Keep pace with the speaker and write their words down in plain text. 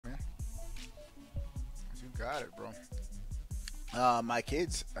got it, bro. My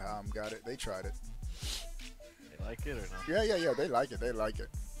kids got it. They tried it. They like it or no? Yeah. They like it. They like it.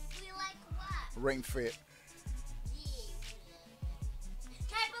 We like what? Ring Fit.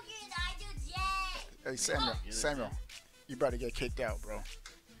 Hey Samuel, Samuel, you about to get kicked out, bro.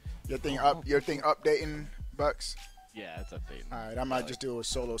 Your thing updating, Bucks. Yeah, it's updating. All right, I might just do a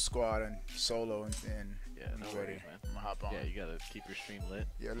solo squad and solo and Yeah, no you worries, ready. man. I'm gonna hop on. Yeah, you gotta keep your stream lit.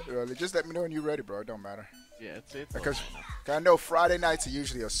 Yeah, just let me know when you're ready, bro. It don't matter. Yeah, it's Because all right now. I know Friday nights are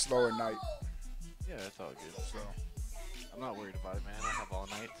usually a slower night, Yeah, it's all good. so. I'm not worried about it, man. I have all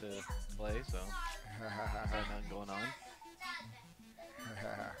night to play, so I got nothing going on.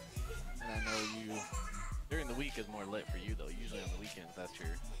 And I know you during the week is more lit for you though. Usually on the weekends, that's your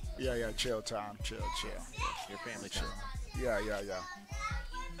yeah, chill time, chill. your family time. Yeah.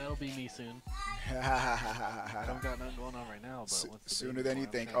 That'll be me soon. I don't got nothing going on right now, but once the Sooner baby's than you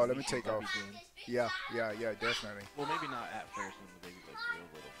born, think. I'm trying Oh, to let me be take sure off. I'll be doing- Yeah, definitely. Well, maybe not at first when the baby's like real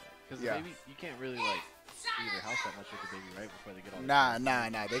little, because Yeah. the baby you can't really like leave your house that much with the baby right before they get all. Nah,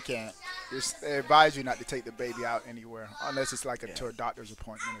 they can't. They advise you not to take the baby out anywhere unless it's like Yeah. to a doctor's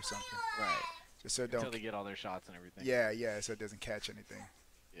appointment or something. Right. Just so it Until don't. they get all their shots and everything. Yeah, so it doesn't catch anything.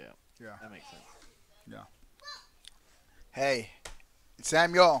 Yeah. Yeah. That makes sense. Hey,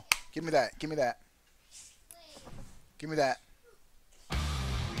 Samuel, give me that.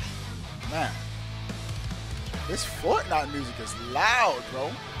 Man, this Fortnite music is loud,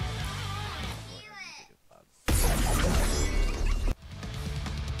 bro.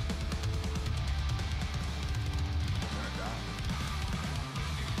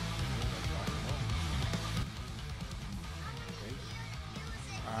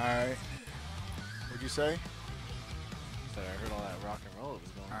 Alright. What'd you say? So I heard all that rock and roll. It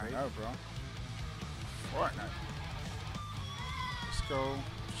was going I crazy. know, bro. Fortnite. Let's go.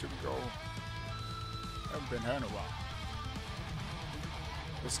 Should we go? Haven't been here in a while.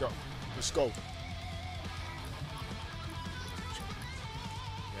 Let's go.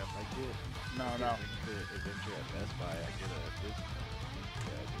 Yeah, if I get No. the adventure at Best Buy, I get a discount.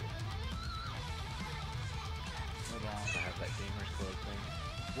 Yeah, I do. Hold on. I have that Gamers Club thing.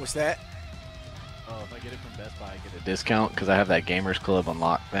 What's that? Oh, if I get it from Best Buy, I get a discount because I have that Gamers Club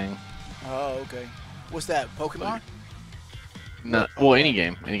unlocked thing. Oh, okay. What's that? Pokemon? No, well, any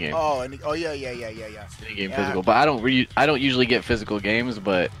game. Oh, yeah. Any game Yeah. physical, but I don't usually get physical games,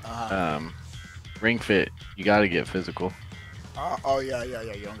 but Ring Fit, you got to get physical. Oh, yeah.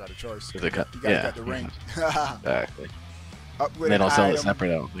 You don't got a choice. 'Cause You it got- gotta yeah, get the ring. exactly. Upgrade They don't sell it item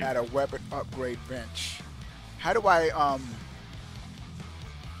separate. I don't think. at a weapon upgrade bench. How do I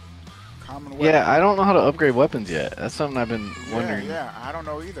common weapon? Yeah, I don't know how to upgrade weapons yet. That's something I've been wondering. Yeah. I don't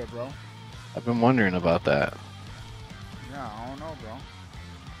know either, bro. I've been wondering about that. Yeah, I don't know, bro.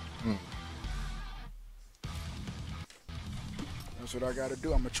 Hmm. That's what I gotta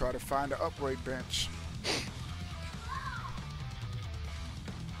do. I'm gonna try to find an upgrade bench.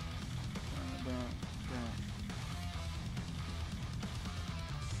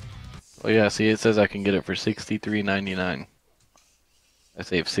 Oh yeah, see, it says I can get it for $63.99. I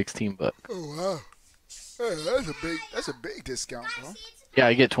saved $16. Oh wow. Hey, that's a big discount, bro. Yeah,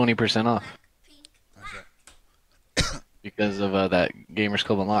 I get 20% off That's it. because of that Gamers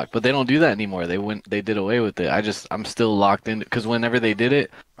Club Unlocked. But they don't do that anymore. They did away with it. I'm still locked in because whenever they did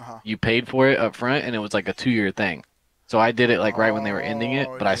it, Uh-huh. you paid for it up front and it was like a 2-year thing. So I did it like right when they were ending it,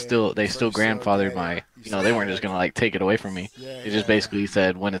 but yeah. they still So you still grandfathered get my, it. they weren't just gonna like take it away from me. Yeah, They just basically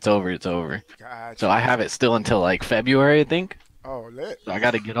said when it's over, it's over. Gotcha. So I have it still until like February, I think. Oh, lit. So I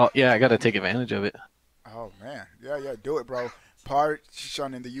got to I got to take advantage of it. Oh man, yeah, do it, bro. Part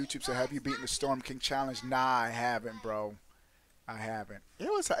Sean in the YouTube said, "Have you beaten the Storm King challenge?" Nah, I haven't, bro. I haven't.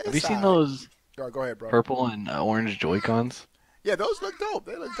 It's Have you seen alright. those Oh, go ahead, bro. purple and orange Joy-Cons? Yeah, those look dope.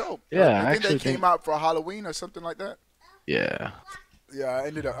 They look dope. Yeah, I think actually they came out for Halloween or something like that. Yeah, Yeah, I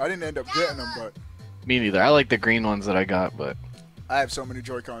didn't end up getting them, but me neither. I like the green ones that I got, but I have so many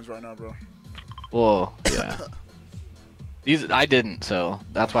Joy-Cons right now, bro. well, yeah. These I didn't, so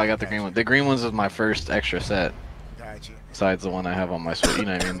that's why I got the green one. The green ones is my first extra set, Gotcha. besides the one I have on my Switch. You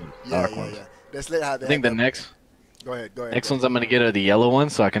know what I mean? The dark ones. That's lit how they I think have the them. next Go ahead. ones I'm gonna get are the yellow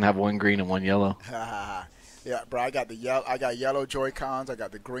ones, so I can have one green and one yellow. Yeah, bro. I got yellow Joy-Cons. I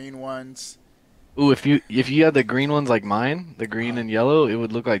got the green ones. Ooh, if you had the green ones like mine, the green and yellow, it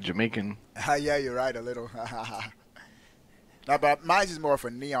would look like Jamaican. Yeah, you're right, a little. No, but mine's is more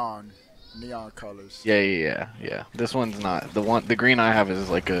for neon colors. Yeah. This one's not. The green I have is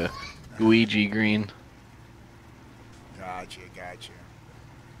like a Luigi green. Gotcha.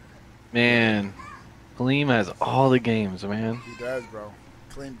 Man, Gleam has all the games, man. He does, bro.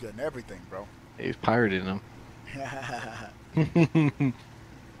 Clean getting everything, bro. He's pirating them.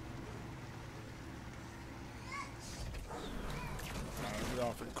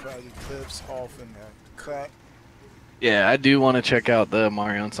 Off in Craggy Cliffs, off in the cut. Yeah, I do want to check out the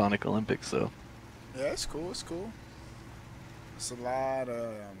Mario and Sonic Olympics, though. Yeah, it's cool. It's cool. It's a lot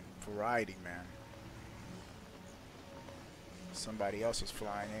of variety, man. Somebody else is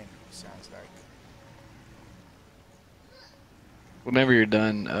flying in, sounds like. Whenever you're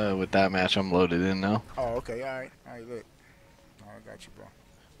done with that match, I'm loaded in now. Oh, okay. All right. All right, look. Oh, I got you, bro.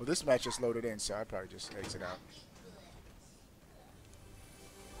 Well, this match just loaded in, so I probably just exit out.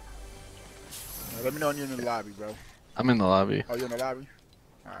 Now, let me know when you're in the lobby, bro. I'm in the lobby. Oh, you're in the lobby?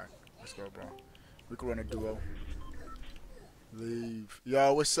 All right. Let's go, bro. We can run a duo. Leave.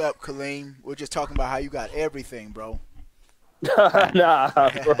 Yo, what's up, Kaleem? We're just talking about how you got everything, bro. Nah,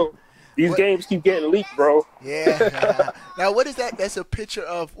 bro. These games keep getting leaked, bro. Yeah. Now, what is that? That's a picture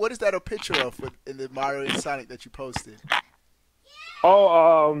of. What is that a picture of in the Mario and Sonic that you posted?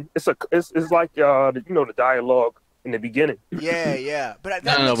 Oh, it's like the dialogue in the beginning. Yeah, yeah. But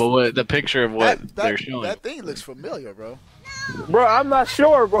No, but what the picture of what they're showing? That thing looks familiar, bro. Bro, I'm not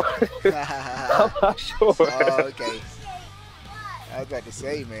sure, bro. I'm not sure. Oh, okay. I was about to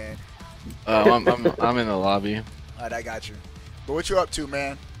say, man. I'm in the lobby. All right, I got you. But what you up to,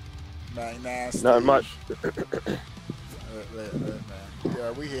 man? Man, nasty. Not much. Man.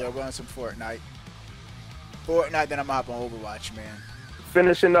 Yeah, we here. We're on some Fortnite. Then I'm up on Overwatch, man.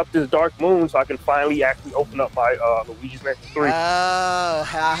 Finishing up this Dark Moon so I can finally actually open up my Luigi's Mansion 3. Oh, ha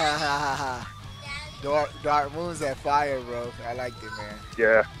ha ha ha. Dark Moon's that fire, bro. I liked it, man.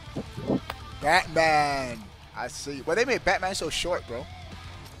 Yeah. Batman. I see. Well, they made Batman so short, bro.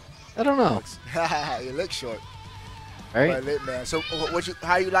 I don't know. It looks short. Right? But lit, man. So,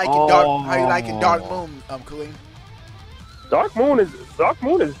 how you liking Dark Moon, Kaleem? Dark Moon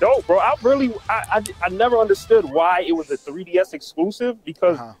is dope, bro. I never understood why it was a 3DS exclusive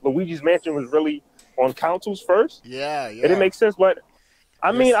because Luigi's Mansion was really on consoles first. Yeah, yeah. It didn't make sense, but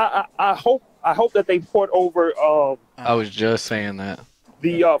I mean, I hope that they port over. I was just saying that.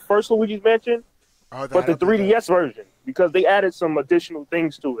 The first Luigi's Mansion, but the 3DS version because they added some additional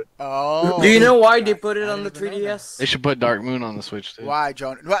things to it. Oh. Do you know why they put it on the 3DS? They should put Dark Moon on the Switch too. Why,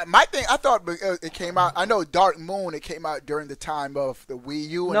 John? My thing, I thought it came out. I know Dark Moon. It came out during the time of the Wii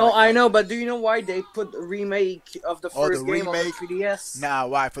U. No, I know, but do you know why they put a remake of the first game on the 3DS? Nah,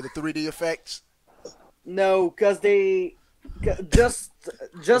 why? For the 3D effects? No, because they just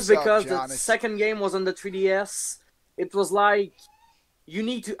What's because up, the Giannis? second game was on the 3DS, it was like you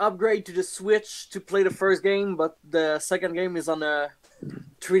need to upgrade to the Switch to play the first game, but the second game is on the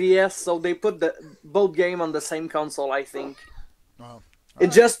 3DS, so they put both game on the same console, I think. Oh.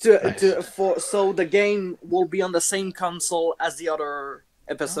 It just so the game will be on the same console as the other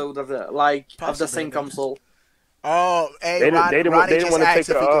episode of the same console. Oh, hey, Ronnie just asked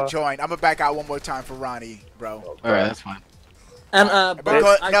if he could join. I'm gonna back out one more time for Ronnie, bro. All right, that's fine. And I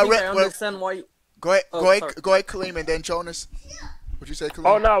understand why. Go ahead, Kaleem, and then Jonas. What'd you say, Kaleem?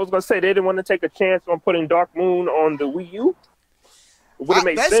 Oh no, I was gonna say they didn't want to take a chance on putting Dark Moon on the Wii U. It wouldn't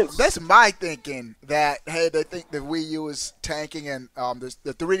make sense. That's my thinking. That hey, they think the Wii U is tanking, and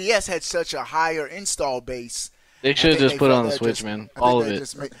the 3DS had such a higher install base. They should have just put it on the Switch, man. All of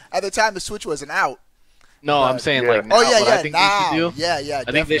it. At the time, the Switch wasn't out. No, I'm saying like now. Oh yeah, what yeah. I think they should do. Yeah.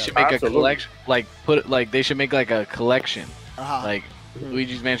 I think they should make a collection. Like they should make like a collection. Like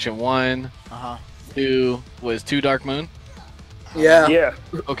Luigi's Mansion 1, 2 was 2 Dark Moon. Yeah. Yeah.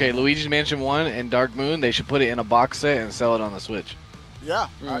 Okay, Luigi's Mansion 1 and Dark Moon, they should put it in a box set and sell it on the Switch. Yeah,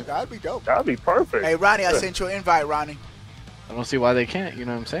 that'd be dope. That'd be perfect. Hey, Ronnie, I sent you an invite, Ronnie. I don't see why they can't. You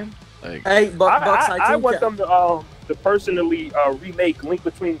know what I'm saying? Like, Hey, but I want them to personally remake Link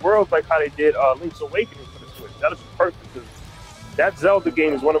Between Worlds like how they did Link's Awakening for the Switch. That is perfect. 'Cause that Zelda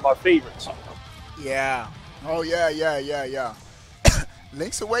game is one of my favorites. Yeah. Oh yeah.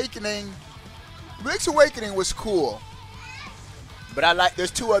 Link's Awakening was cool. But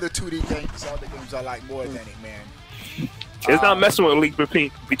there's 2 other 2D games, Zelda games I like more than it, man. It's not messing with Link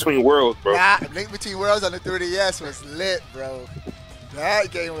Between Worlds, bro. Nah, Link Between Worlds on the 3DS was lit, bro.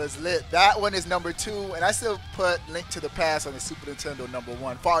 That game was lit. That one is number 2, and I still put Link to the Past on the Super Nintendo number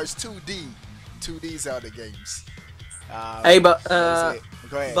 1. As far as 2D Zelda games. Hey, but Go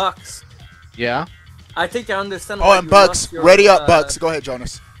ahead. Bucks. yeah. I think I understand. Oh, and Bucks, ready up, Bucks. Go ahead,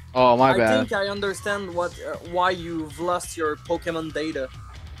 Jonas. Oh, my I bad. think I understand why you've lost your Pokemon data.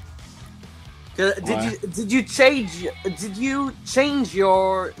 Did you change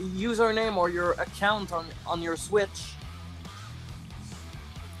your username or your account on your Switch?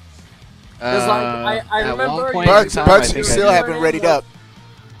 Because I remember Bugs you still haven't readied up.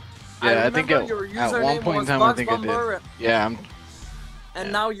 Yeah, I think at one point in time, I think I did. Yeah,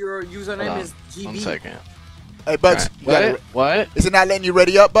 And now your username is GB. 1 second. Hey, Bucks. Right. What? Is it not letting you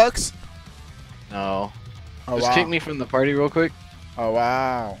ready up, Bucks? No. Oh, Just kick me from the party real quick. Oh,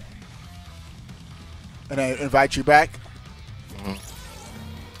 wow. And then invite you back?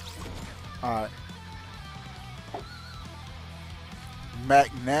 Mm-hmm. All right. Mac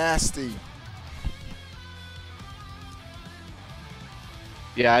Nasty.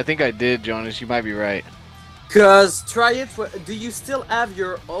 Yeah, I think I did, Jonas. You might be right. Cause try it. Do you still have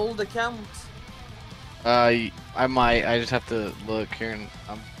your old account? I might. I just have to look here,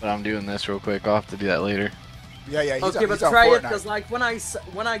 but I'm doing this real quick. I'll have to do that later. Yeah, yeah. Okay, but try it, cause like when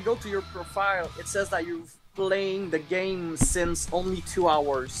I go to your profile, it says that you're playing the game since only 2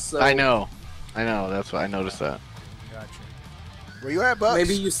 hours. So I know. That's what I noticed that. Gotcha. Where you at, Bucks?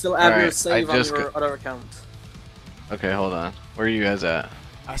 maybe you still have your save on your other account. Okay, hold on. Where are you guys at?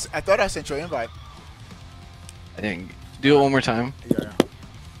 I thought I sent you an invite. I didn't. Do it one more time. Yeah.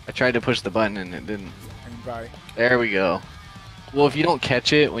 I tried to push the button and it didn't. Invite. There we go. Well, if you don't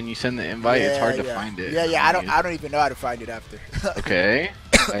catch it when you send the invite, it's hard to find it. Yeah. I don't even know how to find it after. Okay.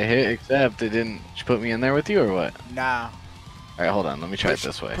 I hit accept. It didn't. She put me in there with you or what? Nah. All right, hold on. Let me try it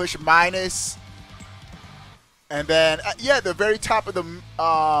this way. Push minus, and then the very top of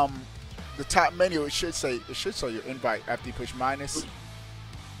the top menu it should show your invite after you push minus.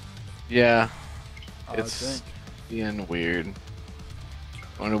 Yeah. It's being weird.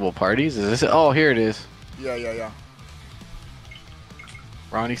 Vulnerable parties? Is this it? Oh, here it is. Yeah.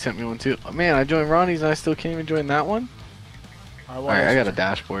 Ronnie sent me one too. Oh, man, I joined Ronnie's and I still can't even join that one. Alright, I got a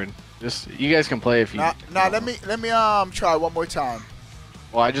dashboard. Just you guys can play if you. Nah, let me try one more time.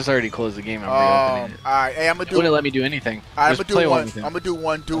 Well, I just already closed the game. I'm reopening it. All right, hey, I'm gonna do. It wouldn't let me do anything. I'm gonna do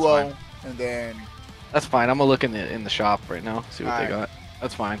one duo, and then. That's fine. I'm gonna look in the shop right now. See what they got.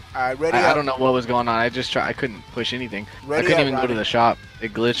 That's fine. All right, ready. I don't know what was going on. I just I couldn't push anything. I couldn't even go to the shop.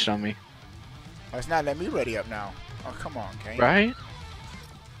 It glitched on me. Oh, it's not letting me ready up now. Oh, come on, Kane. Right?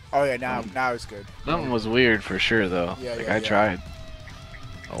 Oh yeah, now it's good. Something was weird for sure though. I tried.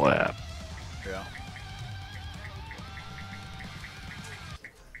 Oh, what happened? Yeah.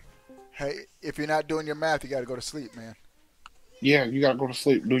 Hey, if you're not doing your math, you gotta go to sleep, man. Yeah, you gotta go to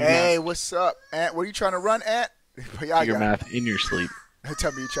sleep. Do your hey, math. What's up, Ant? What are you trying to run, Ant? Do your math in your sleep.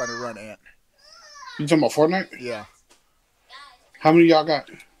 Tell me you're trying to run, Ant. You talking about Fortnite? Yeah. How many y'all got?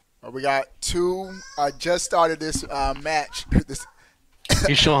 We got 2. I just started this match.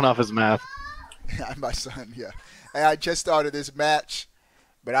 He's showing off his math. My son, yeah. And I just started this match,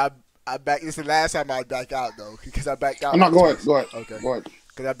 but I back. This is the last time I back out though, because I backed out. I'm not going. Go ahead. Okay. Go ahead.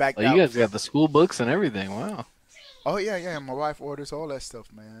 Because I backed out. You guys got the school books and everything. Wow. Oh yeah. My wife orders all that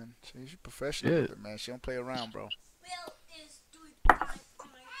stuff, man. She's professional with it, man. She don't play around, bro.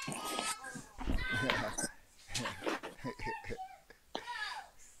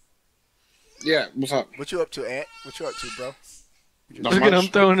 Yeah. What's up? What you up to, Ant? What you up to, bro? Look at him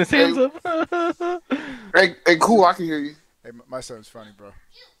throwing his hands up. hey, cool. I can hear you. Hey, my son's funny, bro.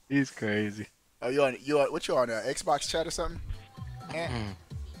 He's crazy. Oh, you on Xbox chat or something? Ant?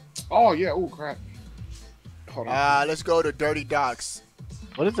 Oh yeah. Oh crap. Hold on. Let's go to Dirty Docks.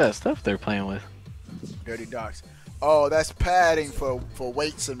 What is that stuff they're playing with? Dirty Docks. Oh, that's padding for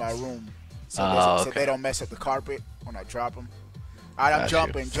weights in my room. So they don't mess up the carpet when I drop them. All right, I'm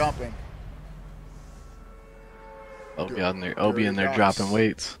jumping. Obi in there dropping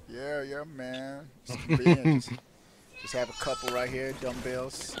weights. Yeah, man. Just have a couple right here,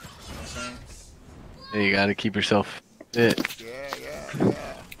 dumbbells. You know what I'm saying? Yeah, you gotta keep yourself fit. Yeah.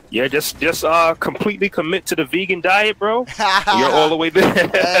 Yeah, just completely commit to the vegan diet, bro. You're all the way there.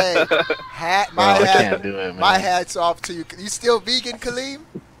 Hey, I can't do it, man. My hat's off to you. You still vegan, Kaleem?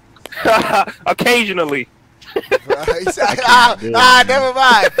 Occasionally. He said, never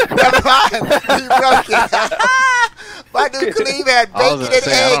mind. You broke it. My dude Kaleem had bacon and eggs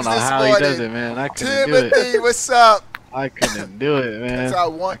I don't know this how morning. he does it, man. I couldn't do it. Timothy, what's up? I couldn't do it, man. That's how I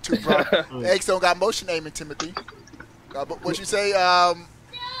want to, bro. Eggs don't got motion aiming, Timothy. What you say?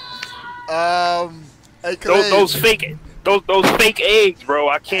 Hey, those fake eggs, bro.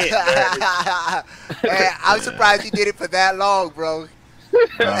 I can't. Hey, I'm surprised you did it for that long, bro.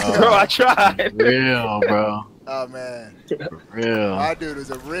 Bro, I tried. Real, bro. Oh man. Real. My dude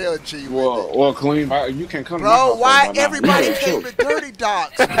was a real G. Well, Kaleem, you can come. Bro, why everybody came to Dirty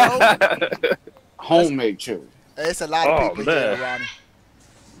Docks, bro? Homemade chili. Hey, it's a lot of people here, Ronnie.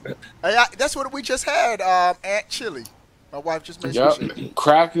 Hey, that's what we just had. Aunt Chili. My wife just made some chili.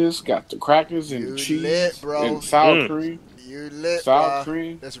 Crackers, got the crackers and you cheese lit, bro. and sour cream. You lit, sour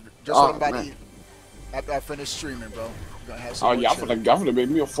cream. That's just what I'm about to eat after I finish streaming, bro. We're gonna have some Oh more yeah, chili. I would have made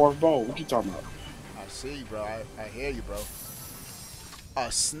me a fourth bowl. What you talking about? I see, bro. I hear you, bro.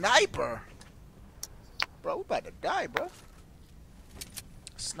 A sniper, bro. We about to die, bro.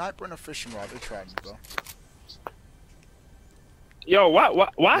 Sniper and a fishing rod. They tried me, bro. Yo,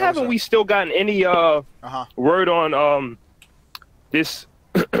 why haven't we still gotten any word on this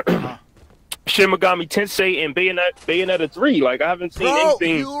Shin Megami Tensei and Bayonetta 3? Like I haven't seen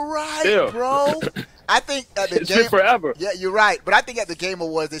anything. You're right, still. bro. I think at the It's game been forever. Yeah, you're right. But I think at the Game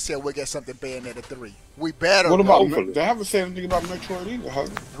Awards they said we'll get something Bayonetta 3. We better. What about? Hopefully. They haven't said anything about Metroid either, huh?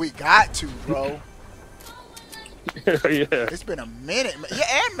 We got to, bro. Yeah. It's been a minute. Yeah,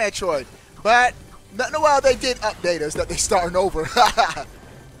 and Metroid. But well, they did update us that they starting over. That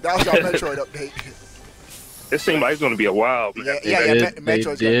was our Metroid update. It seemed like it's gonna be a while, man.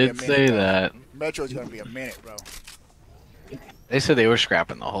 Metroid's They did gonna be a minute, say bro. that. Metroid's gonna be a minute, bro. They said they were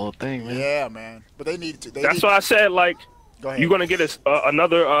scrapping the whole thing, man. Yeah, man. But they need to. That's why I said like Go ahead. you're gonna get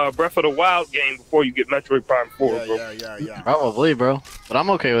another Breath of the Wild game before you get Metroid Prime 4, bro. Yeah. Probably, bro. But I'm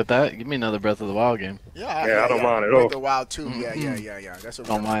okay with that. Give me another Breath of the Wild game. I don't mind at Breath all. of the Wild 2. Yeah. That's what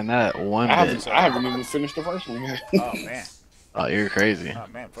Don't mind that one I bit. haven't even finished the first one yet. Oh man. Oh, you're crazy. Oh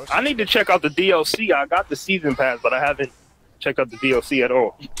man. I need to check out the DLC. I got the season pass, but I haven't checked out the DLC at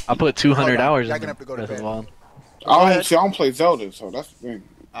all. I put 200 Hold on. hours Y'all in gonna have to go to Breath of the bed. Wild. I don't play Zelda, so that's the thing.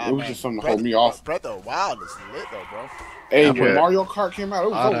 It was just something to hold me off. Breath of the Wild is lit though, bro. Hey, Yeah. when Mario Kart came out,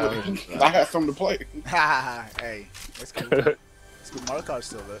 it was Oh, over. that was- I had something to play. Hey, that's cool. That's cool. Mario Kart's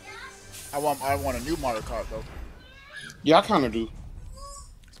still lit. I want a new Mario Kart though. Yeah, I kind of do.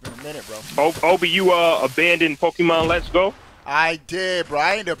 It's been a minute, bro. Obi, you abandoned Pokemon Let's Go? I did, bro.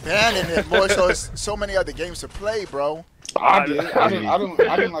 I ain't abandoned it more. So it's so many other games to play, bro. I did. I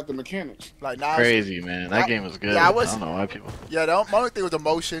didn't like the mechanics. Like now, Crazy, man. That game was good. Yeah, I don't know why people. Yeah, the only thing was the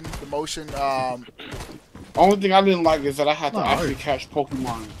motion. The motion. Only thing I didn't like is that I had to actually catch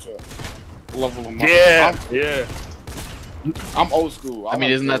Pokemon to level them up. Yeah. I'm old school. I mean, like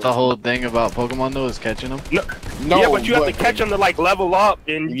isn't that the whole thing about Pokemon though? Is catching them? No, Yeah, but you have to catch them to like level up,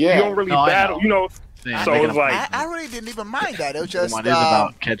 and Yeah. you don't really No, I battle. know. You know, Thing. so it's like I really didn't even mind that. It was just Pokemon is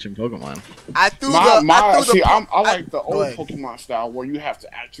about catching Pokemon. I threw I like the Go old ahead. Pokemon style where you have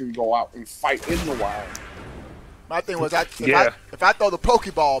to actually go out and fight in the wild. My thing was, if Yeah. I throw the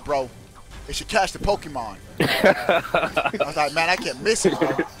Pokeball, bro, it should catch the Pokemon. I was like, man, I kept missing, bro.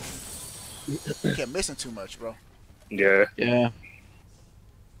 I kept missing too much, bro. yeah. Yeah.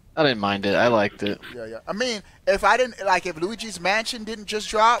 I didn't mind it. I liked it. Yeah. I mean, if Luigi's Mansion didn't just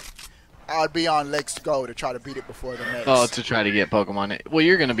drop, I'd be on Let's Go to try to beat it before the next. Oh, to try to get Pokemon. Well,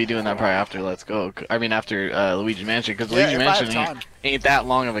 you're gonna be doing that probably after Let's Go. I mean, after Luigi Mansion, because Yeah, Luigi if I have Mansion time. ain't that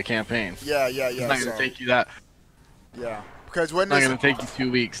long of a campaign. Yeah. It's not gonna take you that. Yeah, because when It's not does gonna take you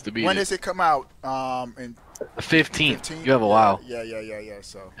 2 weeks to beat when it. does it come out? In The 15th. 15? You have a while. Yeah.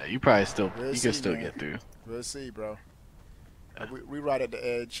 So Yeah, you probably still. We'll you see, can still man. get through. we'll see, bro. We right at the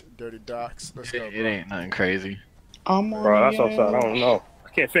edge, Dirty Docks. Let's go, It bro. ain't nothing crazy. Bro, that's outside. I don't know. I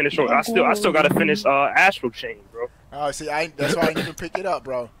can't finish. I still gotta finish Astral Chain, bro. Oh, see, that's why I didn't even pick it up,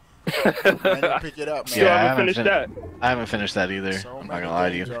 bro. I didn't even pick it up, man. Still Yeah, I haven't haven't finished that. I haven't finished that either. So I'm not many gonna lie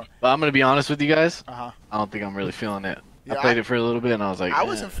to you. games, bro. But I'm gonna be honest with you guys. Uh-huh. I don't think I'm really feeling it. Yeah, I played it for a little bit and I was like, I eh.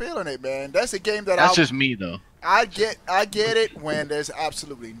 wasn't feeling it, man. That's a game that That's just me though. I get it when there's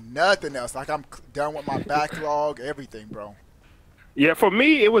absolutely nothing else. Like I'm done with my backlog, everything, bro. Yeah, for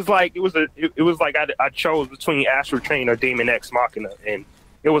me, it was like I chose between Astral Chain or Damon X Machina, and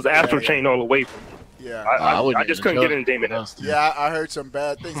it was Astral yeah. Chain all the way for me. Yeah. I just couldn't get into Damon X. Yeah, I heard some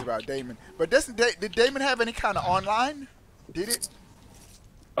bad things about Damon. But did Damon have any kind of online? Did it?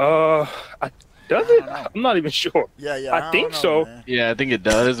 Does it? I'm not even sure. Yeah. I think don't know, so. man. Yeah, I think it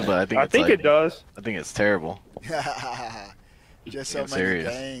does, but I think it does. I think it's terrible. Just so Yeah, many serious.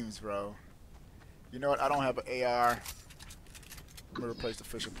 games, bro. You know what? I don't have an AR. I'm gonna replace the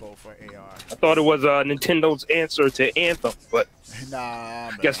Fisher Pole for AR. I thought it was Nintendo's answer to Anthem, but Nah,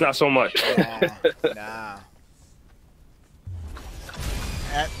 man. guess not so much. Nah.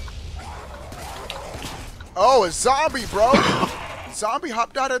 Oh, a zombie, bro. Zombie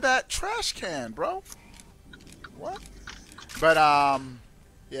hopped out of that trash can, bro. What? But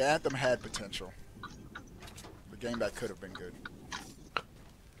yeah, Anthem had potential. The game that could have been good.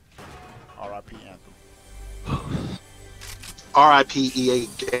 R.I.P. Anthem. R.I.P. EA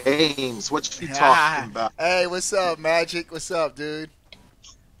Games. What you talking about? Hey, what's up, Magic? What's up, dude?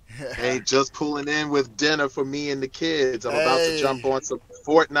 Hey, just pulling in with dinner for me and the kids. I'm about to Hey. jump on some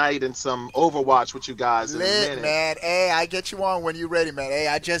Fortnite and some Overwatch with you guys in a Lit, minute. man. Hey, I get you on when you're ready, man. Hey,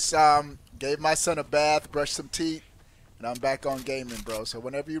 I just gave my son a bath, brushed some teeth, and I'm back on gaming, bro. So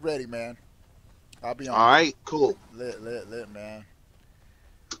whenever you're ready, man. I'll be on. All right, cool. Lit, man.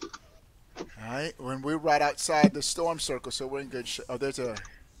 All right, when we're right outside the storm circle, so we're in good. Oh, there's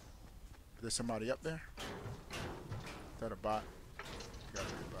somebody up there. Is that a bot?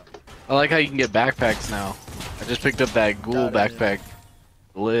 I like how you can get backpacks now. I just picked up that ghoul backpack.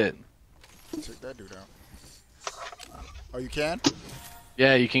 Lit. Check that dude out. Oh, you can?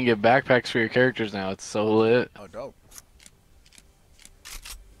 Yeah, you can get backpacks for your characters now. It's so lit. Oh, dope.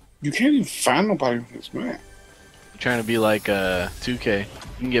 You can't even find nobody on this map. I'm trying to be like 2K. You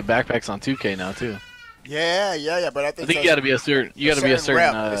can get backpacks on 2K now too. Yeah. But I think you got to be a certain. You got to be a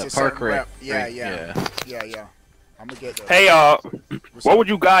certain park rep. Yeah. I'm gonna get those. Hey, what would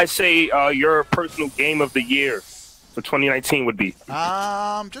you guys say your personal game of the year for 2019 would be?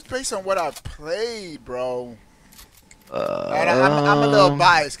 Just based on what I've played, bro. And I'm a little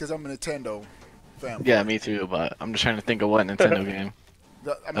biased because I'm a Nintendo fan. Yeah, me too. But I'm just trying to think of what Nintendo game.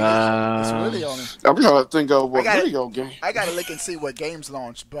 I mean, it's really only. I'm trying to think of what video game. I gotta look and see what games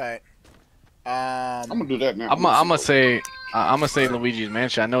launched, but I'm gonna do that now. I'm gonna say Luigi's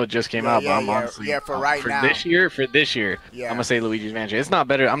Mansion. I know it just came out, but I'm honestly for right now. For this year, I'm gonna say Luigi's Mansion. It's not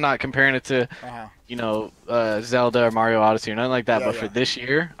better. I'm not comparing it to Zelda or Mario Odyssey or nothing like that. But for this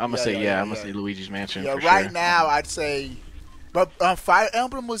year, I'm gonna say Luigi's Mansion. Yeah, for right sure. now I'd say. But Fire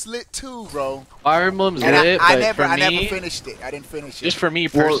Emblem was lit too, bro. Fire Emblem's lit, I but never finished it. I didn't finish it. Just for me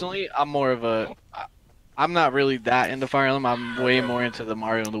personally, I'm more of a. I'm not really that into Fire Emblem. I'm way more into the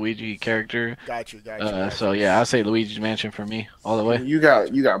Mario and Luigi character. Got you. So yeah, I'll say Luigi's Mansion for me all the way. You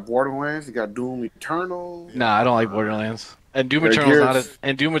got Borderlands. You got Doom Eternal. Nah, I don't like Borderlands. And Doom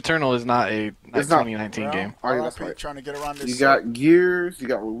Eternal is not a 2019 game. Oh, yeah, that's right. Trying to get around this. You got Gears. You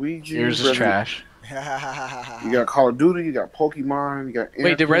got Luigi. Gears is trash. You got Call of Duty. You got Pokemon. You got.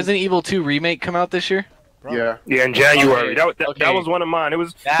 Wait, did Resident Evil 2 remake come out this year? Bro. Yeah, in January. That was one of mine. It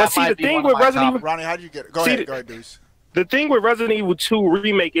was. But see, the thing with Resident Evil. Ronnie, how did you get it? Go ahead, Deuce. The thing with Resident Evil 2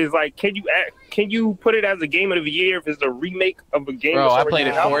 remake is like, can you put it as a game of the year if it's a remake of a game? Bro, I played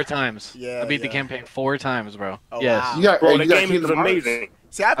it 4 times. Yeah, I beat the campaign 4 times, bro. Oh, yes. Wow. The game is amazing.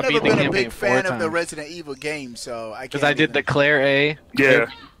 See, I've never been a big fan of the Resident Evil games, so I can't. Because I did the Claire A. Yeah.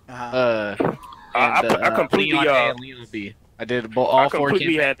 I completely Leon B. I did all 4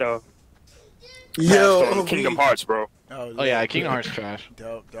 completely had the. Kingdom Hearts, bro. Oh yeah, Kingdom Hearts trash.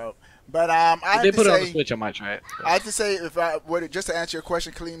 Dope. But I have they to put say, it on the Switch, I might try it. I have to say, if I were just to answer your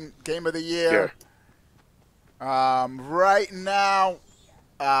question, clean game of the year. Yeah. Right now,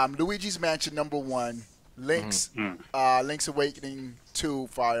 Luigi's Mansion #1, Link's Awakening 2,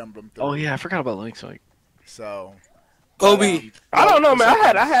 Fire Emblem 3. Oh yeah, I forgot about Link's Awakening. So, Kobe. I don't know,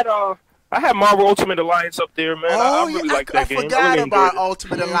 man. I had Marvel Ultimate Alliance up there, man. I really liked that game. I forgot about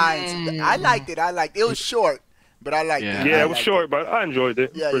Ultimate Alliance. I liked it. It was short, but I liked it. Yeah, it was short, but I enjoyed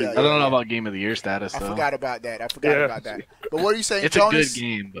it. Yeah. I don't know about Game of the Year status, though. I forgot about that. But what are you saying, it's Jonas? It's a good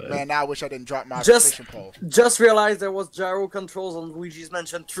game, but... Man, now I wish I didn't drop my fishing pole. Just realized there was gyro controls on Luigi's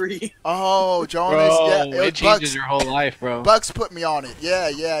Mansion 3. Oh, Jonas. Bro, it changes your whole life, bro. Bucks put me on it.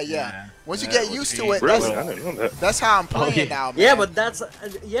 Yeah. Once you get used to it, that's how I'm playing now, man. Yeah, but that's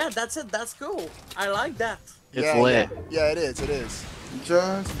it. That's cool. I like that. It's lit. Yeah, it is.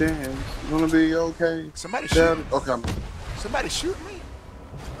 Just dance. Gonna be okay. Somebody shoot me. Okay. Somebody shoot me.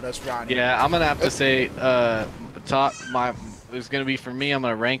 Oh, that's Ronnie. Yeah, I'm gonna have to say, it's gonna be for me. I'm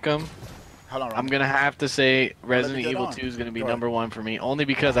gonna rank them. Hold on, I'm gonna have to say Resident Evil 2 is gonna be #1 for me, only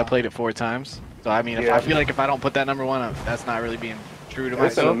because I played it 4 times. So I mean, I feel like if I don't put that #1, that's not really being true to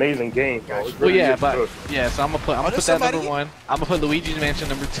myself. It's an amazing game. So I'm gonna put that #1. I'm gonna put Luigi's Mansion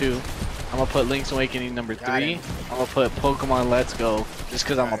 #2. I'm gonna put Link's Awakening #3. I'm gonna put Pokemon Let's Go, just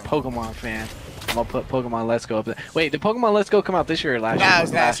because I'm a Pokemon fan. I'm gonna put Pokemon Let's Go up there. Wait, did Pokemon Let's Go come out this year or last year? That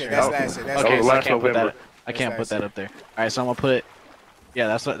was last year. That's okay, so I can't put that up there. All right, so I'm gonna put. Yeah,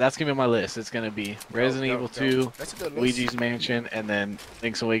 that's gonna be my list. It's gonna be Resident Evil 2, Luigi's Mansion, and then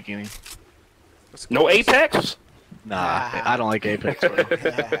Link's Awakening. No Apex? Nah, I don't like Apex. Bro.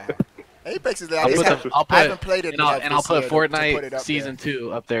 Apex is I haven't played it. And I'll put Fortnite Season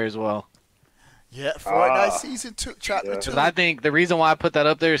 2 up there as well. Yeah, Fortnite Season 2, Chapter 2. Because I think the reason why I put that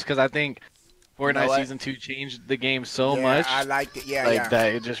up there is because I think Fortnite Season 2 changed the game so much. I liked it.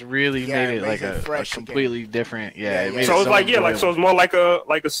 That it just really made it like a completely different. So it's more like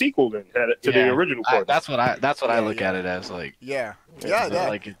a sequel then to the original part. That's what I look at it as like.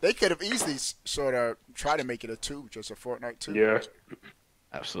 They could have easily sort of tried to make it a 2, just a Fortnite 2. Yeah,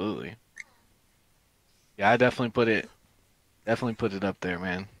 absolutely. Yeah, I definitely put it up there,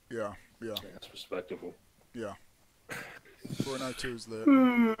 man. Yeah. That's respectable. Yeah. Fortnite 2 is lit.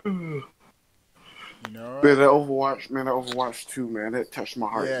 You know, Man, that Overwatch 2, man, that touched my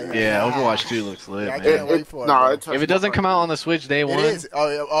heart. Yeah, Overwatch 2 looks lit, man. I can't wait for it. If it doesn't come out on the Switch day one, it is.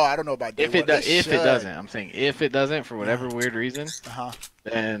 Oh, I don't know about day if it doesn't, I'm saying if it doesn't for whatever weird reason,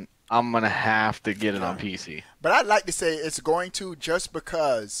 then I'm gonna have to get it on PC. But I'd like to say it's going to just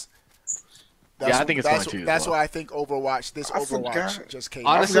because. I think it's going to. That's why I think Overwatch just came.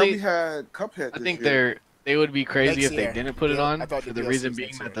 Honestly, we had Cuphead. I think they would be crazy if they didn't put it on. For the reason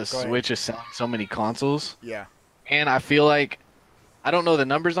being that the Switch is selling so many consoles. Yeah. And I feel like, I don't know the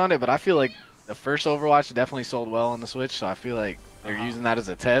numbers on it, but I feel like the first Overwatch definitely sold well on the Switch. So I feel like they're using that as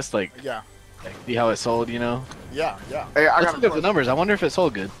a test, like see how it sold, you know? Yeah. Hey, Let's look at the numbers. I wonder if it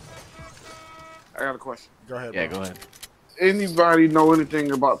sold good. I got a question. Go ahead. Yeah, go ahead. Anybody know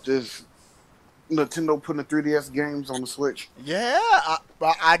anything about this? Nintendo putting the 3DS games on the Switch. Yeah,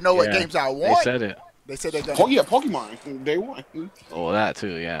 I know what games I want. They said it. They said they're gonna. Pokemon. Day one. Oh, that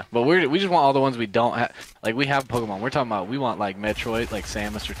too, yeah. But we just want all the ones we don't have. Like we have Pokemon. We're talking about we want like Metroid, like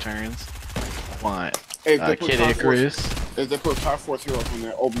Samus Returns. We want Kid Icarus. If they put Triforce Heroes on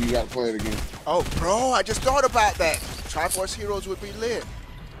there, Obi, you gotta play it again. Oh, bro, I just thought about that. Triforce Heroes would be lit.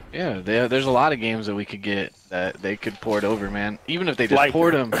 Yeah, there's a lot of games that we could get that they could port over, man. Even if they just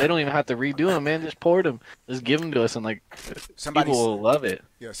port them, they don't even have to redo them, man. Just port them. Just give them to us, and like people will love it.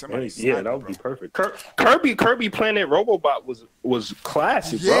 Yeah, that would be perfect. Kirby Planet Robobot was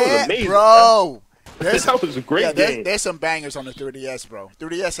classic, bro. It was amazing, bro. That was a great game. There's some bangers on the 3DS, bro.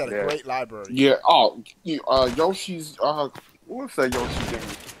 3DS had a great library. Yeah. Oh, Yoshi's. What's that Yoshi game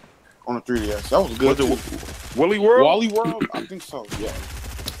on the 3DS? That was good. Was it Woolly World? Wally World? I think so. Yeah.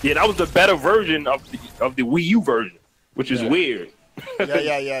 Yeah, that was the better version of the Wii U version, which is weird.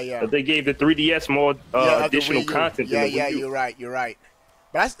 Yeah. They gave the 3DS more additional content. Yeah, you're right.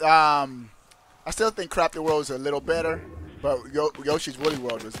 But I still think Crafted World is a little better, but Yoshi's Woolly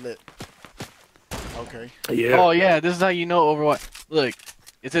World was lit. Okay. Yeah. Oh yeah, this is how you know Overwatch. Look,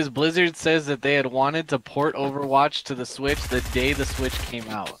 it says Blizzard says that they had wanted to port Overwatch to the Switch the day the Switch came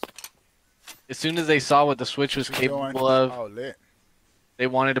out. As soon as they saw what the Switch was capable of, they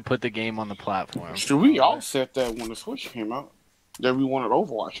wanted to put the game on the platform. So we all said that when the Switch came out, that we wanted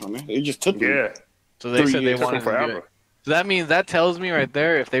Overwatch on it. They just took it. So they said they wanted to do it. So that means, that tells me right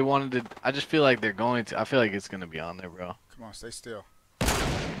there, if they wanted to, I just feel like they're going to. I feel like it's going to be on there, bro. Come on, stay still.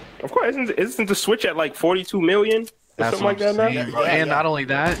 Of course, isn't the Switch at like 42 million? Or something like that now? And not only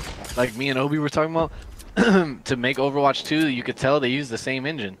that, like me and Obi were talking about, to make Overwatch 2, you could tell they use the same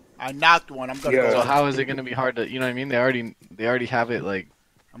engine. I knocked one. I'm gonna go. So how is it gonna be hard to? You know what I mean? They already have it like.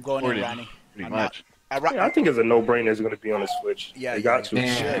 I'm going in, Ronnie. Pretty much. I think it's a no-brainer. It's gonna be on the Switch. Yeah, they got to.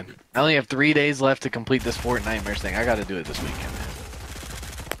 Man, I only have 3 days left to complete this Fortnite thing. I got to do it this weekend, man.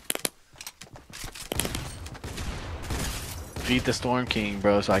 Beat the Storm King,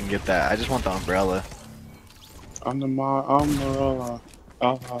 bro, so I can get that. I just want the umbrella. Under my umbrella.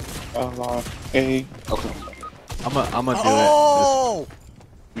 Okay. I'm gonna do it.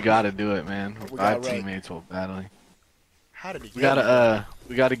 We gotta do it, man. Five teammates while battling. How did he get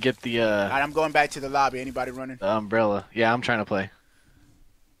we gotta get the Alright, I'm going back to the lobby. Anybody running? The umbrella. Yeah, I'm trying to play.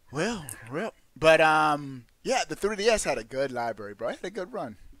 Well, but yeah, the 3DS had a good library, bro. It had a good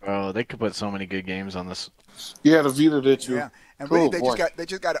run. Bro, they could put so many good games on this. Yeah, the Vita did too. Yeah, and really, they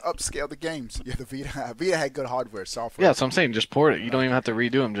just got to upscale the games. Yeah, the Vita had good hardware, software. Yeah, so I'm saying just port it. You don't even have to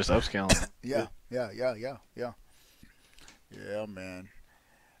redo them, just upscale them. Yeah, man.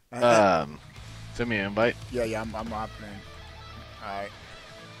 Send me an invite. Yeah, I'm playing. All right.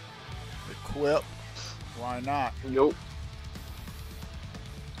 Equip. Why not? Nope.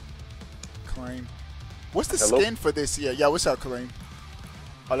 Claim. What's the skin for this year? Yeah, what's up, Kareem?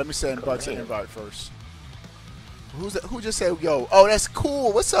 Oh, let me send Bucks an invite first. Who just said yo? Oh, that's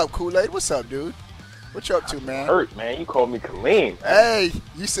cool. What's up, Kool-Aid? What's up, dude? What you up to, man? Hurt, man. You called me Kaleem. Hey,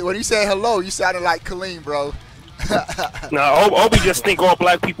 you said when you said hello, you sounded like Kaleem, bro. Nah, Obi just think all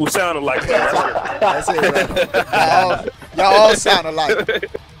black people sound alike. That's it, bro. Y'all all sound alike.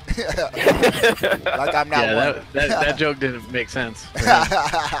 Like I'm not one. That joke didn't make sense. That's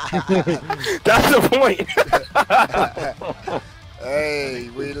the point.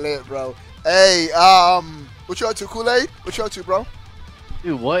 Hey, we lit, bro. Hey, what you up to, Kool-Aid? What you up to, bro?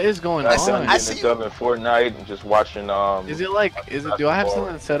 Dude, what is going on? I see you in Fortnite and just watching. Do I have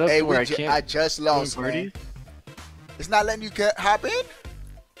something set up where I can't? I just lost, man. It's not letting you hop in?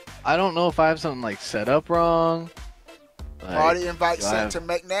 I don't know if I have something like set up wrong. Like, Party invite sent to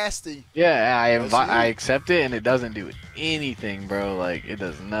McNasty. Yeah, I accept it and it doesn't do anything, bro. Like it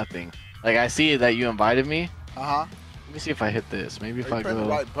does nothing. Like I see that you invited me. Let me see if I hit this. Maybe if I go. The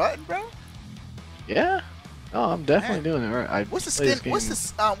right button, bro. Yeah. No, I'm definitely doing it right. What's the skin? What's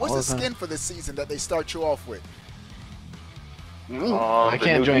the skin for this season that they start you off with? I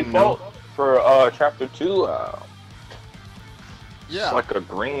can't join for chapter 2. Yeah. It's like a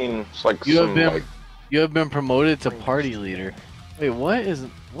green. It's like you have been promoted to party leader. Wait, what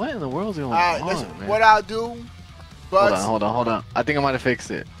in the world is going on, man? What I'll do. Bugs. Hold on. I think I might have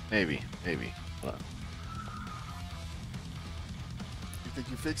fixed it. Maybe. Hold on. You think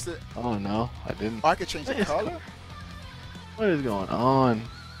you fixed it? Oh no, I didn't. Oh, I could change the color. What is going on?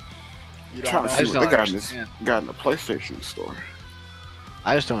 You trying to see what they got in the PlayStation store.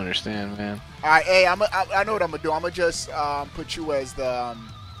 I just don't understand, man. All right, hey, I know what I'm gonna do. I'm gonna just put you as the.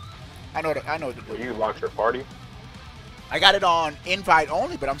 I know what to do. You launch your party. I got it on invite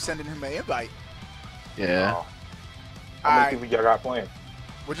only, but I'm sending him an invite. Yeah. Oh. How many people y'all got playing?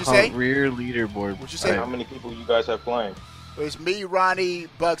 What'd you say? Career leaderboard. What'd you say? How many people you guys have playing? It's me, Ronnie,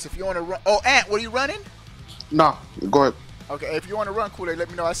 Bucks. If you want to run, Ant, what are you running? No, go ahead. Okay, if you want to run, Kool-Aid, let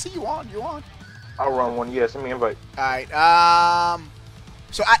me know. I see you on. You on? I'll run one. Yeah, send me an invite. All right.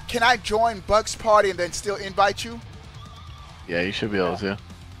 So can I join Bucks' party and then still invite you? Yeah, you should be able to. All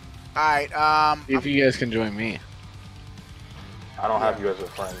right. If you guys can join me. I don't have you as a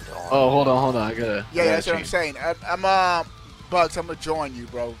friend. Oh, hold on. I gotta. Yeah, that's what I'm saying. I'm Bucks. I'm gonna join you,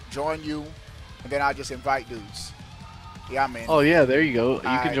 bro. Join you, and then I'll just invite dudes. Yeah, I'm in. Oh yeah, there you go. You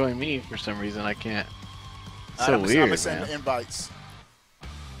can join me for some reason. I can't. So weird, I'm gonna send the invites.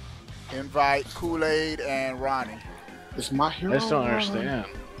 Invite Kool-Aid and Ronnie. It's my hero. I just don't understand.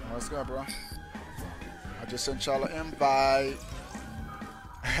 Let's go, bro. I just sent y'all an invite.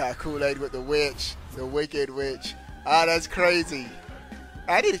 Kool-Aid with the witch, the wicked witch. Ah, that's crazy.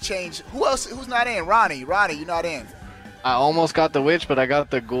 I need to change. Who else? Who's not in? Ronnie, you're not in. I almost got the witch, but I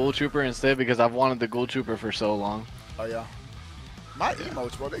got the ghoul trooper instead because I've wanted the ghoul trooper for so long. Oh yeah. My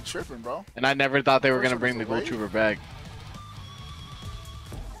emotes, bro, they tripping, bro. And I never thought they were gonna bring the ghoul trooper back.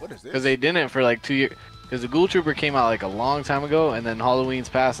 What is this? Because they didn't for like 2 years. Because the ghoul trooper came out like a long time ago, and then Halloween's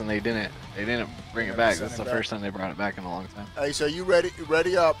passed, and they didn't bring it back. That's the first time they brought it back in a long time. Hey, so you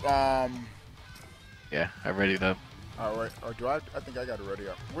ready up? Yeah, I readied up. All right. Or do I think I got it ready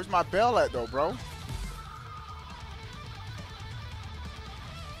up. Where's my bell at though, bro?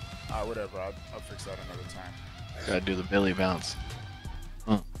 Whatever. I'll fix that another time. Gotta do the belly bounce.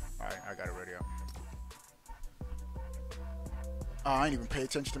 All right, I got it ready up. Oh, I ain't even pay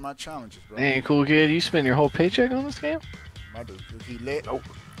attention to my challenges, bro. Hey, cool kid, you spend your whole paycheck on this game? My dude, if he lit. Nope.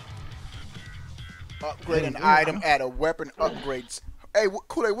 Upgrade an item, add a weapon upgrades. Hey,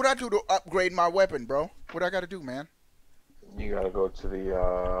 Kool-Aid, what I do to upgrade my weapon, bro? What I gotta do, man? You gotta go to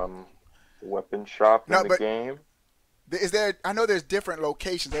the weapon shop in the game. Is there? I know there's different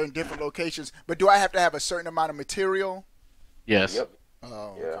locations. They're in different locations, but do I have to have a certain amount of material? Yes. Yep.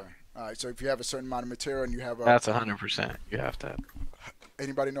 Oh, yeah. Okay. All right. So if you have a certain amount of material and you have a, that's 100%. You have to have.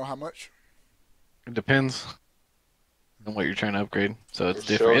 Anybody know how much? It depends on what you're trying to upgrade. So it's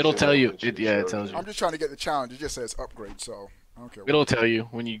different. It'll tell you. It tells you. I'm just trying to get the challenge. It just says upgrade, so I don't care. It'll tell you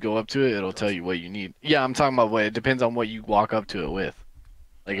when you go up to it. It'll tell you what you need. Yeah, I'm talking about what. It depends on what you walk up to it with.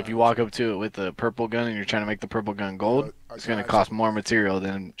 Like if you walk up to it with a purple gun and you're trying to make the purple gun gold, it's going to cost more material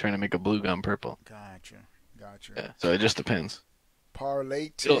than trying to make a blue gun purple. Gotcha. Yeah, so it just depends. Parlay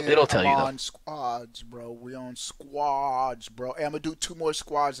 10. It'll tell you. On squads, bro. We on squads, bro. Hey, I'm gonna do 2 more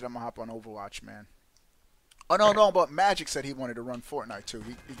squads and I'm gonna hop on Overwatch, man. Oh no, but Magic said he wanted to run Fortnite too.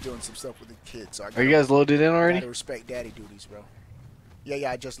 He's doing some stuff with the kids. So are you guys loaded in already? I gotta respect daddy duties, bro. Yeah,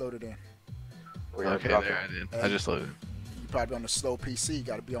 I just loaded in. Okay, there I did. I just loaded. You probably on the slow PC. You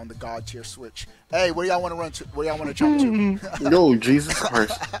gotta be on the God tier switch. Hey, where y'all want to run to? Where y'all want to jump to? No, Jesus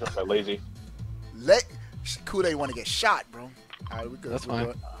Christ. Just like lazy. Kool-Aid want to get shot, bro. All right, we good. That's fine.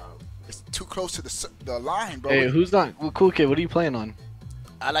 Good. It's too close to the line, bro. Hey, who's not? Well, cool kid, what are you playing on?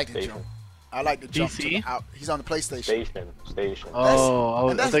 I like to jump. I like to jump to the out. He's on the PlayStation. Station. Oh,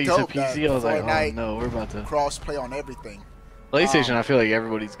 I thought you said dope, PC. I was like, oh no, we're about to cross play on everything. PlayStation. I feel like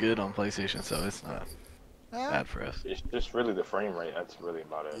everybody's good on PlayStation, so it's not bad for us. It's just really the frame rate. That's really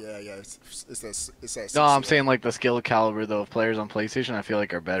about it. Yeah. It's that. No, I'm saying like the skill caliber though of players on PlayStation. I feel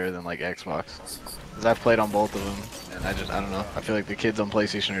like are better than like Xbox. Cause I've played on both of them, and I don't know. I feel like the kids on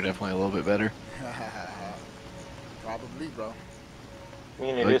PlayStation are definitely a little bit better. Probably, bro. I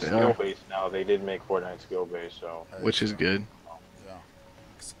mean, it is skill based now. They did make Fortnite skill based, so. Which is good. Yeah.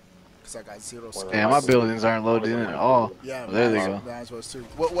 Cause I got 0 skills. Damn, my buildings aren't loaded in at all. Yeah, there they go.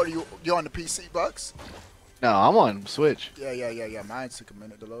 What are you? You on the PC, Bucks? No, I'm on Switch. Yeah. Mine took a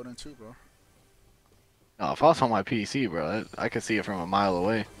minute to load in too, bro. No, if I was on my PC, bro, I could see it from a mile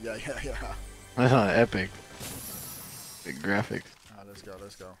away. Yeah. That's on Epic. Big graphics.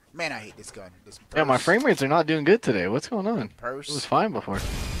 Let's go. Man, I hate this gun. Yeah, my frame rates are not doing good today. What's going on? Purse. It was fine before.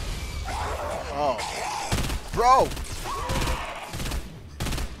 Oh. Bro.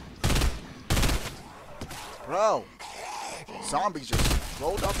 Bro. Zombies just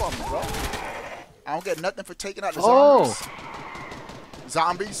rolled up on me, bro. I don't get nothing for taking out the zombies.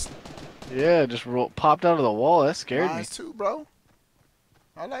 Zombies. Yeah, just popped out of the wall. That scared me. Mine too, bro.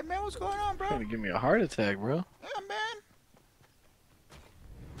 I was like, man, what's going on, bro? Trying to give me a heart attack, bro. Yeah, man.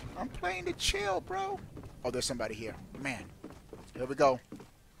 I'm playing to chill, bro. Oh, there's somebody here. Man. Here we go.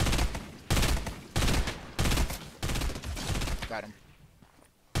 Got him.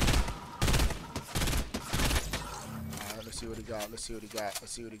 Alright, let's see what he got. Let's see what he got.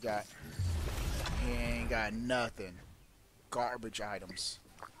 Let's see what he got. He ain't got nothing. Garbage items.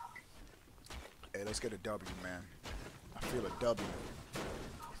 Hey, let's get a W, man. I feel a W.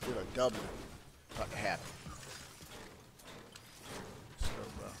 I feel a W about to happen. So,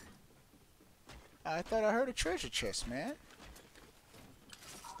 I thought I heard a treasure chest, man.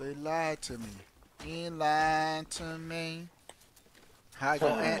 They lied to me. He lied to me. How you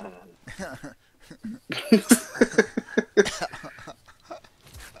gonna end?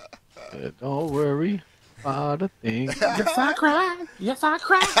 Don't worry about a thing. Yes, I cried. Yes, I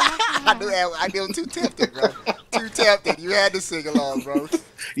cried. I feel too tempted, bro. Too tempted. You had to sing along, bro.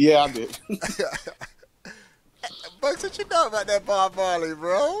 Yeah, I did. Bucks, what you know about that Bob Marley,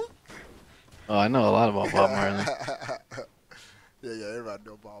 bro? Oh, I know a lot about Bob Marley. yeah, everybody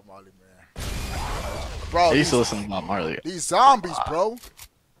know Bob Marley, man. Bro, I used to listen to Bob Marley. These zombies, bro.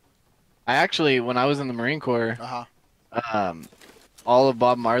 I actually, when I was in the Marine Corps, all of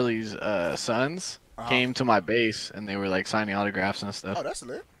Bob Marley's sons came to my base, and they were like signing autographs and stuff. Oh, that's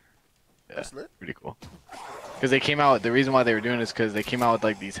lit. Yeah, that's lit. Pretty cool. Because they came out. The reason why they were doing it is because they came out with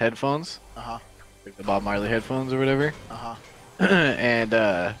like these headphones, like the Bob Marley headphones or whatever. And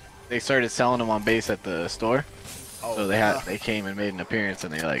they started selling them on base at the store. Oh, so they came and made an appearance,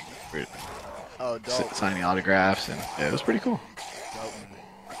 and they like were signing autographs, and yeah, it was pretty cool. Dope.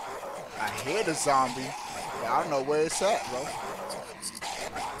 I hear the zombie, but I don't know where it's at, bro.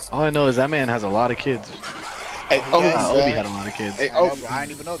 All I know is that man has a lot of kids. Hey, Obi had a lot of kids. Hey, I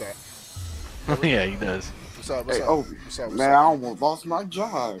didn't even know that. Yeah, he does. What's up? Hey, Obi. Man, I almost lost my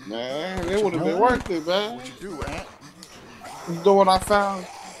job, man. It would have been worth it, man. What you do, Ant? You know what I found?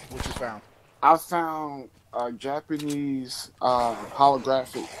 What you found? I found a Japanese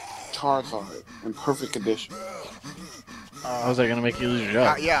holographic Charizard in perfect condition. How is that gonna make you lose your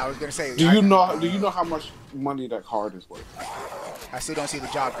job? Yeah, I was gonna say. Do you know how much money that card is worth? I still don't see the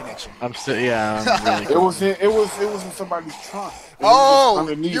job connection. I'm still, I'm really it was in somebody's trunk.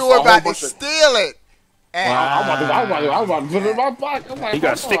 You were about to steal it. I was about to put it in my pocket. Like, you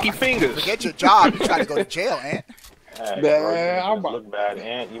got sticky fingers. Forget your job. You try to go to jail, Ant. Man, I'm look bad,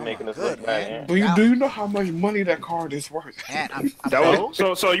 Ant. You making us look bad, Ant. Do you know how much money that card is worth? Ant,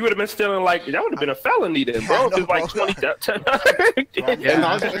 so you would have been stealing like that would have been a felony then, bro. Just like 20. It's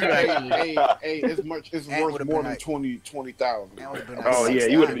worth more than 20,000. Oh yeah,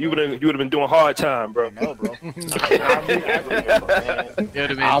 you would have been doing hard time, bro. No, bro. It would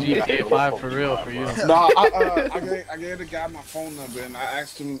have been GTA 5 for real for you. No, I gave the guy my phone number and I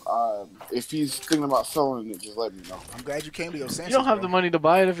asked him if he's thinking about selling it. Just let me know. I'm glad you came to your senses. You don't have the money to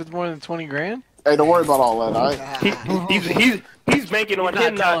buy it if it's more than 20 grand. Hey, don't worry about all that, all right? He's banking on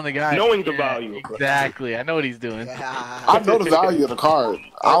him not knowing the value. Exactly. I know what he's doing. I know the value of the card.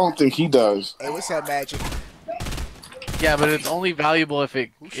 I don't think he does. Hey, what's up, Magic? Yeah, but it's only valuable if he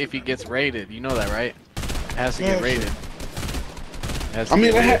gets rated. You know that, right? It has to get rated.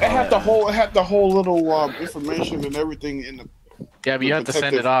 It had the whole little information and everything in the. Yeah, but you have to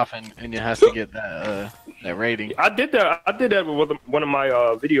send it off, and it has to get that rating. I did that with one of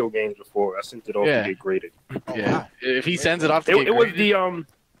my video games before. I sent it off to get graded. Yeah, if he sends it off to get graded. It was the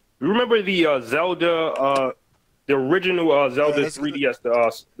remember the Zelda the original Zelda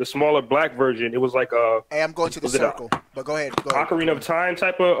 3DS, the smaller black version. It was like Hey, I'm going to the circle, but go ahead. Ocarina of Time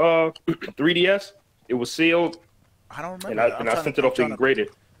type of 3DS. It was sealed. I don't remember. And I sent it off to get graded.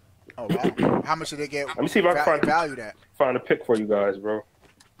 Oh wow! How much did they get? Let me see if I can value that. Find a pick for you guys, bro.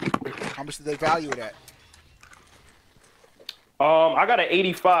 How much did they value that? I got an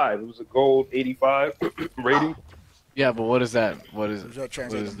 85. It was a gold 85 rating. Yeah, but what is that? What is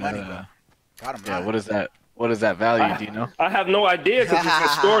money, what is that? What is that value? Do you know? I have no idea because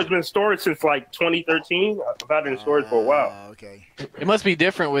it's been stored since like 2013. I've had it in storage for a while. Okay. It must be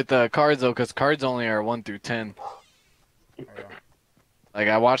different with cards though, because cards only are 1 through 10. Like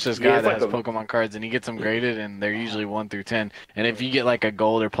I watched this guy that has Pokemon cards, and he gets them graded, and they're usually 1 through 10. And if you get like a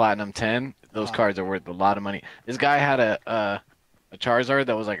gold or platinum 10, those cards are worth a lot of money. This guy had a Charizard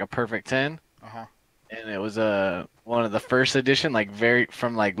that was like a perfect 10. And it was one of the first edition, like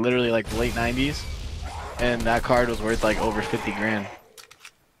from like literally like the late 90s. And that card was worth like over 50 grand.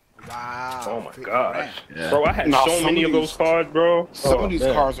 Wow. Oh my gosh. Yeah. Bro, I had so many of those cards, bro. Some of these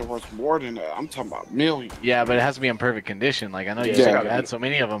cards are worth more than that. I'm talking about millions. Yeah, but it has to be in perfect condition. Like I know you said you had so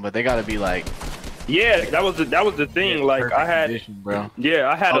many of them, but they got to be like. Yeah, that was the thing. Like I had, condition, bro. Yeah,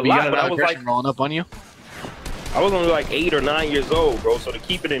 I had a lot, but I was like rolling up on you. I was only like 8 or 9 years old, bro. So to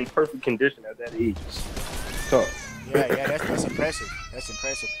keep it in perfect condition at that age is tough. Yeah, that's impressive. That's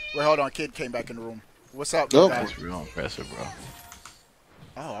impressive. Wait, hold on. Kid came back in the room. What's up, guys? That's real impressive, bro.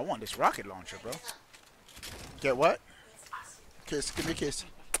 Oh, I want this rocket launcher, bro. Get what? Kiss. Give me a kiss.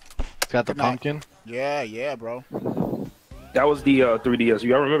 It's got the pumpkin. Yeah, bro. That was the 3DS.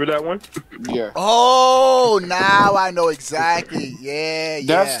 You all remember that one? Yeah. Oh, now I know exactly. Yeah.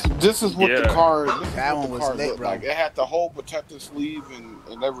 This is what the card. That one was lit, bro. Like it had the whole protective sleeve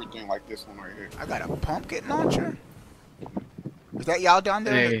and everything like this one right here. I got a pumpkin launcher. Is that y'all down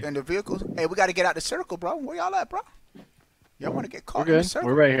there in the vehicle? Hey, we got to get out the circle, bro. Where y'all at, bro? Y'all want to get caught in the circle?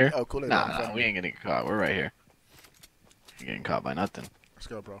 We're right here. Oh, cool. Nah, we ain't gonna get caught. We're right here. You're getting caught by nothing. Let's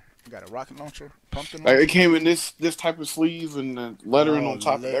go, bro. We got a rocket launcher, pumpkin launcher. Like it came in this type of sleeve and lettering on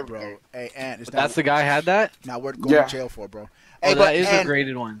top of everything. Bro. Hey, Ant, that's the guy had that? Now we're going to jail for, bro. Hey, that is a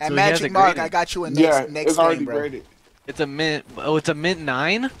graded one. And so Magic Mark, I got you in next it's already game, bro. Graded. It's a mint. Oh, it's a mint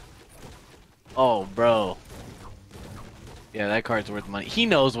 9. Oh, bro. Yeah, that card's worth money. He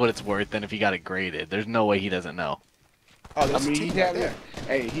knows what it's worth, then if he got it graded. There's no way he doesn't know. Oh, I mean, he had it.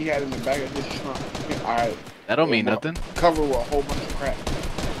 Hey, he had it in the back of his trunk. All right. That don't mean nothing. Cover with a whole bunch of crap.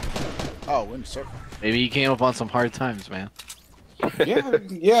 Oh, we're in the circle. Maybe he came up on some hard times, man.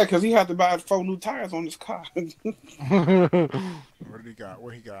 Yeah, because he had to buy 4 new tires on his car. What did he got?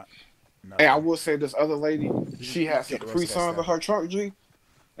 What he got? No. Hey, I will say this other lady, she has some Capri Suns in her trunk, G.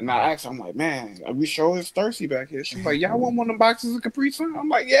 And I asked her, I'm like, man, are we sure it's thirsty back here? She's like, y'all want one of them boxes of Capri Sun? I'm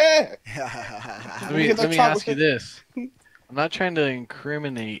like, yeah. Let me ask you this. I'm not trying to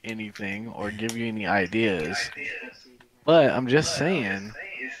incriminate anything or give you any ideas, but I'm just saying,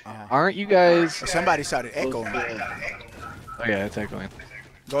 aren't you guys... Somebody started echoing. Oh yeah, it's echoing.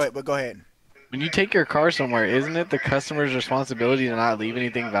 Go ahead. When you take your car somewhere, isn't it the customer's responsibility to not leave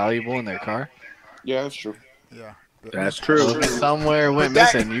anything valuable in their car? Yeah, that's true. Yeah. That's true. So somewhere went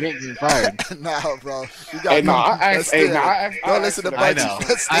missing. You ain't getting fired. No, bro. I asked. Don't listen to I know.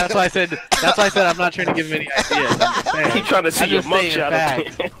 That's why I said. I'm not trying to give him any ideas. He's trying to see your mugshot.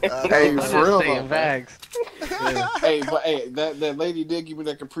 Hey, for real though. Facts. Hey, but that lady did give me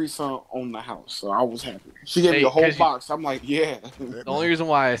that Capri Sun on the house, so I was happy. She gave me a whole box. I'm like, yeah. The only reason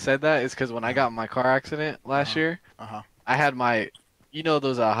why I said that is because when I got in my car accident last year, I had my. You know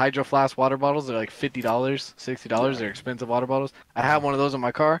those Hydro Flask water bottles? They're like $50, $60. They're expensive water bottles. I had one of those in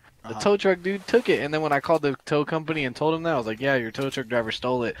my car. The tow truck dude took it, and then when I called the tow company and told them that, I was like, "Yeah, your tow truck driver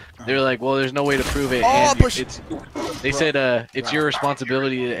stole it." They were like, "Well, there's no way to prove it." And they said it's your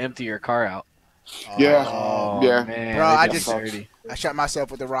responsibility to empty your car out. Yeah, yeah. Man, bro, I shot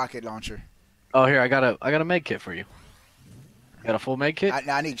myself with the rocket launcher. Oh, here I got a med kit for you. Got a full med kit?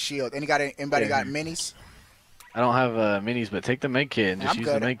 I need shield. Anybody got minis? I don't have minis, but take the med kit and just use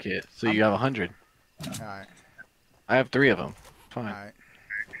the med kit. So you have 100. All right. I have 3 of them. Fine. All right.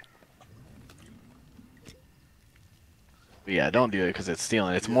 But yeah, don't do it because it's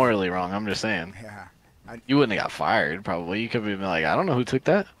stealing. It's morally wrong. I'm just saying. Yeah. You wouldn't have got fired, probably. You could have been like, I don't know who took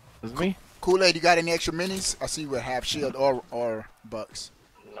that. It was me. Kool-Aid, you got any extra minis? I see you would have shield or bucks.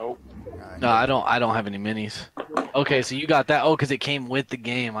 Nope. Right. No, I don't have any minis. Okay, so you got that. Oh, because it came with the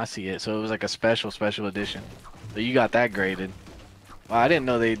game. I see it. So it was like a special edition. So you got that graded. Well, I didn't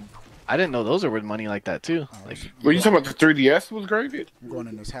know those are worth money like that too. Like, were you talking about the 3DS was graded? I'm going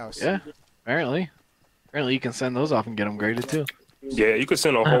in this house. Yeah, apparently you can send those off and get them graded too. Yeah, you can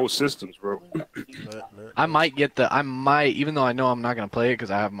send a whole systems, bro. I might even though I know I'm not gonna play it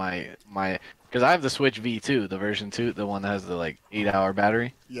because I have because I have the Switch V too, the version 2, the one that has the like 8-hour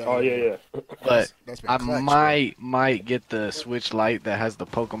battery. Yeah. Oh yeah. But that's I clutch, might get the Switch Lite that has the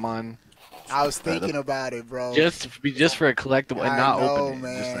Pokemon. I was thinking about it, bro. Just for a collectible and not open it.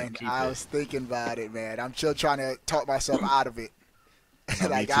 Man. Just like keep I it. was thinking about it, man. I'm still trying to talk myself out of it.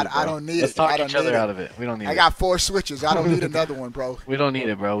 Like Me too, I don't need Let's it. talk I don't each other need out of it. We don't need it. I got 4 switches. I don't need another one, bro. We don't need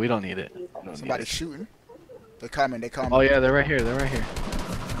it, bro. We don't need it. Somebody's shooting. They're coming. Oh yeah, they're right here.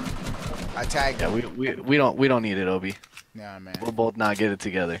 I tagged them. Yeah, we don't need it, Obi. Nah, man. We'll both not get it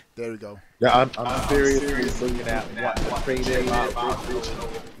together. There we go. Yeah, I'm seriously looking at what trade-in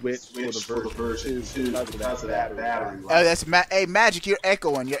Switch for the version 2 because of that battery. Oh, that's Magic. You're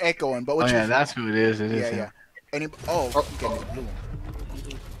echoing. But what yeah, that's who it is. It is. Yeah. Any? Oh, you getting the blue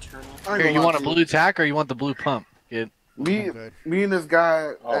one. Here, you want a blue tack or you want the blue pump, kid? Me and this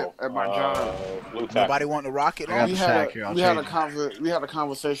guy at my job. Nobody want the rocket? We had a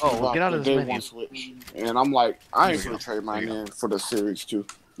conversation about the day one switch, and I'm like, I ain't gonna trade mine in for the Series 2,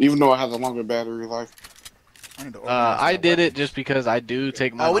 even though it has a longer battery life. I did it just because I do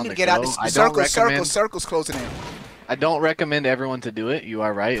take mine. Oh, we need to get out the circles closing in. I don't recommend everyone to do it. You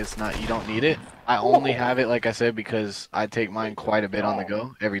are right. It's not. You don't need it. I only have it, like I said, because I take mine quite a bit on the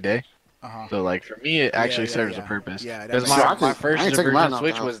go every day. So like for me, it actually serves a purpose. Because my first diversion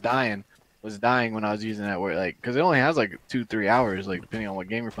switch was dying when I was using that word, like, because it only has like 2-3 hours, like depending on what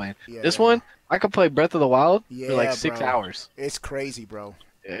game you're playing. This one, I could play Breath of the Wild for like 6 hours. It's crazy, bro.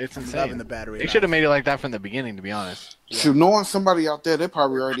 Yeah, it's insane. Loving the battery. They should have made it like that from the beginning, to be honest. Should knowing somebody out there, they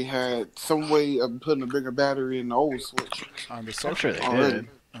probably already had some way of putting a bigger battery in the old switch. I'm sure they did.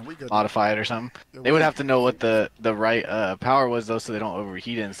 Modify it or something. They would have to know what the right power was though, so they don't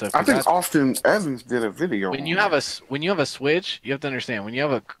overheat it and stuff. I think Austin Evans did a video. When you have a Switch, you have to understand when you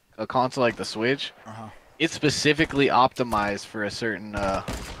have a console like the Switch, it's specifically optimized for a certain. I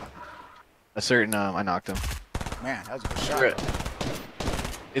knocked him. Man, that was a good shot.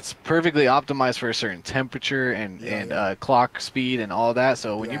 It's perfectly optimized for a certain temperature and clock speed and all that.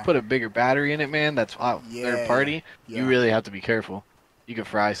 So when you put a bigger battery in it, man, that's third party. You really have to be careful. You can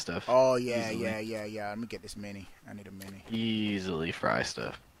fry stuff. Oh yeah, yeah. Let me get this mini. I need a mini. Easily fry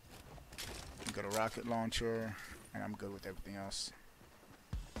stuff. Got a rocket launcher, and I'm good with everything else.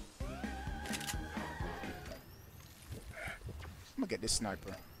 I'm gonna get this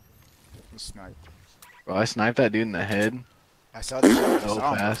sniper. This sniper. Bro, I sniped that dude in the head. I saw that. So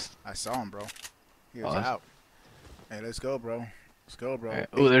fast. I saw him, bro. He was out. Hey, let's go, bro. Let's go, bro. Right.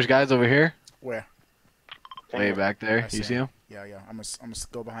 Oh, there's guys over here. Where? Way back there. You see him? Yeah. I'm gonna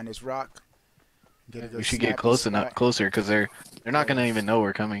go behind this rock. We should get closer, because they're not gonna even know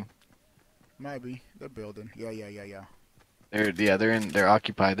we're coming. Maybe they're building. Yeah. They're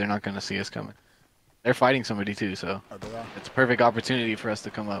occupied. They're not gonna see us coming. They're fighting somebody too, so it's a perfect opportunity for us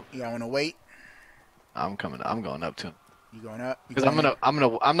to come up. Yeah, I wanna wait. I'm coming. I'm going up to him. You going up? Because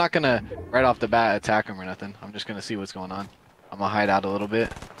I'm not gonna right off the bat attack him or nothing. I'm just gonna see what's going on. I'm gonna hide out a little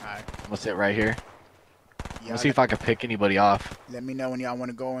bit. Alright. I'm gonna sit right here. I'm gonna see if I can pick anybody off. Let me know when y'all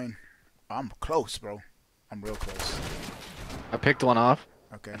wanna go in. I'm close, bro. I'm real close. I picked one off.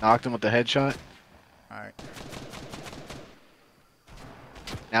 Okay. Knocked him with the headshot. Alright.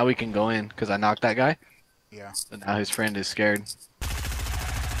 Now we can go in because I knocked that guy. Yeah. So now his friend is scared.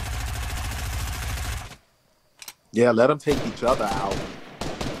 Yeah, let them take each other out.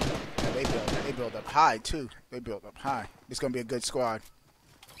 Yeah, they build up high too. They build up high. It's gonna be a good squad.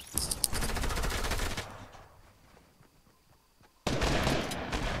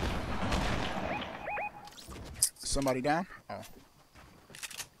 Somebody down? Oh.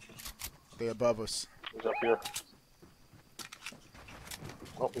 They above us. He's up here.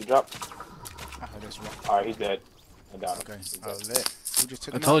 Oh, he dropped. Alright, he's dead. And down. Okay. Lit. We just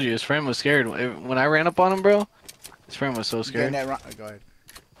took I told you, his friend was scared. When I ran up on him, bro, his friend was so scared. Go ahead.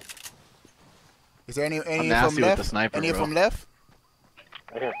 Is there any I'm from left? With the sniper, any bro. from left?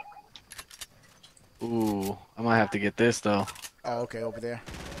 Right here. Ooh, I might have to get this though. Oh, okay, over there.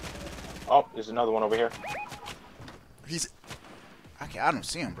 Oh, there's another one over here. I don't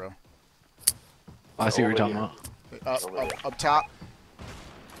see him, bro. Oh, I see what you're talking about. Up top.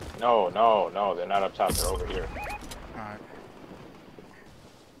 No, they're not up top. They're over here. Alright.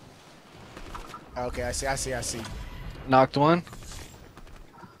 Okay, I see. Knocked one.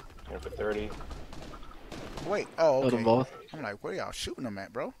 Here for 30. Wait, oh, okay. Killed them both. I'm like, where y'all shooting them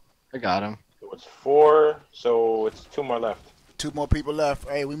at, bro? I got him. So it's 4, so it's 2 more left. 2 more people left.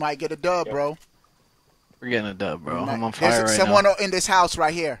 Hey, we might get a dub, bro. We're getting a dub, bro. I'm on fire right now. There's someone in this house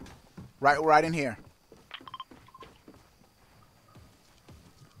right here. Right in here.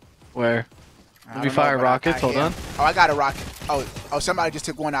 Where? Let me fire rockets. Hold on. Oh, I got a rocket. Oh, somebody just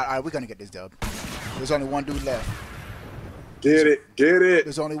took one out. All right, we're going to get this dub. There's only one dude left. Get it.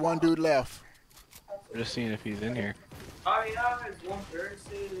 There's only one dude left. We're just seeing if he's in here. Oh, yeah, it's one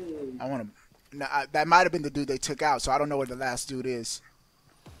person. I want to... that might have been the dude they took out, so I don't know where the last dude is.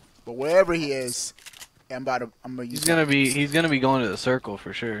 But wherever he is, I'm gonna use. He's gonna be going to the circle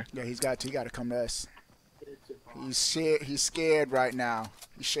for sure. Yeah, he got to come to us. He's scared right now.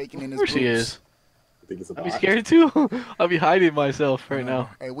 He's shaking in his boots. Of course he is. I'll be scared too. I'll be hiding myself right now.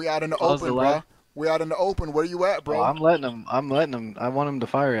 Hey, we out in the open, bro. We out in the open. Where you at, bro? Oh, I'm letting him. I want him to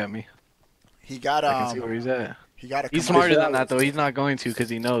fire at me. He got I can see where he's at. He's smarter than that though. He's not going to because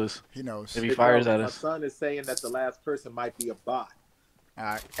he knows. He knows. If he fires at us. My son is saying that the last person might be a bot. All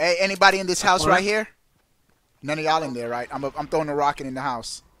right. Hey, anybody in this house right here? None of y'all in there, right? I'm throwing a rocket in the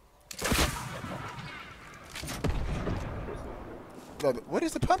house. Bro, what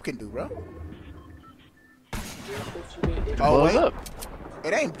does the pumpkin do, bro? Oh, wait. Up.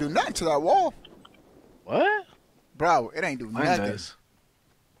 It ain't do nothing to that wall. What? Bro, it ain't do nothing.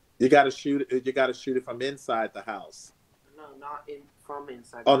 You gotta shoot it. You gotta shoot it from inside the house. No, not from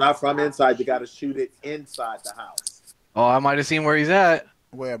inside. Oh, not from inside. You gotta shoot it inside the house. Oh, I might have seen where he's at.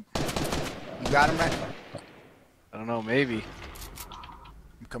 Where? You got him, man? I don't know. Maybe.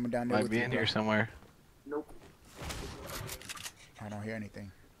 I'm coming down there. Might be in here somewhere. Nope. I don't hear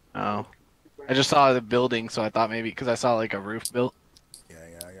anything. Oh. I just saw the building, so I thought maybe because I saw like a roof built.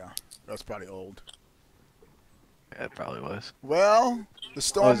 Yeah. That's probably old. Yeah, it probably was. Well, the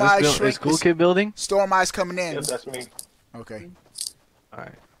storm eyes shrink. Is Cool Kid building? Storm eyes coming in. Yes, that's me. Okay. All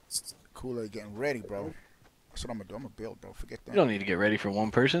right. Kool-Aid getting ready, bro. That's what I'm gonna do. I'm gonna build, bro. Forget that. You don't need to get ready for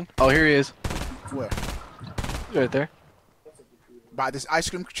one person. Oh, here he is. Where? Right there. By this ice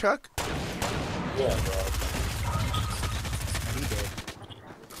cream truck? Yeah, bro. He did.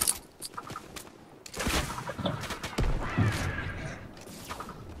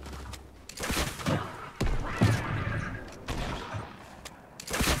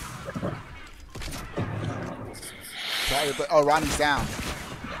 Sorry, but oh, Ronnie's down.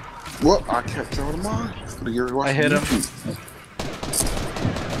 Well, I kept throwing mine. I hit him.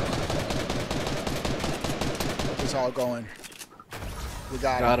 It's all going. We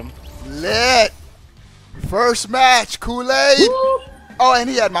got him. Lit. First match, Kool-Aid. Oh, and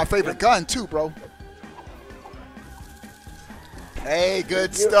he had my favorite gun too, bro. Hey,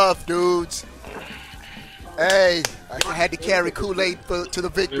 good stuff, dudes. Hey, I had to carry Kool-Aid to the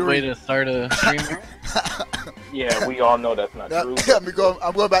victory. Good way to start a stream. Yeah, we all know that's not true.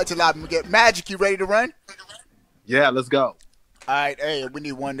 I'm going back to the lobby. Get Magic. You ready to run? Yeah, let's go. All right. Hey, we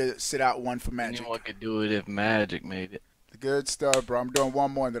need one to sit out, one for Magic. Anyone could do it if Magic made it. Good stuff, bro. I'm doing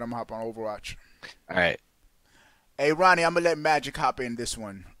one more, and then I'm going to hop on Overwatch. All right. Hey, Ronnie, I'm going to let Magic hop in this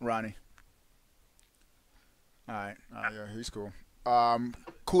one. Ronnie. All right. Yeah, he's cool.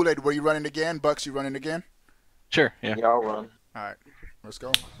 Kool-Aid, were you running again? Bucks, you running again? Sure, yeah. Yeah, I'll run. All right. Let's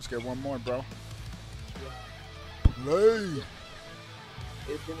go. Let's get one more, bro. Play.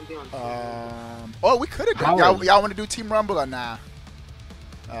 It's gonna be on. Oh, we could have done. Y'all want to do Team Rumble or nah?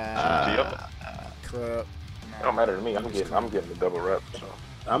 Yep. Club. It don't matter to me. I'm getting the double rep. So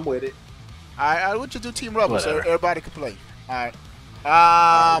I'm with it. All right. I want you to do Team Rumble so everybody can play. All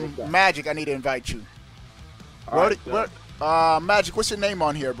right. Magic, I need to invite you. Magic, what's your name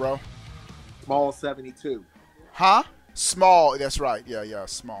on here, bro? Small 72. Huh? Small. That's right. Yeah.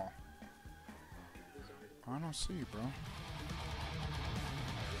 Small. I don't see you, bro.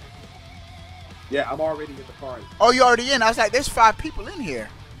 Yeah, I'm already in the party. Oh, you already in? I was like, there's 5 people in here.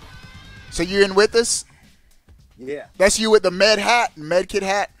 So you in with us? Yeah. That's you with the med kit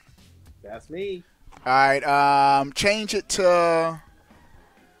hat? That's me. All right. Change it to...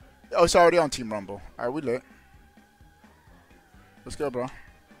 Oh, it's already on Team Rumble. All right, we lit. Let's go, bro.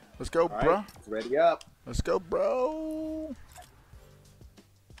 Let's go, bro. Right, ready up. Let's go, bro.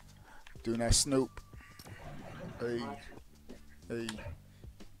 Doing that Snoop. Hey.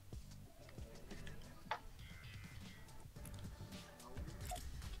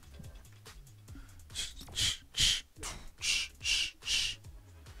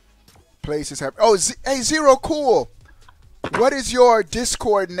 Places have. Oh, hey, Zero Cool. What is your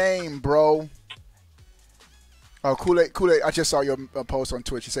Discord name, bro? Oh, Kool-Aid. I just saw your post on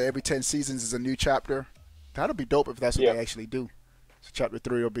Twitch. You say every 10 seasons is a new chapter. That'll be dope if that's what they actually do. So chapter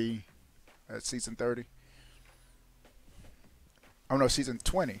 3 will be at season 30. Oh no, season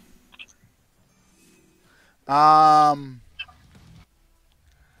 20.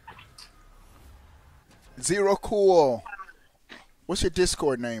 Zero Cool. What's your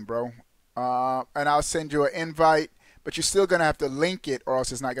Discord name, bro? And I'll send you an invite, but you're still gonna have to link it, or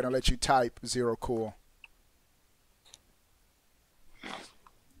else it's not gonna let you type Zero Cool.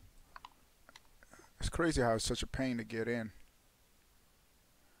 It's crazy how it's such a pain to get in.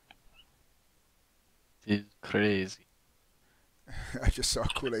 It's crazy. I just saw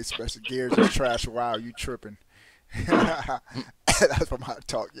Kool-Aid Special Gears is trash. Wow, you tripping. That's from how I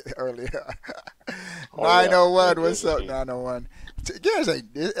talked earlier. 901, what's up, 901? Gears ain't,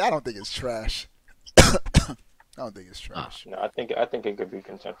 I don't think it's trash. I don't think it's trash. No, I think it could be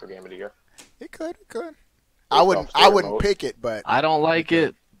contender for Game of the Year. It could. I wouldn't pick it, but I don't like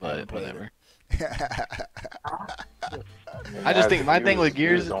it, but whatever. I just think my thing with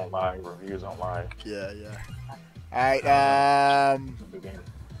Gears is reviews online. Yeah. All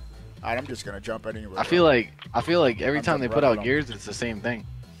right, I'm just gonna jump anyway. I feel like every time they put out Gears, it's the same thing.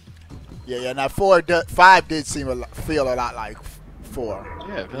 Yeah. Now 5 did feel a lot like 4.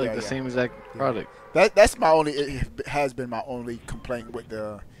 Yeah, I feel like the same exact product. That's my only. It has been my only complaint with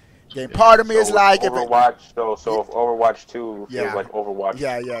the game. Part of me is like Overwatch. So if Overwatch 2 feels like Overwatch.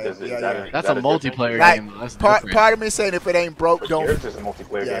 Yeah. That's a multiplayer game. That's part of me saying if it ain't broke, don't. Gears is a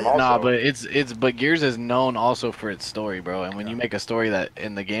multiplayer game also. Nah, but Gears is known also for its story, bro. And when you make a story that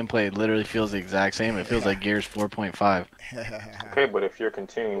in the gameplay literally feels the exact same, it feels like Gears 4.5. Okay, but if you're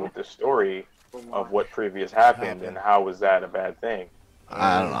continuing with the story of what previous happened, then how is that a bad thing?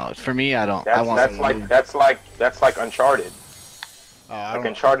 I don't know. For me, I don't. That's like Uncharted. Like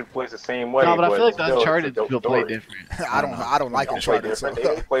Uncharted plays the same way. No, but I feel like the Uncharted will play different. I don't like Uncharted.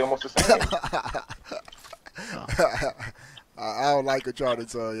 They play almost the same. I don't like Uncharted,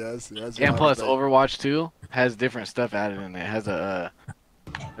 so yes. And plus, Overwatch 2 has different stuff added in it. It has a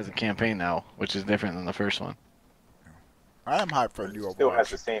campaign now, which is different than the first one. I am hyped for a new Overwatch. Still has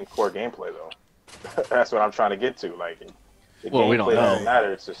the same core gameplay though. That's what I'm trying to get to. Like, the we don't know. Doesn't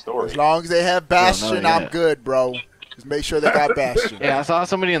matter. It's the story. As long as they have Bastion, I'm good, bro. Just make sure they got Bastion. Yeah, I saw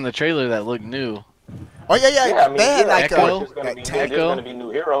somebody in the trailer that looked new. Oh yeah. I mean, they had like there's going to be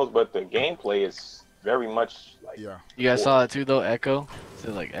new heroes, but the gameplay is very much like. Yeah. You guys saw that too, though. Echo. Is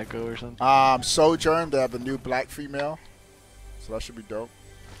it like Echo or something? Sojourn. They have a new black female, so that should be dope.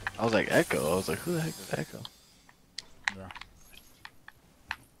 I was like Echo. I was like, who the heck is Echo? Yeah.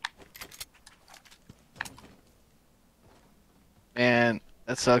 Man,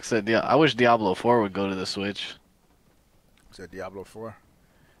 that sucks. That I wish Diablo 4 would go to the Switch. Is that Diablo 4?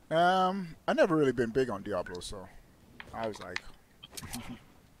 I never really been big on Diablo, so I was like,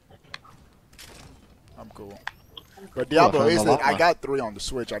 I'm cool. But Diablo is lit. I got 3 on the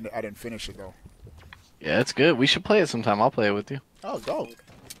Switch. I didn't finish it though. Yeah, it's good. We should play it sometime. I'll play it with you. Oh, dope.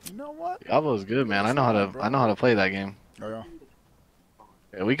 You know what? Diablo's good, man. I know how to play that game. Oh yeah.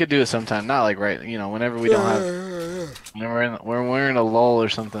 Yeah, we could do it sometime. Not like whenever we don't have. When we're in a lull or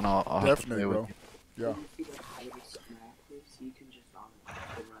something, I'll definitely, have to play with you. Yeah.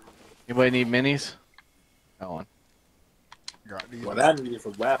 Anybody need minis? That one. What I need is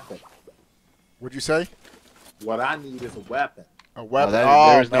a weapon. What'd you say? What I need is a weapon. A weapon?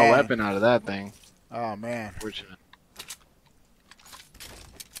 There's no weapon out of that thing. Oh, man. Fortunate.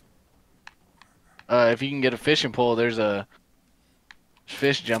 If you can get a fishing pole, there's a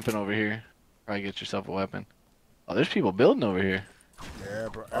fish jumping over here. Probably get yourself a weapon. Oh, there's people building over here. Yeah,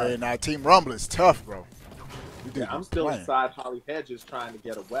 bro. Hey, now Team Rumble is tough, bro. Yeah, I'm still inside Holly Hedges trying to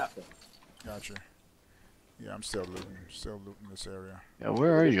get a weapon. Gotcha. Yeah, I'm still looting this area. Yeah,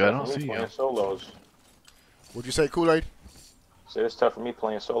 where are you? I don't see you. Solos. What'd you say, Kool-Aid? So it's tough for me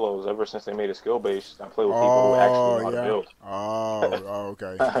playing solos ever since they made a skill base. I play with people who actually know how to build. Oh,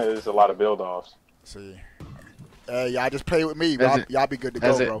 okay. There's a lot of build-offs. See. Hey, y'all just play with me. Y'all be good to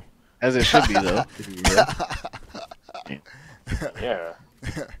go, bro. As it should be, though. Yeah.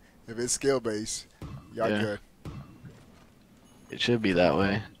 If it's skill base, y'all good. It should be that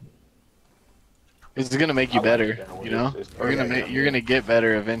way. It's gonna make you better, you know. You're gonna get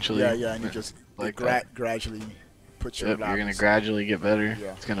better eventually. Yeah, and you just like gradually put your. You're gonna gradually get better.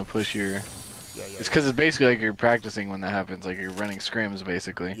 Yeah. It's gonna push your. It's because it's basically like you're practicing when that happens. Like you're running scrims,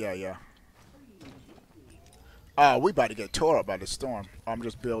 basically. Yeah. Oh, we about to get tore up by the storm. I'm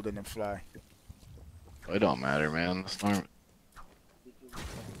just building and fly. It don't matter, man. The storm.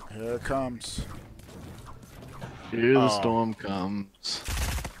 Here it comes. Here the storm comes.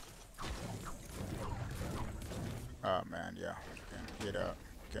 Oh man, yeah. Get up.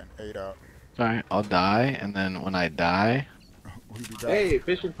 Get 8 up. Sorry, I'll die, and then when I die, hey,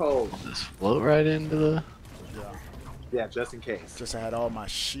 fishing pole. I'll just float right into the. Yeah, just in case. Just I had all my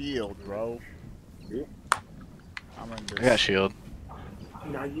shield, bro. Yeah. I got shield.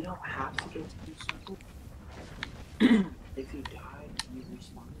 No, you don't have to go through circle. If you die, you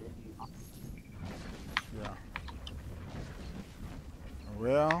respawn it. Yeah.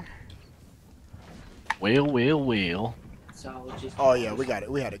 Well. So just oh yeah, we got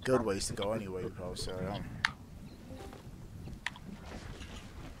it. We had a good ways to go anyway, bro. So.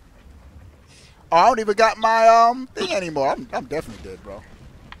 Oh, I don't even got my thing anymore. I'm definitely dead, bro.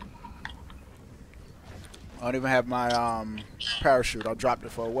 I don't even have my parachute. I dropped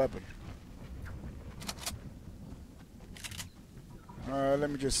it for a weapon. Let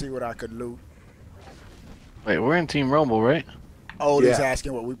me just see what I could loot. Wait, we're in Team Rumble, right? Ollie's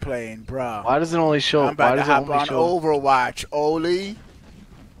asking what we playing, bro. Why does it only show? I'm about to hop on Overwatch, Ollie.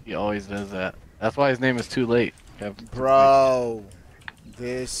 He always does that. That's why his name is Too Late. Bro,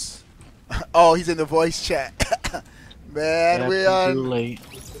 this. Oh, he's in the voice chat. Man,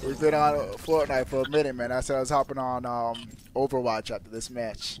 we've been on Fortnite for a minute, man. I said I was hopping on Overwatch after this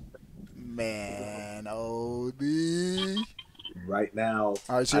match. Man, OD. Right now.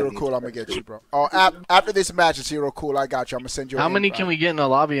 All right, Zero Cool, I'm going to get you, bro. Oh, after this match, Zero Cool, I got you. I'm going to send you How many can we get in a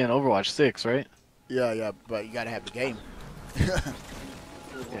lobby in Overwatch? 6, right? Yeah, but you got to have the game.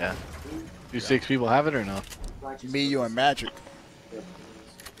 Yeah. Do 6 people have it or no? Me, you, and Magic.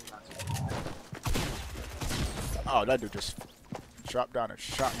 Oh, that dude just dropped down and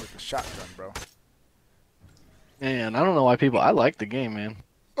shot with the shotgun, bro. Man, I don't know why people... I like the game, man.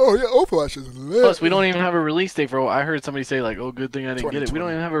 Oh, yeah, Overwatch is lit. Plus, we don't even have a release date for... I heard somebody say, like, oh, good thing I didn't get it. We don't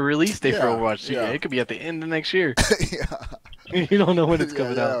even have a release date for Overwatch. Yeah. It could be at the end of next year. Yeah. You don't know when it's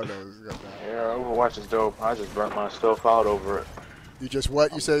coming out. Yeah, Overwatch is dope. I just burnt myself out over it. You just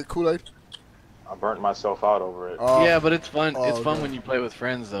what? You say Kool-Aid? I burnt myself out over it. Yeah, but it's fun. It's fun when you play with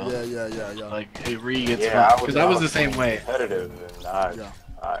friends, though. Yeah. Like, it really gets fun. Because I was the same way. Competitive, and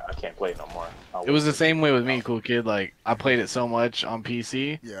I can't play it no more. It was the same way with me, Cool Kid. Like, I played it so much on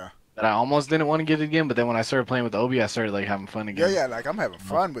PC. Yeah. That I almost didn't want to get it again, but then when I started playing with Obi, I started like having fun again. Yeah, like I'm having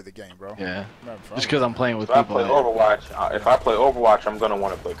fun with the game, bro. Yeah, just because I'm playing with people. If I play Overwatch, I'm gonna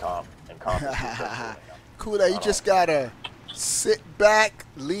want to play comp. Kool-Aid, you just gotta sit back,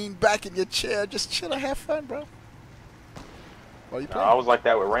 lean back in your chair, just chill and have fun, bro. I was like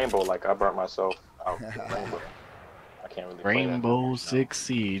that with Rainbow. Like I burnt myself out with Rainbow. I can't really. Rainbow Six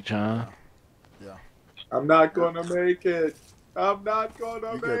Siege, huh? Yeah. I'm not gonna make it. I'm not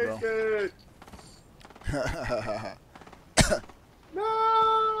gonna make it. No.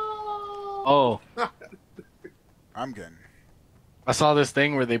 Oh. I'm getting. I saw this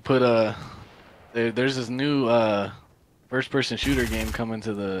thing where they put there's this new first-person shooter game coming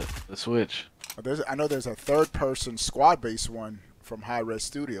to the Switch. I know there's a third-person squad-based one from High Res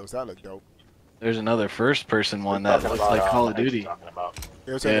Studios. That looked dope. There's another first-person one that looks like Call of Duty.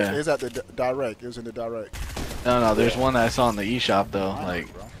 It was at the direct. It was in the direct. No, there's one that I saw in the eShop though. Like,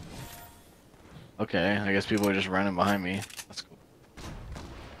 okay, I guess people are just running behind me. That's cool.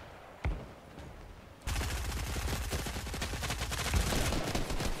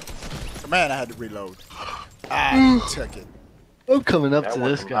 Man, I had to reload. I took it. I'm coming up to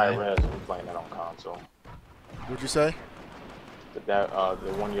this guy. I'm playing that on console. What'd you say? The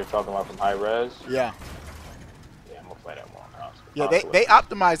one you're talking about from High Res? Yeah. Yeah, I'm gonna play that more on console. Yeah, they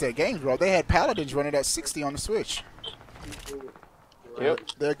optimized their games, bro. They had Paladins running at 60 on the Switch. Yep.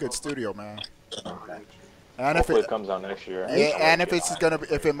 They're a good studio, man. Okay. And hopefully it comes out next year. Yeah, and if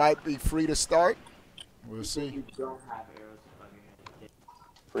if it might be free to start, we'll see.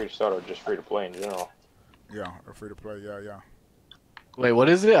 Free to start or just free to play in general? Yeah, or free to play. Yeah. Wait, what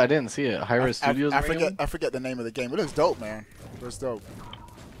is it? I didn't see it. High Res Studios. I forget the name of the game. It looks dope, man. It looks dope.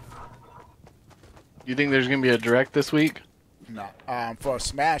 You think there's gonna be a direct this week? No. For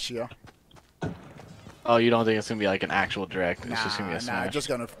Smash, yeah. Oh, you don't think it's gonna be like an actual direct? It's just gonna be a Smash. Nah, just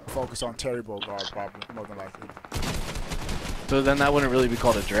gonna focus on Terry Bogard, probably more than likely. So then that wouldn't really be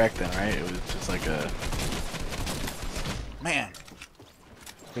called a direct, then, right? It was just like a. Man.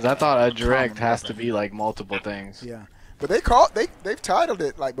 Because I thought a direct has to be like multiple things. Yeah, but they've titled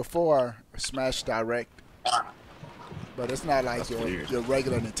it like before Smash Direct, but it's not like your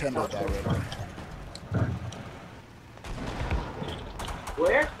regular Nintendo Direct.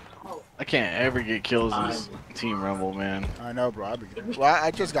 Where? I can't ever get kills in this Team Rumble, man. I know, bro.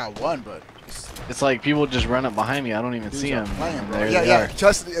 I just got one, but it's like people just run up behind me. I don't even see them. Yeah.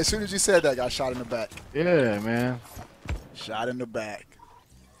 Just as soon as you said that, I got shot in the back. Yeah, man. Shot in the back.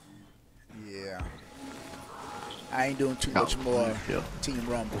 Yeah. I ain't doing too much more Team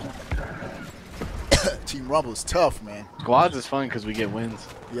Rumble. Team Rumble's tough, man. Squads is fun because we get wins.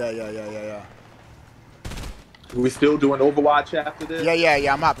 Yeah. We still doing Overwatch after this?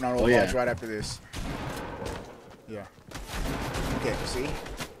 Yeah. I'm hopping on Overwatch right after this. Yeah. Okay, see?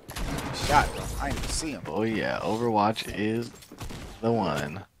 Shot, bro. I ain't even see him. Oh, yeah. Overwatch is the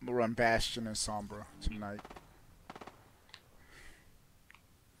one. I'm gonna run Bastion and Sombra tonight.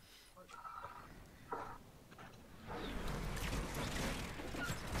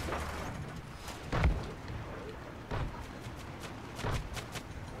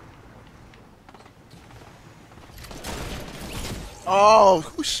 Oh,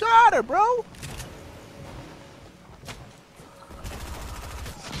 who shot her, bro?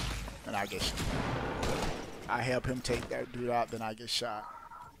 And I help him take that dude out, then I get shot.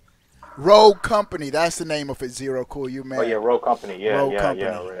 Rogue Company, that's the name of it. Zero Cool, you man. Oh yeah, Rogue Company. Yeah, Rogue yeah, Company.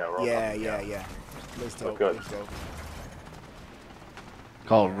 Yeah. Let's dope. Good.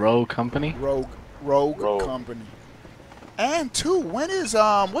 Called Rogue Company. Rogue Company. And two, when is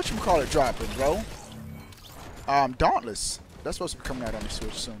whatchamacallit dropping, bro? Dauntless. That's supposed to be coming out on the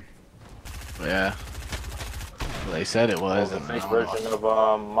Switch soon. Yeah. Well, they said it was. The fake version of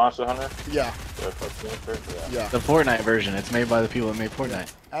Monster Hunter. Yeah. Yeah. The Fortnite version. It's made by the people that made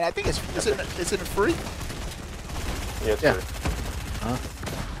Fortnite. And I think it's it free? Yeah. It's free. Huh?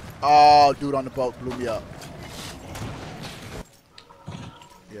 Oh, dude on the boat blew me up.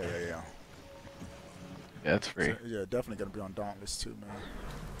 Yeah. Yeah, it's free. So, yeah, definitely gonna be on Dauntless too, man.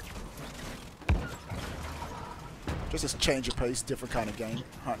 Just a change of pace, different kind of game,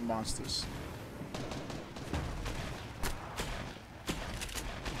 hunting monsters.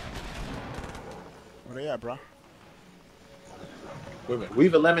 Where they at, bro? Wait a minute.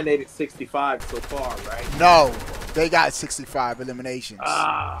 We've eliminated 65 so far, right? No, they got 65 eliminations.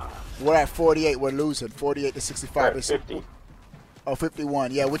 Ah. We're at 48. We're losing 48 to 65. It's 50. Oh,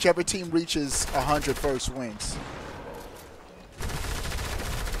 51. Yeah, whichever team reaches 100 first wins.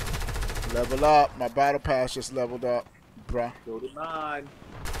 Level up. My battle pass just leveled up, bruh. Go to 9.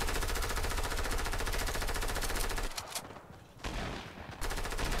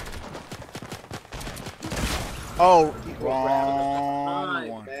 Oh, wrong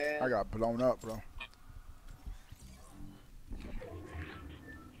one. I got blown up, bro.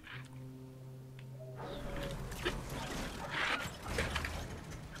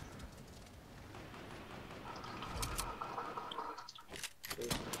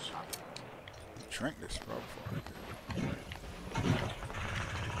 Drink this, bro.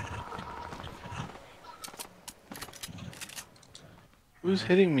 Who's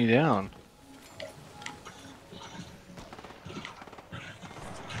hitting me down?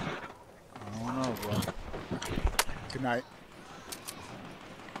 I don't know, bro. Good night.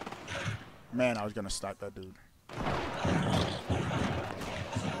 Man, I was gonna stop that dude.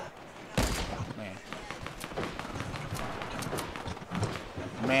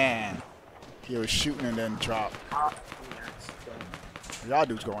 Man. He was shooting and then dropped. Y'all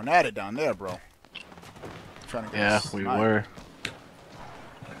dudes going at it down there, bro. Trying to get we were.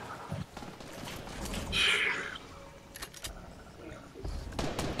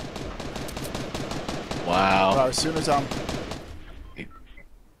 Wow. Bro, as soon as I'm...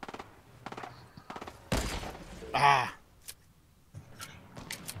 I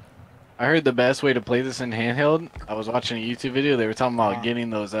heard the best way to play this in handheld. I was watching a YouTube video. They were talking about getting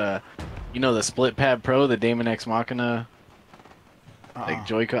those, you know, the Split Pad Pro, the Daemon X Machina, like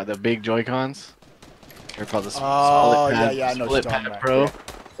Joy-Con, the big Joy-Cons. They're called the Split Pad Pro.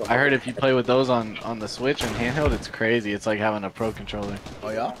 I heard if you play with those on the Switch and handheld, it's crazy. It's like having a pro controller. Oh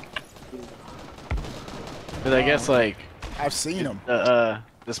yeah. But I guess like I've seen them. The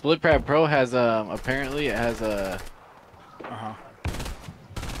Split Pad Pro has apparently it has a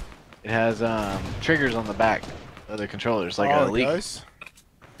it has triggers on the back of the controllers, like a leak. Does?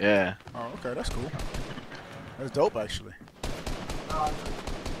 Yeah. Oh, okay, that's cool. That's dope, actually. I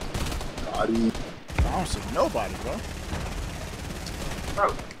don't see nobody, bro.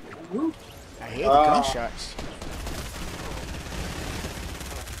 I hear the gunshots.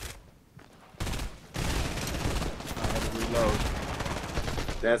 I had to reload.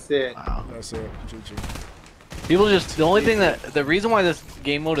 That's it. Wow. That's it. GG. People just the only thing the reason why this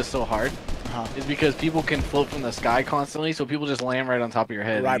game mode is so hard is because people can float from the sky constantly, so people just land right on top of your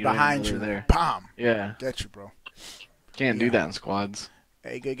head. Right behind you. There. Bam. Yeah. Get you, bro. Can't do that in squads.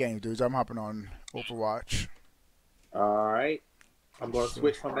 Hey, good game, dudes. I'm hopping on Overwatch. All right. I'm going to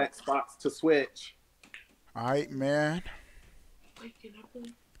switch from Xbox to Switch. All right, man.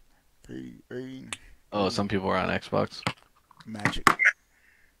 Oh, some people are on Xbox. Magic.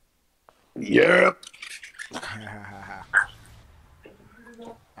 Yep.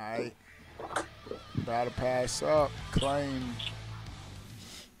 Alright. Battle pass up. Claim.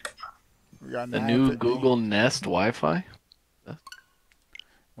 We got the new Google Nest Wi-Fi.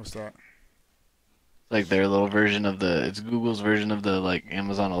 What's that? Like their little version of it's Google's version of the like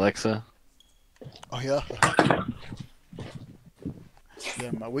Amazon Alexa. Oh yeah.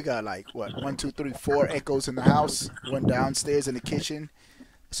 Yeah, man, we got like what 1, 2, 3, 4 echoes in the house. One downstairs in the kitchen.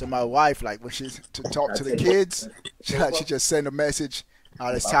 So my wife, like when she's to talk to the kids, she just send a message.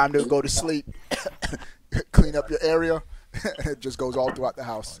 It's time to go to sleep. Clean up your area. It just goes all throughout the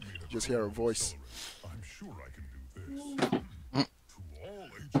house. Just hear her voice.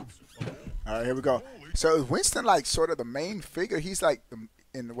 All right, here we go. So is Winston like sort of the main figure? He's like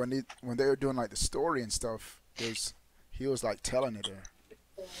when they were doing like the story and stuff. He was like telling it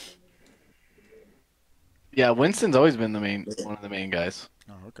there. Yeah, Winston's always been one of the main guys.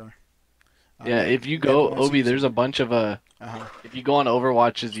 Oh, okay. Yeah, if you go Obi, there's a bunch of if you go on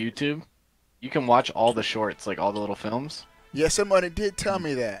Overwatch's YouTube, you can watch all the shorts, like all the little films. Yeah, somebody did tell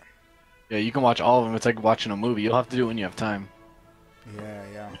me that. Yeah, you can watch all of them. It's like watching a movie. You'll have to do it when you have time.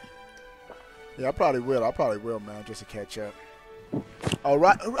 Yeah. Yeah, I probably will, man, just to catch up. Oh,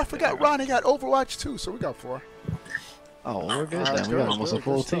 I forgot Ronnie got Overwatch too, so we got 4. Oh, we're good then. We got almost a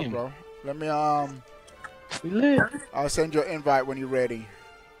full team. Bro. Let me We lit. I'll send you an invite when you're ready.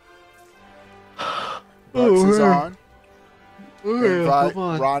 Bucks is on. Invite.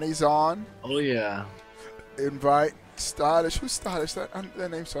 Ronnie's on. Oh yeah. Invite. Stylish. Who's Stylish?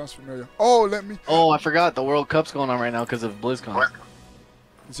 That name sounds familiar. Oh, let me. Oh, I forgot. The World Cup's going on right now because of BlizzCon.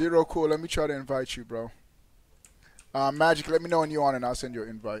 Zero cool. Let me try to invite you, bro. Magic, let me know when you're on and I'll send you an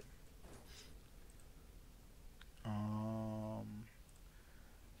invite.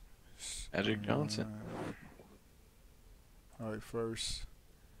 Magic Johnson. All right, first.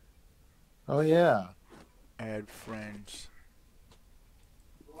 Oh, yeah. Add friends.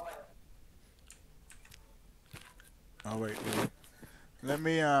 Oh, wait. Let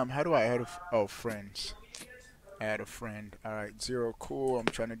me, how do I add friends. Add a friend. All right, Zero cool. I'm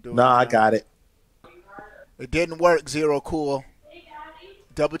trying to do it. No, I got it. It didn't work, Zero cool.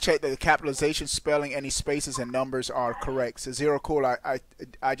 Double check that the capitalization, spelling, any spaces and numbers are correct. So Zero cool,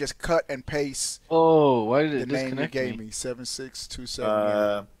 I just cut and paste. Oh, why did it the name you gave me?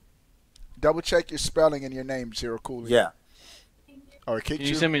 7627. Double check your spelling and your name, Zero cool. Yeah. Or Can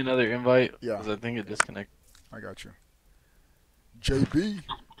you send me another invite? Yeah. Because I think it disconnected. I got you. JB,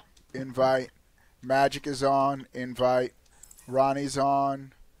 invite. Magic is on. Invite. Ronnie's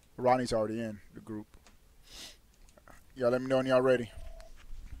on. Ronnie's already in the group. Y'all let me know when y'all ready.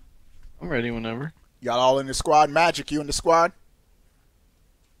 I'm ready whenever. Y'all all in the squad? Magic, you in the squad?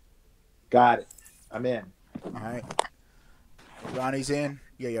 Got it. I'm in. All right. Ronnie's in?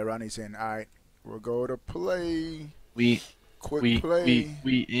 Yeah, Ronnie's in. All right. We'll go to play. Quick play.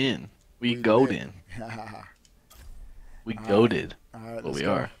 We in. We goat in. We goated. All right, well, we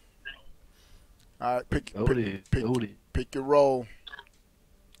go. Are. All right, pick your role.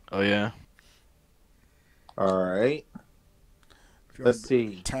 Oh, yeah. All right. Let's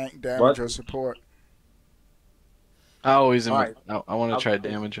see. Tank, damage, or support. I always am. Right. I want to try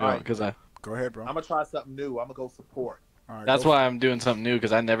damage out because I. Go ahead, bro. I'm gonna try something new. I'm gonna go support. All right, that's why I'm doing something new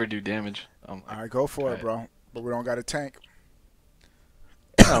because I never do damage. All right, go for it, bro. But we don't got a tank.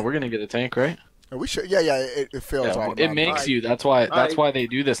 No, we're gonna get a tank, right? We should. Yeah. It feels like it makes you. That's why. That's why they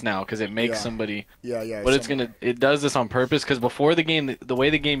do this now because it makes somebody. Yeah. But it does this on purpose because before the game, the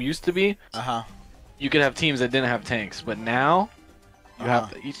way the game used to be, you could have teams that didn't have tanks, but now. You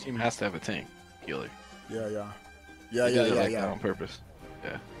have to, each team has to have a tank healer. Yeah. On purpose.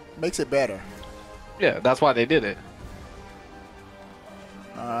 Yeah. Makes it better. Yeah, that's why they did it.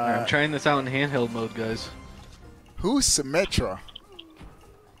 I'm trying this out in handheld mode, guys. Who's Symmetra?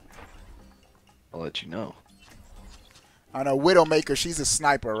 I'll let you know. I know Widowmaker. She's a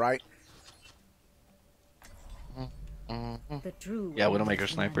sniper, right? Yeah, Widowmaker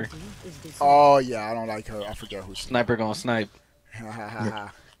sniper. Oh yeah, I don't like her. I forget who. Sniper gonna snipe.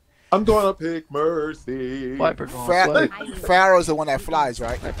 I'm gonna pick Mercy. Swiper gonna swipe. Pharaoh's the one that flies,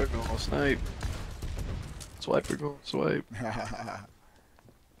 right? Sniper gonna snipe. Swiper gonna swipe.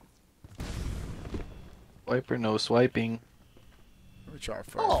 Swiper no swiping. Let me try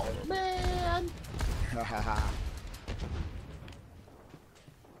first. Oh man.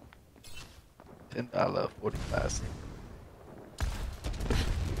 $10 for the fast.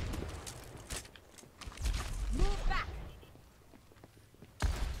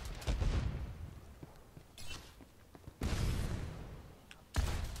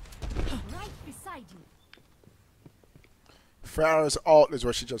 Pharaoh's ult is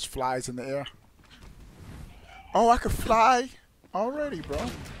where she just flies in the air. Oh, I could fly already, bro.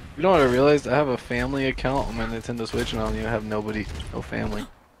 You know what I realized? I have a family account on my Nintendo Switch, and I don't even have no family.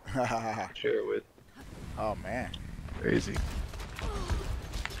 Share it with. Oh man, crazy.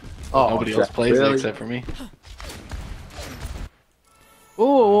 Oh, nobody else plays it except for me.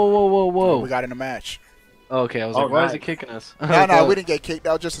 Whoa! We got in a match. Okay, I was like, why is it kicking us? No, we didn't get kicked.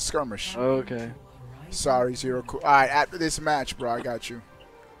 That was just a skirmish. Okay. Sorry, Zero cool. All right, after this match, bro, I got you.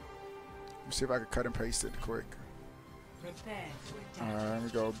 Let me see if I can cut and paste it quick. All right, let me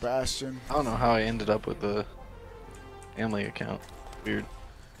go. Bastion. I don't know how I ended up with the family account. Weird.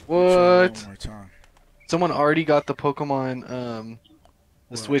 What? One more time. Someone already got the Pokemon,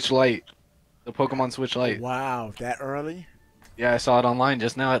 the Switch Lite. The Pokemon Switch Lite. Wow, that early? Yeah, I saw it online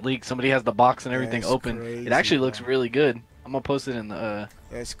just now. It leaked. Somebody has the box and everything open. Crazy, it actually looks really good. I'm gonna post it in the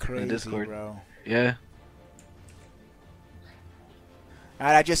That's crazy, in the Discord. Bro. Yeah.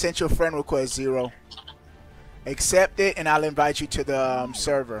 Alright, I just sent you a friend request, Zero. Accept it, and I'll invite you to the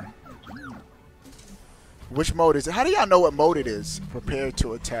server. Which mode is it? How do y'all know what mode it is? Prepare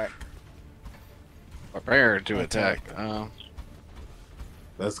to attack. Prepare to attack.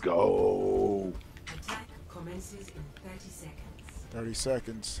 Let's go. Attack commences in 30 seconds. 30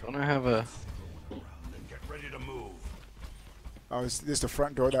 seconds. Don't I have a... Get ready to move. Oh, is this the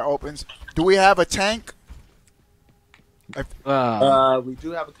front door that opens? Do we have a tank? We do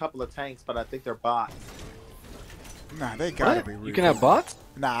have a couple of tanks, but I think they're bots. Nah, they gotta What? be real. You can have bots?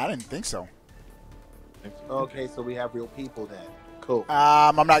 Nah, I didn't think so. Okay, so we have real people then. Cool.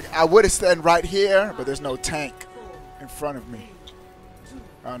 I'm not. I would have stand right here, but there's no tank in front of me.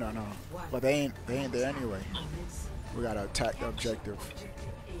 Oh no. But they ain't there anyway. We gotta attack the objective.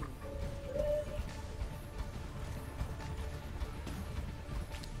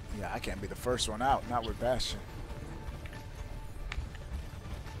 Yeah, I can't be the first one out. Not with Bastion.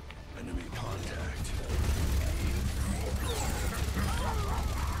 Enemy contact.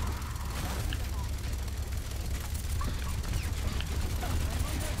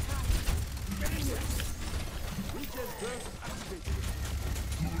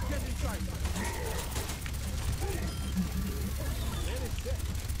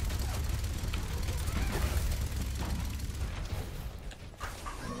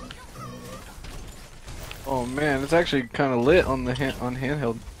 Oh man, it's actually kind of lit on the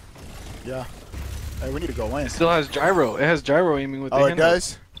handheld. Yeah. Hey, we need to go in. It still has gyro. It has gyro aiming with the handheld. Oh, it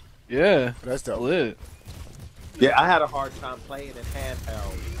does? Yeah. That's dope. Lit. Yeah, I had a hard time playing in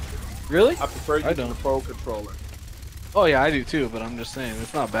handheld. Really? I prefer using the Pro Controller. Oh yeah, I do too, but I'm just saying,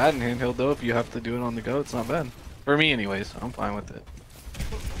 it's not bad in handheld though. If you have to do it on the go, it's not bad. For me anyways, I'm fine with it.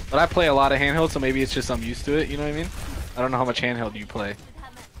 But I play a lot of handheld, so maybe it's just I'm used to it, you know what I mean? I don't know how much handheld you play.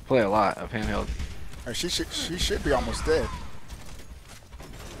 Play a lot of handheld. She should be almost dead.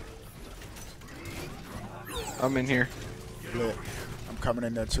 I'm in here. Lit. I'm coming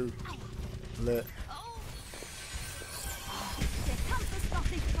in there too. Lit.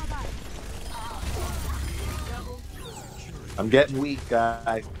 I'm getting weak,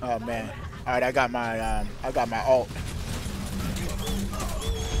 guys. Oh man. All right, I got my ult.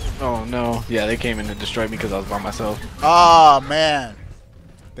 Oh no. Yeah, they came in to destroy me because I was by myself. Oh man.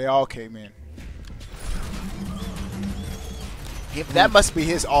 They all came in. That must be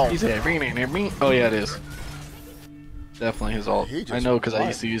his ult. He said, oh yeah, it is. Definitely his ult. I know because I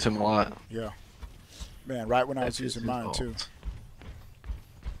used to use him a lot. Yeah. Man, right when I was using mine too.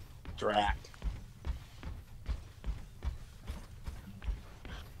 Drat.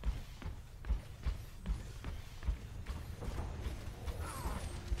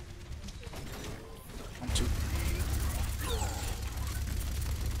 I'm too.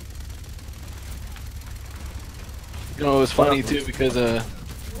 You know, it was funny too because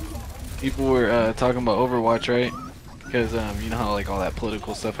people were talking about Overwatch, right? Because you know how like all that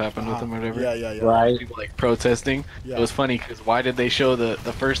political stuff happened with them or whatever. Yeah. Right. People like protesting. Yeah. It was funny because why did they show the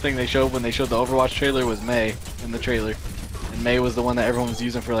first thing they showed when they showed the Overwatch trailer was Mei in the trailer, and Mei was the one that everyone was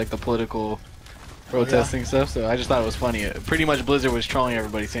using for like the political protesting stuff. So I just thought it was funny. Pretty much Blizzard was trolling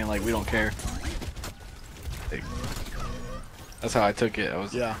everybody, saying like we don't care. Like, that's how I took it.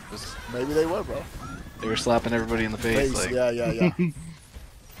 Maybe they were, bro. They were slapping everybody in the face. Like, yeah.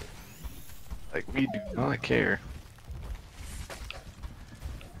 Like we do not care.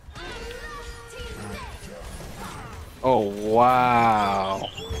 Oh wow!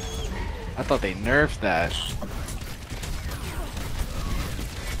 I thought they nerfed that.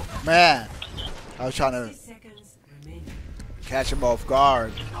 Man, I was trying to catch him off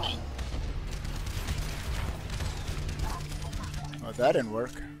guard. Oh, that didn't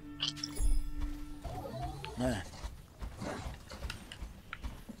work. Man.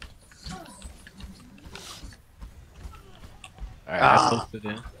 Alright, I posted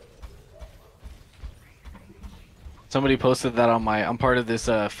it. Somebody posted that on my. I'm part of this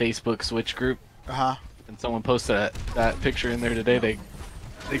Facebook Switch group. And someone posted that picture in there today.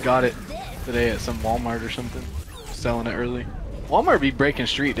 They got it today at some Walmart or something, selling it early. Walmart be breaking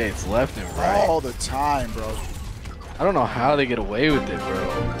street dates left and right all the time, bro. I don't know how they get away with it,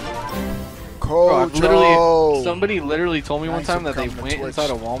 bro. Kojo. Somebody literally told me one time that they went inside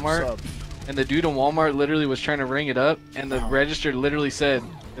a Walmart, and the dude in Walmart literally was trying to ring it up, and the register literally said,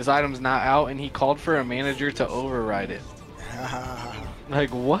 "This item's not out," and he called for a manager to override it. Like,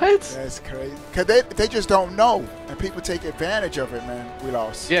 what? That's crazy. Cause they just don't know, and people take advantage of it, man. We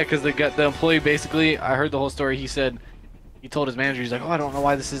lost. Yeah, because the employee basically, I heard the whole story. He said, he told his manager, he's like, "Oh, I don't know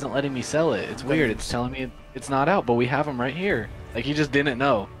why this isn't letting me sell it. It's weird. It's telling me it's not out, but we have them right here." Like, he just didn't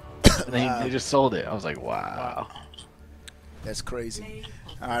know. And then they just sold it. I was like, wow. That's crazy.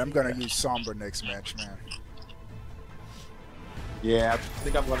 All right, I'm gonna use Sombra next match, man. Yeah, I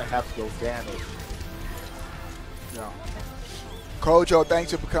think I'm gonna have to go damage. Yeah. Kojo,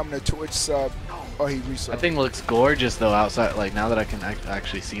 thanks for becoming a Twitch sub. Oh, he resold. That thing looks gorgeous though outside. Like now that I can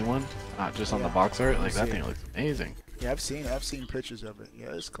actually see one, not just on the box art. Like that thing looks amazing. Yeah, I've seen pictures of it.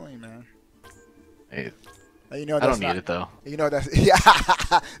 Yeah, it's clean, man. Hey, you know I don't need it though. You know that's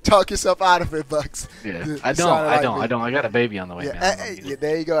talk yourself out of it, Bucks. Yeah, I don't. I got a baby on the way. Yeah, man.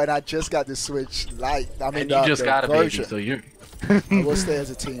 there you go. And I just got the Switch Lite. I mean, and you just got a baby, so you're. We'll stay as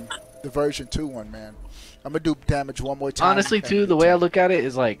a team. The version 2 one, man. I'm gonna do damage one more time. Honestly, too, the way I look at it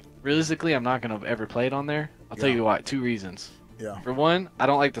is like realistically, I'm not gonna ever play it on there. I'll tell you why. 2 reasons. Yeah. For one, I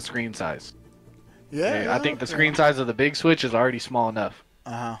don't like the screen size. Yeah. Okay? I think the screen size of the big Switch is already small enough.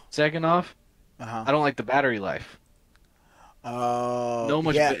 Second off, I don't like the battery life. No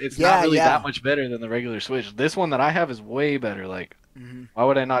much. It's not really that much better than the regular Switch. This one that I have is way better. Like, why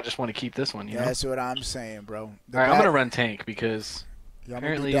would I not just want to keep this one? You know? That's what I'm saying, bro. All right, I'm gonna run tank because I'm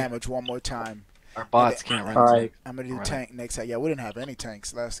gonna do damage one more time. Our bots can't run tank. I'm gonna do tank next time. Yeah, we didn't have any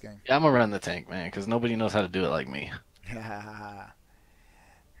tanks last game. Yeah, I'm gonna run the tank, man, because nobody knows how to do it like me. But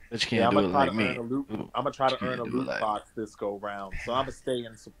you can't do it like me. I'm gonna try to earn a loot box this go round, so I'm gonna stay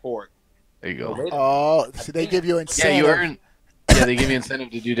in support. There you go. Oh, so they give you incentive. Yeah, you earn. Yeah, they give you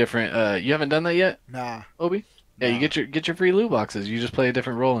incentive to do different. You haven't done that yet? Nah. Obi? Yeah, you get your free loot boxes. You just play a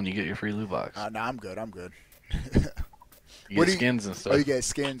different role and you get your free loot box. Nah, I'm good. You get skins and stuff. Oh, you get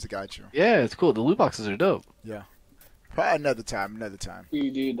skins. Got you. Yeah, it's cool. The loot boxes are dope. Yeah. Probably another time.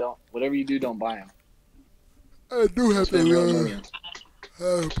 Whatever you do, don't buy them. I do have to learn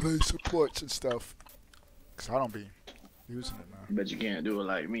how to play supports and stuff. Because I don't be using it now. But you can't do it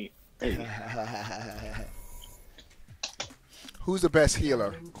like me. Hey. Who's the best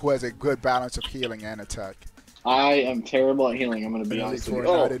healer? Who has a good balance of healing and attack? I am terrible at healing. I'm going to be honest with you.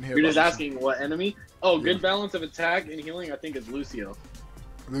 Oh, you're just asking what enemy? Oh, good balance of attack and healing. I think is Lucio.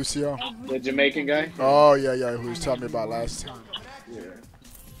 Lucio? The Jamaican guy. Oh yeah, who was telling me about last time. Yeah.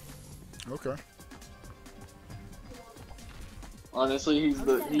 Okay. Honestly,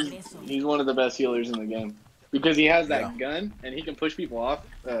 he's one of the best healers in the game because he has that gun and he can push people off.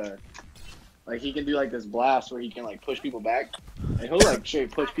 Like he can do like this blast where he can like push people back, and he'll like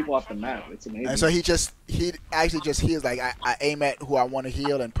straight push people off the map. It's amazing. And so he actually just heals. Like I aim at who I want to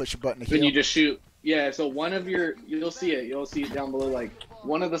heal and push a button to heal. Then you just shoot. Yeah. So one of you'll see it down below. Like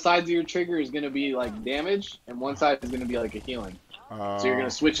one of the sides of your trigger is gonna be like damage, and one side is gonna be like a healing. So you're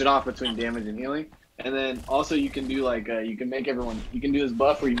gonna switch it off between damage and healing. And then also you can do like you can do this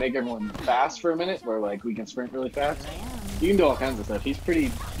buff where you make everyone fast for a minute, where like we can sprint really fast. You can do all kinds of stuff. He's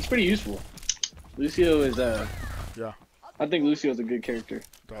pretty useful. Lucio is I think Lucio's a good character.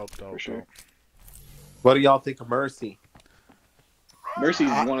 Dope, for sure. What do y'all think of Mercy? Mercy's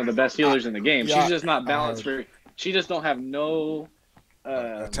one of the best healers in the game. She's just not balanced for. She just don't have no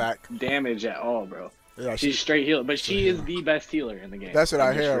attack damage at all, bro. Yeah, she's straight healer, but she is the best healer in the game. That's what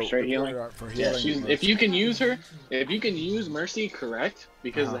I hear. For straight healing. Yeah, if you can use Mercy correct,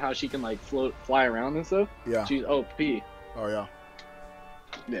 because of how she can like fly around and stuff. Yeah, she's OP. Oh yeah.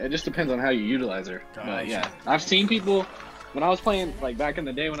 Yeah, it just depends on how you utilize her. But yeah, I've seen people when I was playing like back in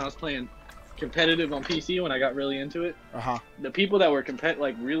the day when I was playing competitive on PC when I got really into it. The people that were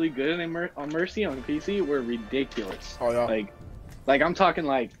like really good on Mercy on PC were ridiculous. Oh yeah. Like I'm talking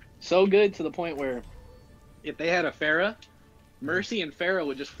like so good to the point where if they had a Pharah, Mercy and Pharah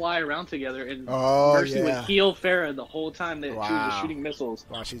would just fly around together, and Mercy would heal Pharah the whole time that she was just shooting missiles.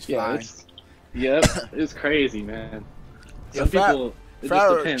 Wow, she's flying. It's crazy, man. Some people.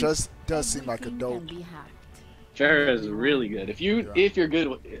 Pharah just does seem like a dope. Pharah is really good. If you're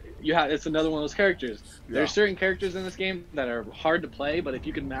good, it's another one of those characters. There's certain characters in this game that are hard to play, but if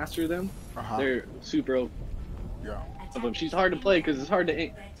you can master them, they're super OP. Yeah. She's hard to play because it's hard to,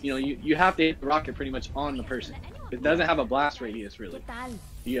 you have to hit the rocket pretty much on the person. It doesn't have a blast radius really.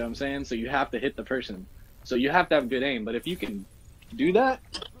 You know what I'm saying? So you have to hit the person. So you have to have good aim. But if you can do that,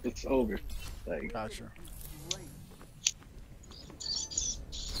 it's over. Like, gotcha.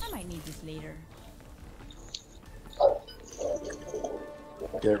 I might need this later.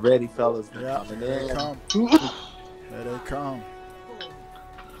 Get ready, fellas. Yeah, here they come. Here they come.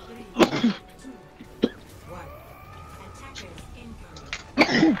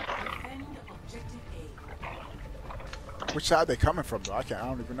 Which side they coming from though? I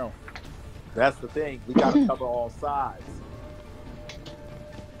don't even know. That's the thing. We gotta cover all sides.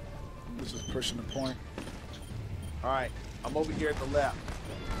 This is pushing the point. Alright, I'm over here at the left.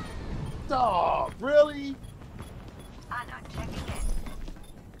 Dog, really? I'm not checking it.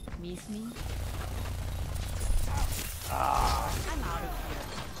 Miss me? I'm out of here.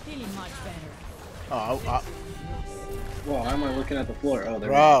 Feeling much better. Whoa, how am I looking at the floor? Oh, there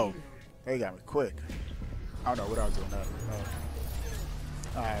Bro, they got me quick. I don't know what I was doing.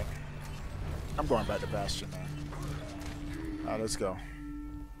 Alright. I'm going back to Bastion, man. All right, let's go.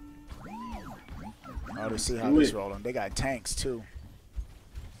 Oh, let's see how this rolling. They got tanks too.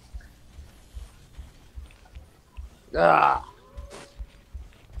 Ah.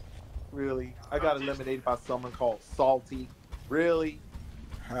 Really? I got eliminated by someone called Salty. Really?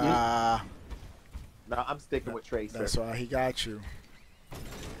 Ah. No, I'm sticking with Tracer. That's why he got you.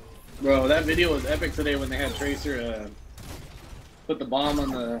 Bro, that video was epic today when they had Tracer put the bomb on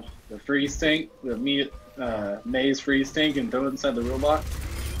the freeze tank, the Maze freeze tank, and throw it inside the robot.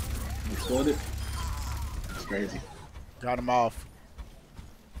 Explode it. It's crazy. Got him off.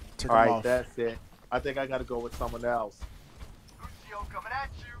 Took All him right, off. that's it. I think I got to go with someone else.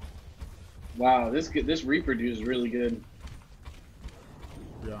 Wow, this Reaper dude is really good.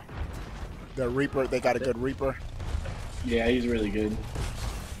 Yeah. The Reaper, they got a good Reaper. Yeah, he's really good.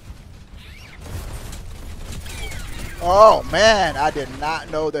 Oh man, I did not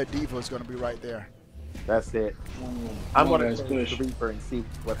know that Diva was gonna be right there. That's it. I'm gonna push the Reaper and see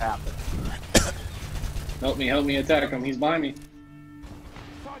what happens. Help me attack him. He's behind me.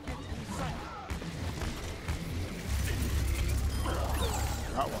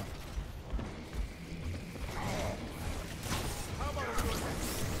 Got one.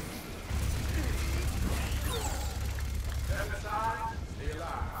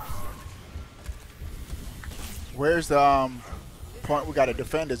 Where's the point? We got to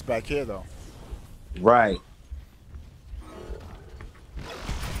defend this back here though. Right.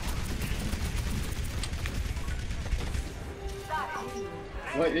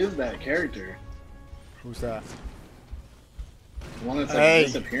 What is that character? Who's that? The one that's like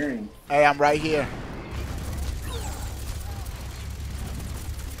disappearing. Hey, I'm right here.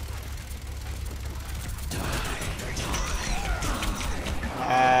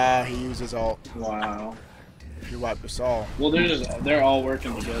 Ah, he uses ult. Wow. He wiped us all. Well, they're all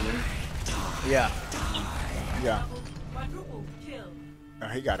working together. Yeah. Yeah. Oh,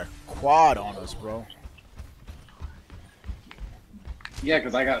 he got a quad on us, bro. Yeah,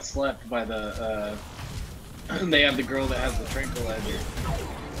 because I got slept by the. They have the girl that has the tranquilizer.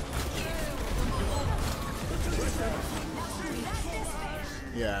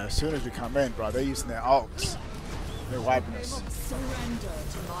 Yeah, as soon as we come in, bro, they're using their ults. They're wiping us.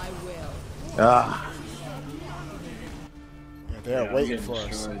 Ah. Yeah, they're waiting for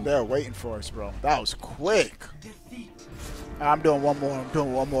us. They're waiting for us, bro. That was quick. I'm doing one more. I'm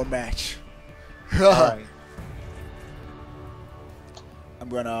doing one more match. Right. I'm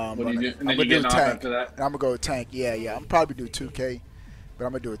gonna do tank. after that? I'm gonna go tank. Yeah, yeah. I'm probably do 2K, but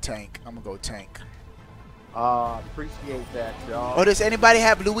I'm gonna do a tank. I'm gonna go tank. Appreciate that, y'all. Oh, does anybody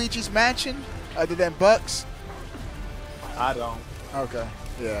have Luigi's Mansion other than Bucks? I don't. Okay.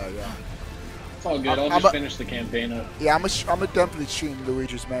 Yeah, yeah. It's all good. I'll just finish the campaign up. Yeah, I'm gonna definitely stream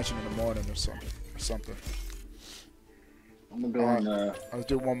Luigi's Mansion in the morning or something. I'm gonna go on the. Let's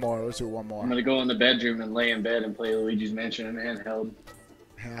do one more. Let's do one more. I'm gonna go in the bedroom and lay in bed and play Luigi's Mansion in handheld.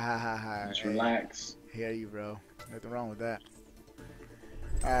 Just relax. Hear you, bro. Nothing wrong with that.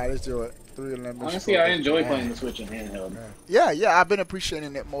 All right, let's do it. 3 limits. Honestly, I enjoy playing the Switch in handheld. Yeah, yeah. I've been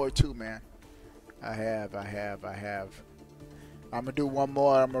appreciating it more too, man. I have. I'm gonna do one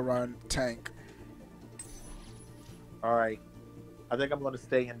more. I'm gonna run tank. All right. I think I'm gonna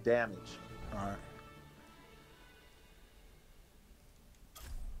stay in damage. All right.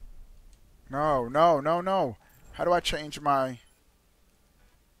 No. How do I change my...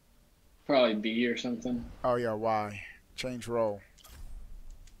 Probably B or something. Oh, yeah, Y. Change role.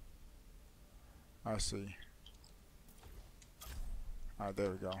 I see. All right,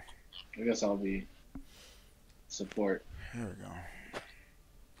 there we go. I guess I'll be support. Here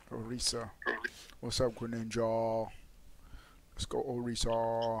we go. Orisa. What's up, Greninja? Let's go, Orisa.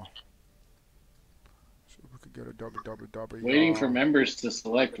 So we could get a double. Waiting for members to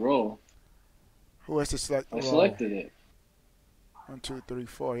select role. Who has to select I selected it. 1, 2, 3,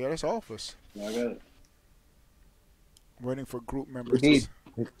 4. Yeah, that's Office. I got it. Waiting for group members. JD,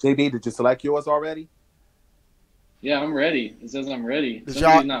 did you select yours already? Yeah, I'm ready. It says I'm ready. Did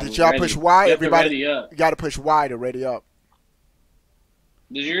y'all push Y? Everybody, you got to push Y to ready up.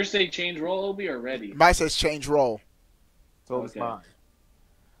 Did yours say change role, Obi, or ready? Mine says change role. So it's mine.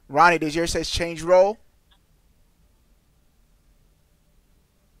 Ronnie, does yours say change role?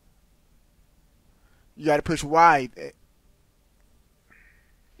 You got to push Y.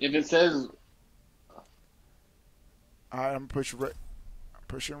 If it says... All right, I'm pushing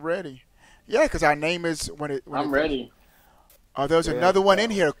ready. Yeah, because our name is... I'm ready. Oh, there's another one in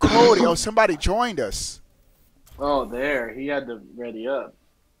here. Cody. Oh, somebody joined us. Oh, there. He had to ready up.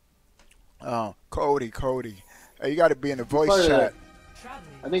 Oh, Cody. Hey, you got to be in the voice chat.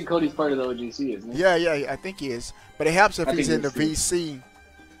 I think Cody's part of the OGC, isn't he? Yeah, I think he is. But it helps if he's in the VC,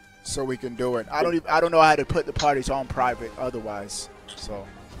 so we can do it. I don't know how to put the parties on private otherwise. So,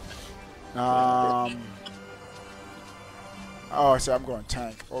 oh, so I'm going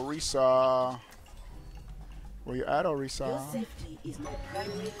tank. Orisa, where you at, Orisa?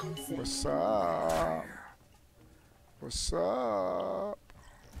 What's up? What's up?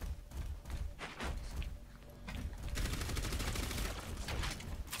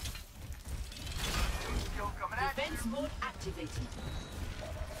 Defense mode activated.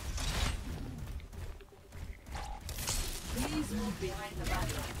 Please move behind the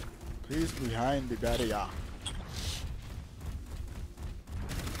barrier. Please behind the barrier.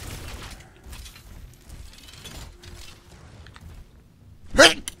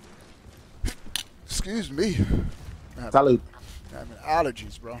 Excuse me. Salud. I'm having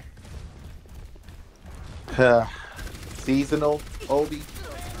allergies, bro. Seasonal, Obi.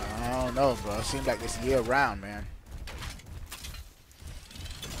 I don't know, bro. It seems like it's year round, man.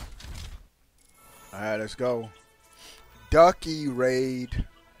 All right, let's go. Ducky raid.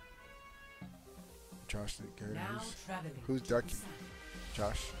 Josh, who's Ducky?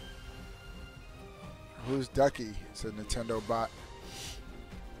 Josh. Who's Ducky? It's a Nintendo bot.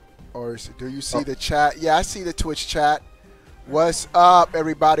 Or do you see the chat? Yeah, I see the Twitch chat. What's up,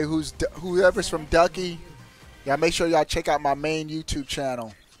 everybody? Whoever's from Ducky? Yeah, make sure y'all check out my main YouTube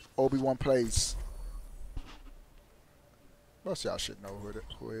channel, Obi-Wan Plays. Most y'all should know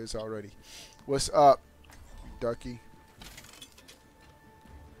who it is already. What's up, Ducky?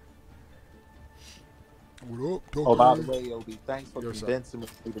 What up, Ducky? Oh, by the way, Obi, thanks for convincing me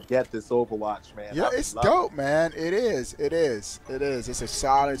to get this Overwatch, man. Yeah, it's dope, man. It is. It is. It is. It's a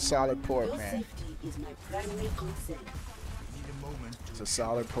solid port, man. It's a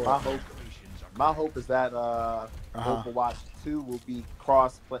solid port. My hope is that Overwatch 2 will be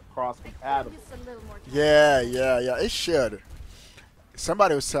cross compatible. Yeah. It should.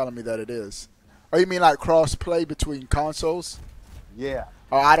 Somebody was telling me that it is. Oh, you mean like cross play between consoles? Yeah.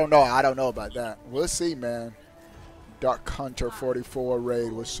 Oh, I don't know. I don't know about that. We'll see, man. Dark Hunter 44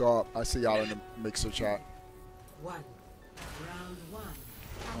 raid. What's up? I see y'all in the mixer chat. Round one.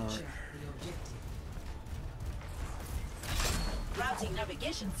 Capture the objective. Routing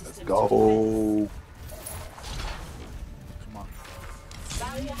navigation system. Let's go. Come on.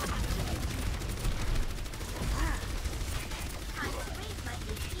 Barrier activated.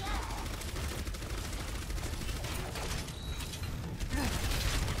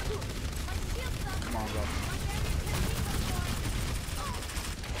 Come on, bro.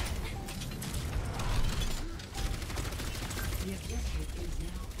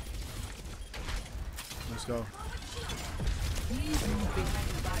 Let's go.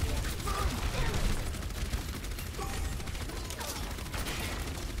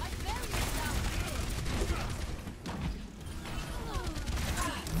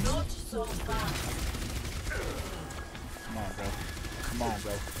 Not so fast. Come on, bro. Come on,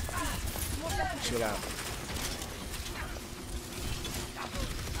 bro. Chill out.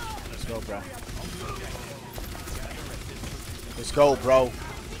 Let's go, bro. Let's go, bro.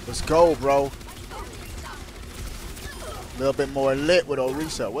 Let's go, bro. A little bit more lit with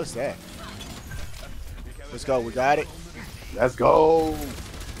Orisa. What's that? Let's go. We got it. Let's go.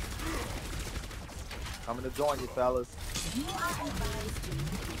 Coming to join you, fellas. You are advised to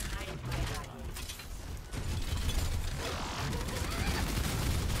move behind my barrier.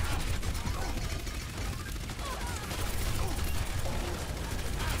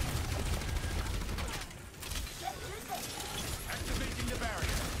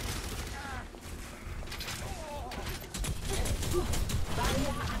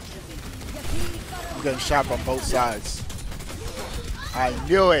 I'm getting shot on both sides. I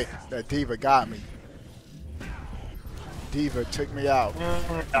knew it. That D.Va got me. D.Va took me out.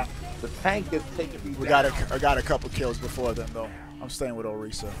 The tank is taking me I got a couple kills before them though. I'm staying with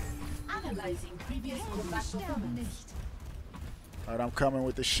Orisa. Analyzing previous combat performance. Alright, I'm coming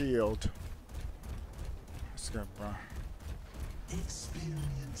with the shield. Let's go, bro.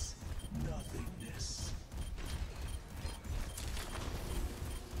 Experience nothingness.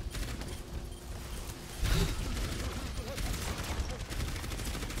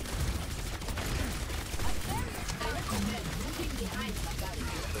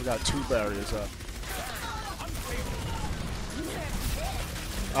 We got 2 barriers up.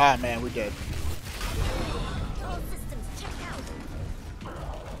 Ah, man, we dead.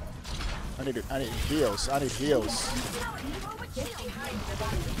 I need heals. I need heals.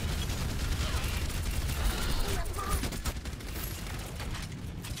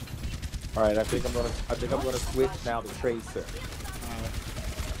 All right, I think I'm gonna switch now to Tracer.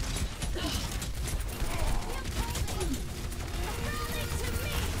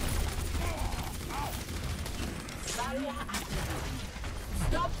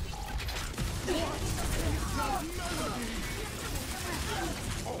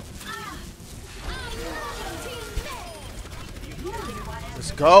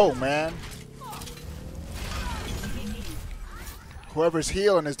 go, man. Whoever's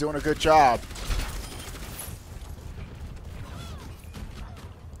healing is doing a good job.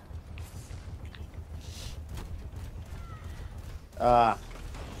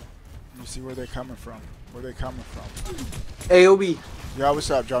 You see where they're coming from. Where they coming from. AOB. Yeah,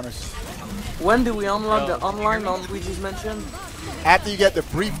 what's up, Jonas? When do we unlock the online on Luigi's Mansion? After you get the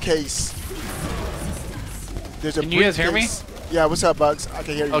briefcase. There's a Can you guys hear me? Yeah, what's up, Bugs? I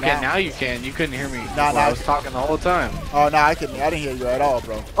can hear you okay, now you can. You couldn't hear me. Nah, I was talking the whole time. Oh, no, I didn't hear you at all,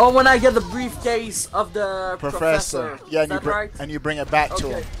 bro. Oh, when I get the briefcase of the professor. Yeah, and and you bring it back to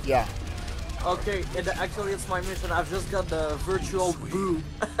him. Yeah. Okay, actually it's my mission. I've just got the virtual boo.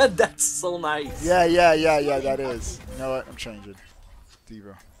 That's so nice. Yeah, that is. You know what? I'm changing.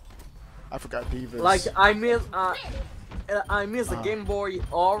 Diva. I forgot Diva. Like, I miss the Game Boy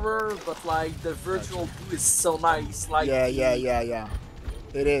Horror, but like, the virtual boo is so nice. Like, yeah.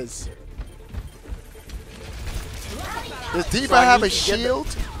 It is. Does Diva have a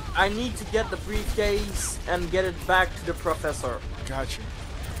shield? I need to get the briefcase and get it back to the professor. Gotcha.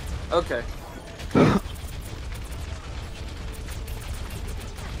 Okay.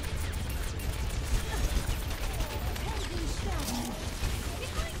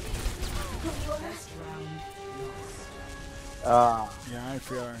 Yeah, I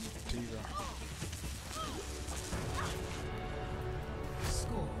feel in Diva.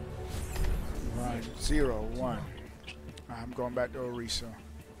 Right, 0-1. I'm going back to Orisa.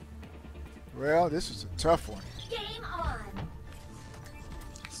 Well, this is a tough one. Game on.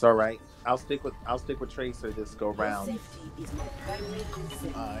 It's all right. I'll stick with Tracer this go round.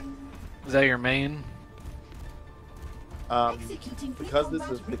 Alright. Is that your main? Because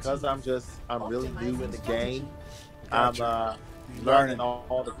I'm really new in the game. Gotcha. I'm learning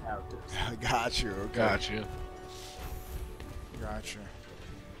all the characters. Got you. Okay. Gotcha.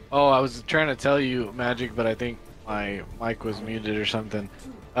 Oh, I was trying to tell you, Magic, but I think my mic was muted or something.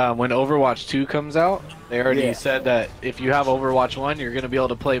 When Overwatch 2 comes out, they already said that if you have Overwatch 1, you're going to be able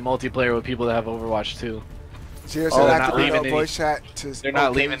to play multiplayer with people that have Overwatch 2. Seriously, they're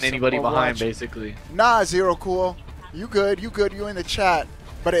not leaving anybody behind, basically. Nah, Zero Cool. You good. You in the chat.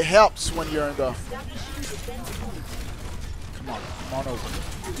 But it helps when you're in the... Come on over.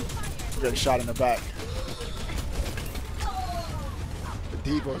 We're getting shot in the back. The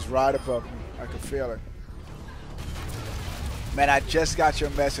Diva's right above me. I can feel it. Man, I just got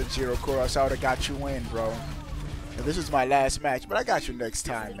your message, Zero Cool. I would have got you in, bro. And this is my last match, but I got you next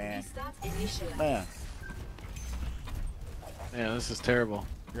time, man. Man. Yeah, this is terrible.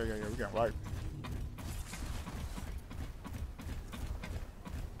 Yeah, we got right.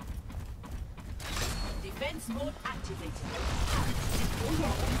 Defense mode activated.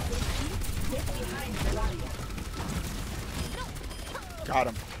 Got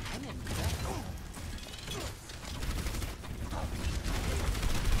him.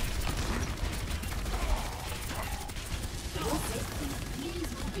 Please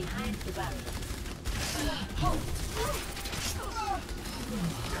move behind the barrier.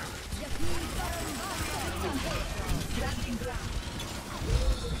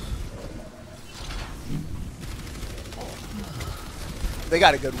 They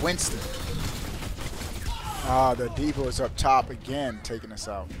got a good Winston. Ah, the Diva is up top again, taking us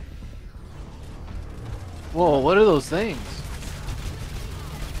out. Whoa, what are those things?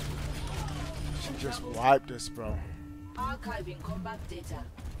 She just wiped us, bro. Archiving combat data.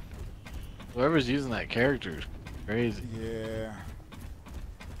 Whoever's using that character is crazy. Yeah.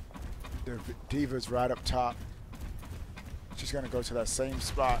 The Diva's right up top. She's gonna go to that same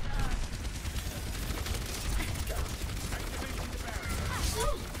spot.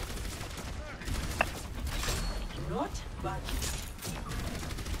 Not bad.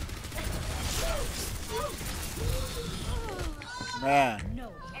 Man,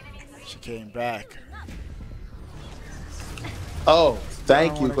 she came back. Oh,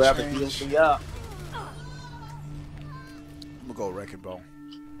 thank you, whoever healed me up. I'm gonna go Wrecking Ball.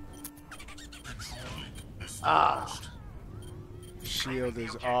 Shield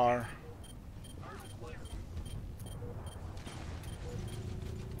is R.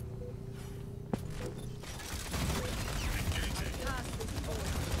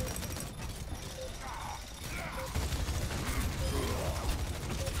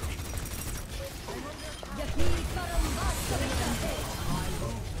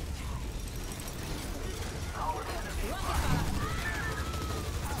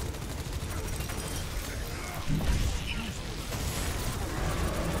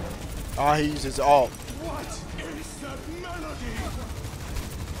 Oh, he uses alt.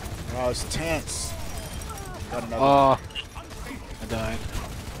 Oh, it's tense. Got another. Oh, I died.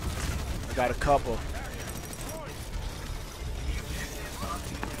 Got a couple.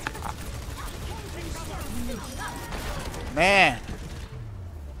 Man,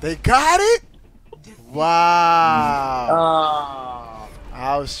 they got it? Wow.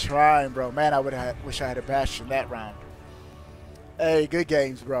 I was trying, bro. Man, I wish I had a Bastion that round. Hey, good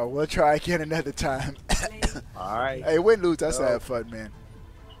games, bro. We'll try again another time. All right. Hey, win, lose. That's have fun, man.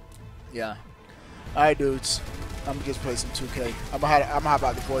 Yeah. All right, dudes. I'm gonna just play some 2K. I'm gonna hop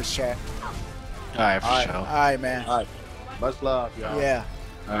out the voice chat. All right, for sure. All right, man. All right. Much love, y'all. Yeah.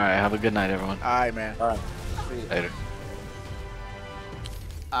 All right. Have a good night, everyone. All right, man. All right. See you. Later.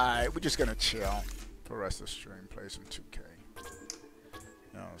 All right, we're just gonna chill for the rest of the stream. Play some 2K. You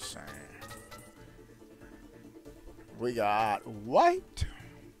know what I'm saying? We got white.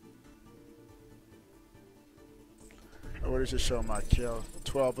 What does it show my kill?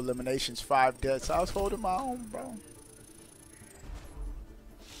 12 eliminations, 5 deaths. I was holding my own, bro.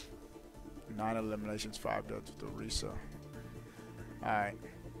 9 eliminations, 5 deaths with the Risa. Alright.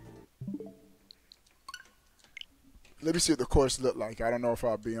 Let me see what the course look like. I don't know if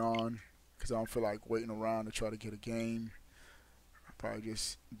I'll be on because I don't feel like waiting around to try to get a game. I'll probably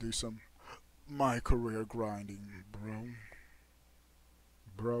just do some my career grinding, bro.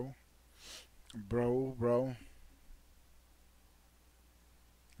 Bro.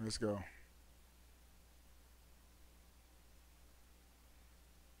 Let's go.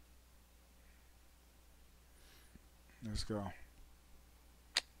 Let's go.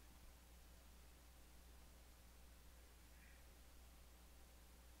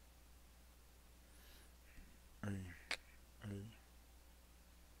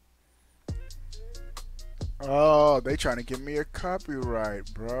 Oh, they trying to give me a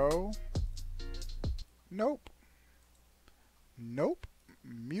copyright, bro. Nope.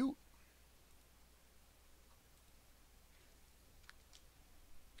 Mute.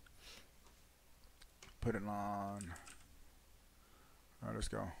 Put it on. All right, let's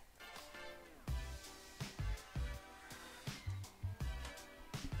go.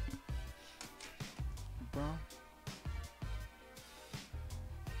 Boom.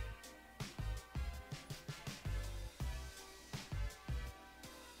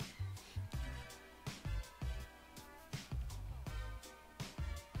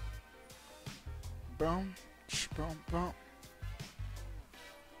 Boom, boom, boom.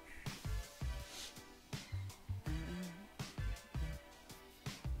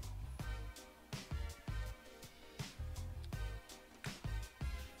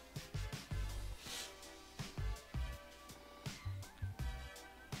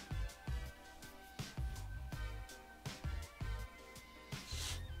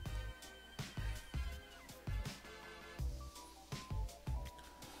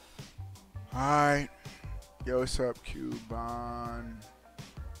 Alright. Yo, what's up, Cubano?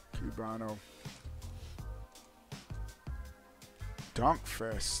 Dunk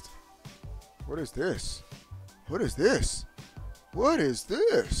Fest. What is this? What is this? What is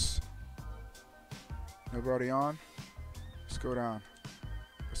this? Nobody on? Let's go down.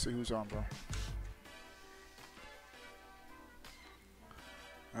 Let's see who's on, bro.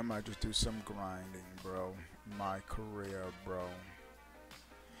 I might just do some grinding, bro. My career, bro.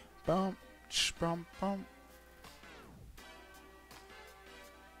 Bump. Bum, bum.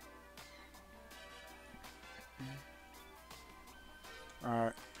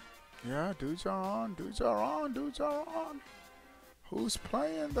 Alright. Yeah, dudes are on. Dudes are on. Who's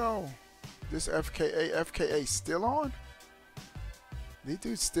playing though? This FKA still on? These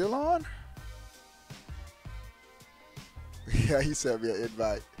dudes still on? Yeah, he sent me an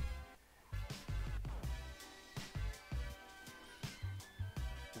invite.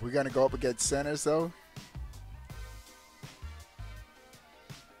 We're going to go up against centers, though.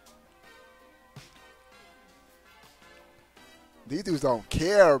 These dudes don't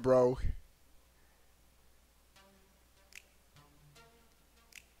care, bro.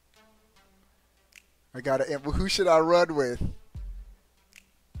 I got to... Who should I run with?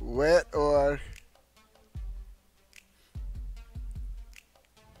 Wet or...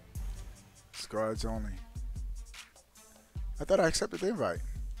 Squads only. I thought I accepted the invite.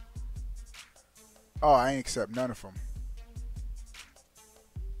 Oh, I ain't accept none of them.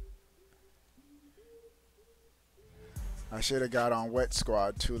 I should have got on Wet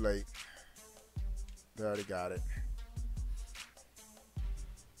Squad too late. They already got it.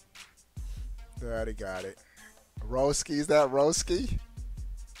 Roski, is that Roski?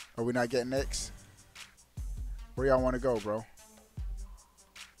 Are we not getting next? Where y'all want to go, bro?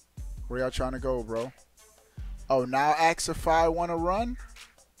 Where y'all trying to go, bro? Oh, now Axify want to run?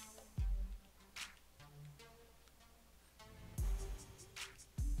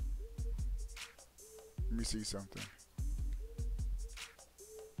 Let me see something.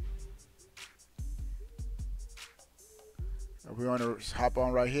 Are we want to hop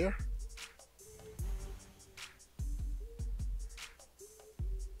on right here?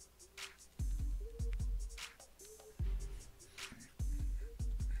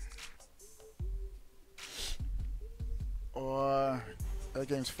 Or that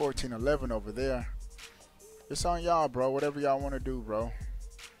game's 14-11 over there. It's on y'all, bro. Whatever y'all want to do, bro.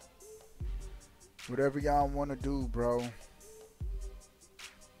 Whatever y'all want to do, bro.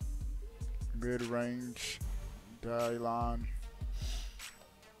 Mid-range. Dylon.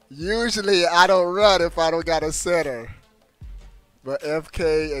 Usually I don't run if I don't got a center. But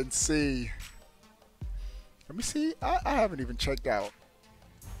FK and C. Let me see. I haven't even checked out.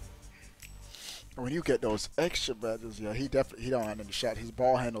 When you get those extra badges, yeah, he don't have any shot. His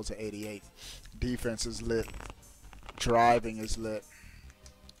ball handles at 88. Defense is lit. Driving is lit.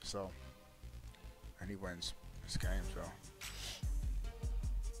 So, and he wins his games, though.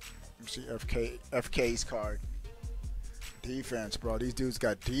 Let me see FK's card. Defense, bro. These dudes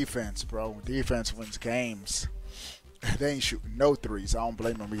got defense, bro. Defense wins games. They ain't shooting no threes. I don't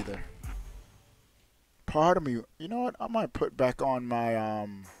blame them either. Part of me, you know what? I might put back on my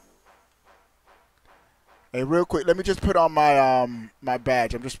Hey, real quick, let me just put on my my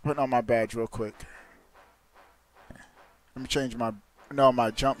badge. I'm just putting on my badge real quick. Let me change my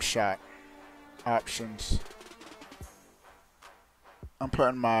jump shot options. I'm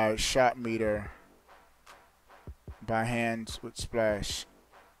putting my shot meter by hands with splash,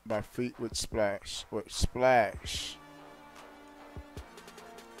 by feet with splash,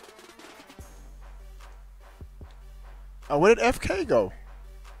 Oh, where did FK go?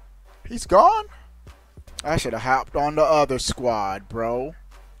 He's gone? I should have hopped on the other squad, bro.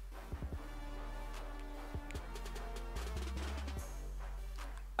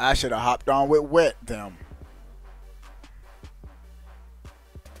 I should have hopped on with Wet them.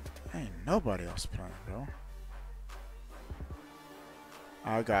 Ain't nobody else playing, bro.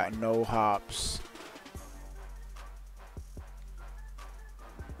 I got no hops.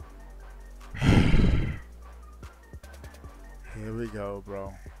 Here we go,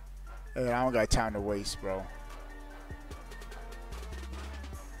 bro. Hey, I don't got time to waste, bro.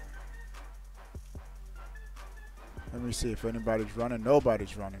 Let me see if anybody's running.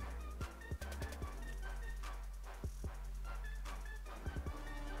 Nobody's running.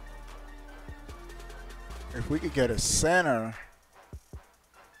 If we could get a center,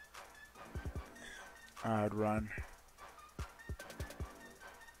 I'd run.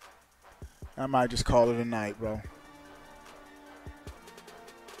 I might just call it a night, bro.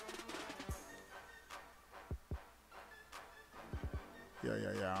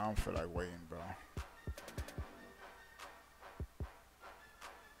 Yeah. I don't feel like waiting, bro.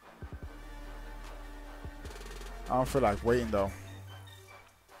 I don't feel like waiting, though.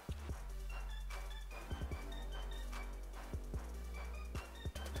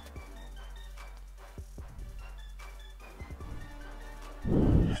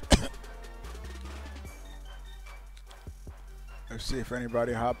 Let's see if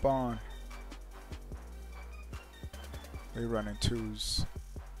anybody hop on. They running twos.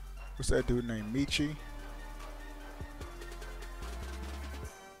 What's that dude named Michi?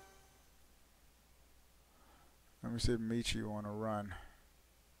 Let me see if Michi want to run.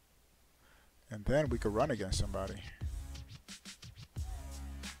 And then we could run against somebody.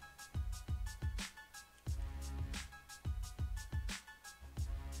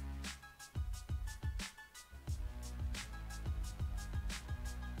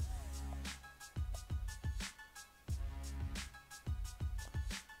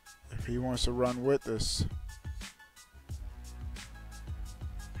 If he wants to run with us,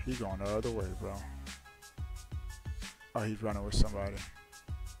 he going the other way, bro. Oh, he's running with somebody.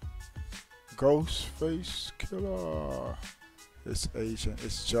 Ghostface Killer. It's Asian.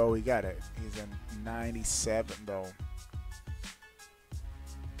 It's Joe. He got it. He's in 97 though.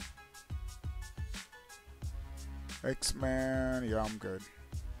 X-Man. Yeah, I'm good.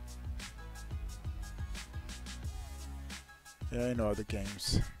 Yeah, I know other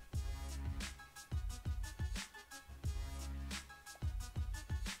games.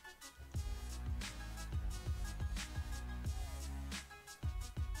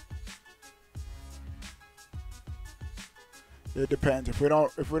 It depends.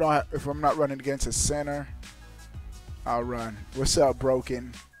 If I'm not running against a center, I'll run. What's up,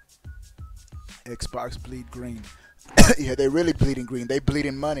 Broken? Xbox bleed green. Yeah, they really bleeding green. They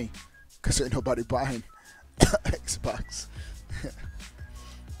bleeding money because ain't nobody buying Xbox.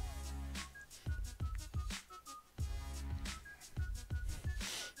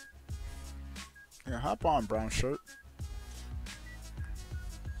 Yeah, hop on, brown shirt.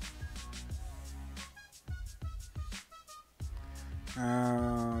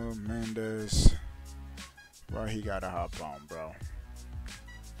 Mendes. Well, he gotta hop on, bro.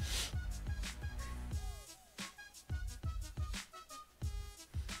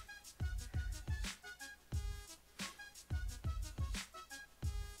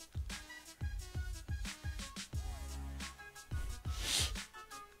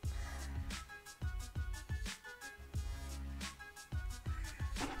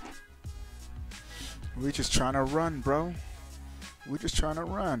 We just trying to run, bro. We just trying to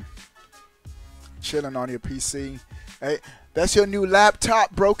run. Chilling on your PC. Hey, that's your new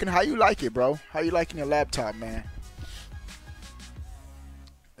laptop, Broken. How you like it, bro? How you liking your laptop, man?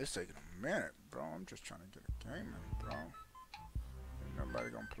 It's taking a minute, bro. I'm just trying to get a game in, bro. Ain't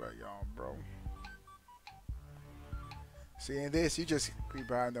nobody gonna play y'all, bro. Seeing this, you just be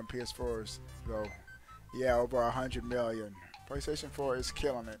buying them PS4s, though. Yeah, over 100 million. PlayStation 4 is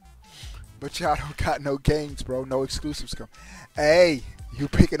killing it. But y'all don't got no games, bro. No exclusives come. Hey, you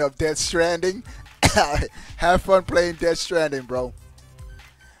picking up Death Stranding? Have fun playing Death Stranding, bro.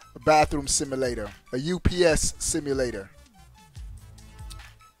 A bathroom simulator. A UPS simulator.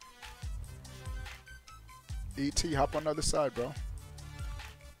 ET, hop on the other side, bro.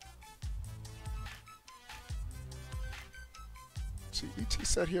 See, ET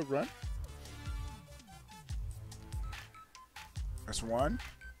said he'll run. That's one.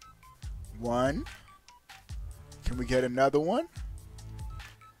 One. Can we get another one?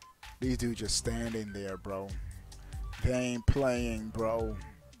 These dudes just standing there, bro. They ain't playing, bro.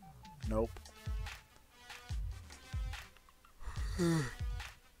 Nope.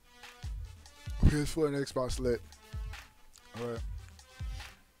 PS4 and Xbox lit. Alright.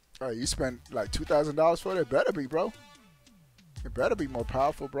 Alright, you spent like $2,000 for it? It better be, bro. It better be more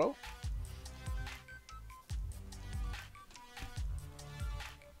powerful, bro.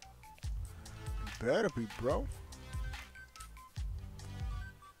 Better be, bro.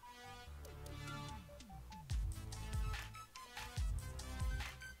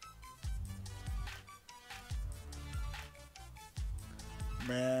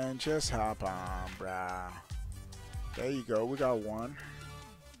 Man, just hop on, bruh. There you go. We got one.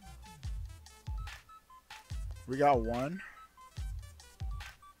 We got one.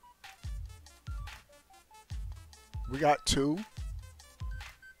 We got two.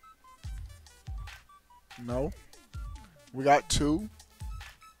 No. We got two.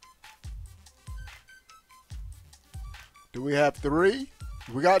 Do we have three?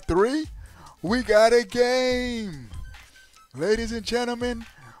 We got three? We got a game. Ladies and gentlemen,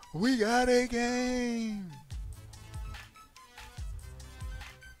 we got a game.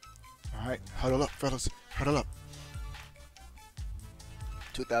 All right, huddle up, fellas. Huddle up.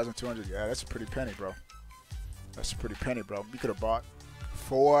 2,200. Yeah, that's a pretty penny, bro. That's a pretty penny, bro. You could have bought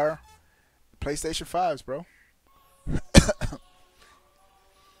 4 PlayStation 5s, bro.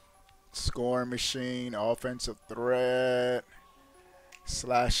 Scoring machine, offensive threat,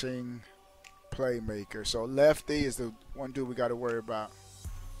 slashing playmaker. So lefty is the one dude we got to worry about.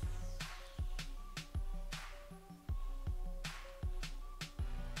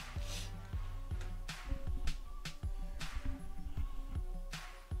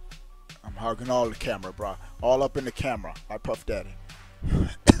 I'm hogging all the camera, bro. All up in the camera. I Puff Daddy.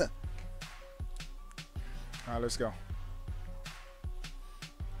 All right, let's go.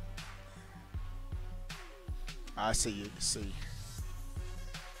 I see you. See.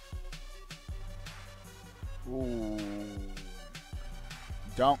 Ooh.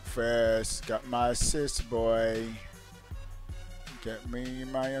 Dunk Fest. Got my assist, boy. Get me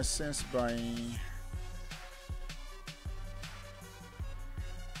my assist, boy.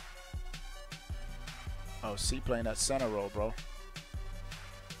 Oh, C playing that center role, bro.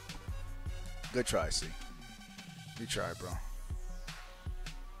 Good try, C. Good try, bro.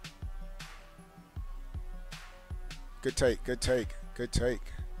 Good take, good take, good take.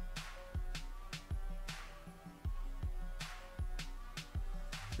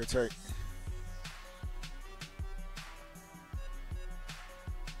 Good take.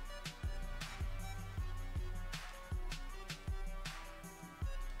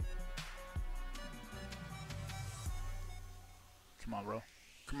 Come on, bro.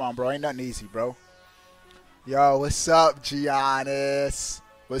 Come on, bro. Ain't nothing easy, bro. Yo, what's up, Giannis?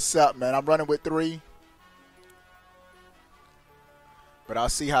 What's up, man? I'm running with 3. But I'll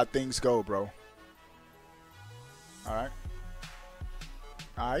see how things go, bro. All right.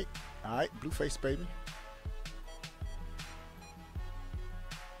 All right. All right. Blueface, baby.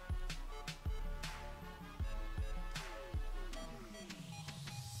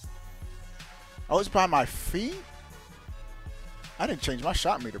 Oh, it's by my feet? I didn't change my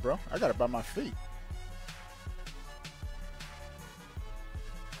shot meter, bro. I got it by my feet.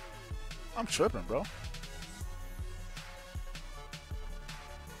 I'm tripping, bro.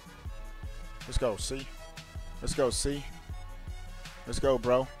 Let's go, C. Let's go, C. Let's go,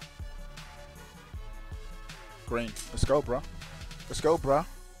 bro. Green. Let's go, bro. Let's go, bro.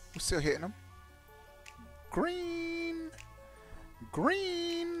 I'm still hitting him. Green.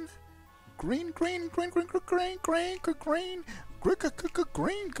 Green. Green, green, green, green, green, green, green, green, green,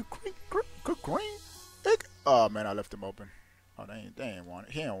 green, green. Oh, man, I left him open. Oh, they ain't want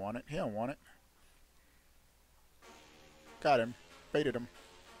it. He don't want it. He don't want it. Got him. Baited him.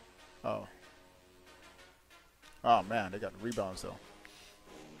 Oh. Oh, man, they got the rebounds, though.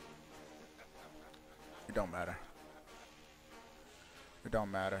 It don't matter. It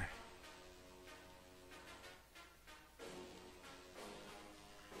don't matter.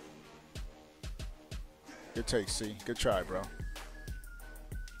 Good take, C. Good try, bro.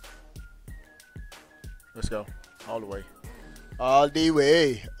 Let's go. All the way. All the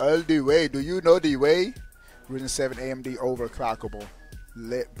way. All the way. Do you know the way? Ryzen 7 AMD overclockable.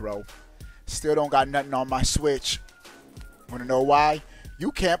 Lit, bro. Still don't got nothing on my Switch. Wanna know why?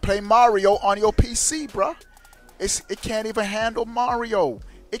 You can't play Mario on your PC, bro. It can't even handle Mario.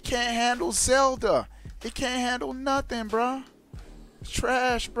 It can't handle Zelda. It can't handle nothing, bro. It's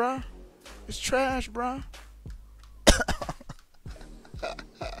trash, bro. It's trash, bro.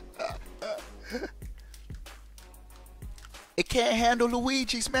 It can't handle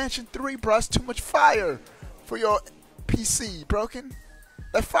Luigi's Mansion 3, bro. It's too much fire for your PC, broken.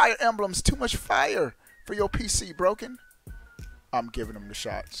 That Fire Emblem's too much fire for your PC, broken. I'm giving him the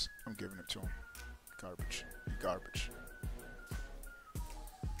shots. I'm giving it to him. Garbage. Garbage.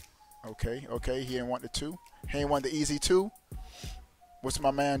 Okay, okay. He didn't want the 2. He didn't want the easy 2. What's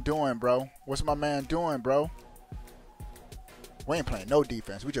my man doing, bro? What's my man doing, bro? We ain't playing no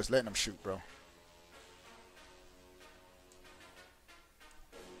defense. We just letting them shoot, bro.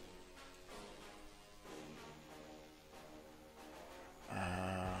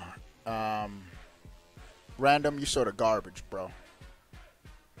 Random, you sort of garbage, bro.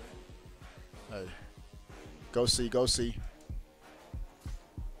 Hey. Go see, go see.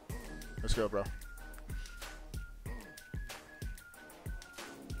 Let's go, bro.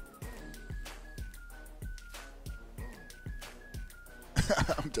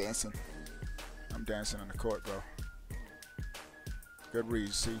 I'm dancing. I'm dancing on the court, bro. Good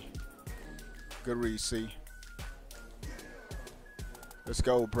read, C. Good read, C. Let's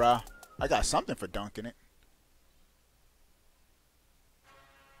go, bruh. I got something for dunking it.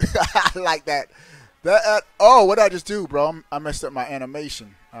 I like that. Oh, what did I just do, bro? I messed up my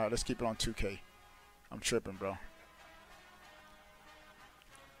animation. All right, let's keep it on 2K. I'm tripping, bro.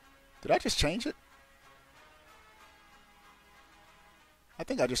 Did I just change it? I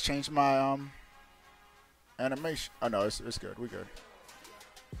think I just changed my animation. Oh no, it's good. We good.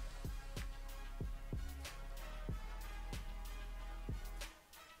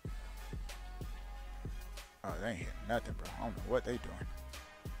 Oh, they ain't hitting nothing, bro. I don't know what they doing.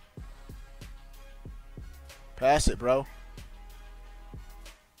 Pass it, bro.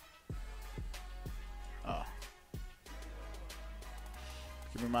 Oh.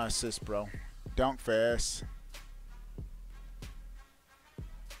 Give me my assist, bro. Dunk fast.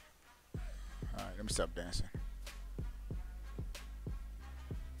 Alright, let me stop dancing.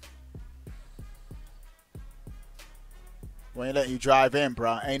 We ain't letting you drive in,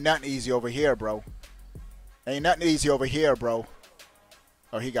 bro. Ain't nothing easy over here, bro. Ain't nothing easy over here, bro.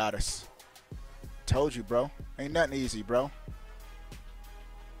 Oh, he got us. Told you, bro. Ain't nothing easy, bro.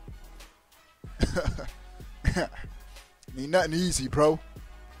 Ain't nothing easy, bro.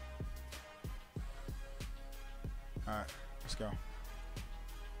 Alright, let's go.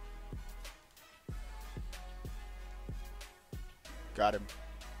 Got him.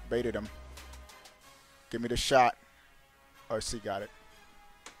 Baited him. Give me the shot. Oh, C got it.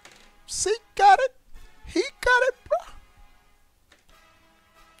 C got it. He got it, bro.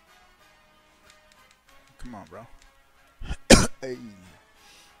 Come on, bro. Hey.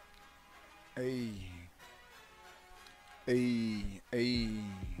 Hey. Hey. Hey.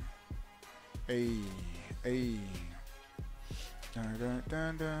 Hey. Hey. Dun, dun,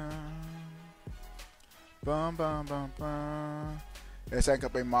 dun, dun. Bum, bum, bum, bum. Let's I can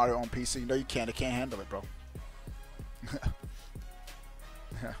play Mario on PC. No, you can't. It can't handle it, bro.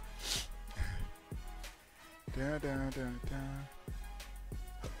 Dun, dun, dun, dun.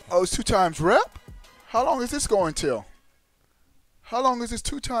 Oh, it's 2 times rep? How long is this going till? How long is this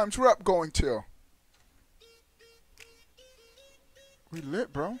 2 times rep going till? We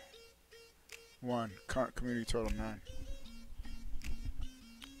lit, bro. 1. Current community total 9.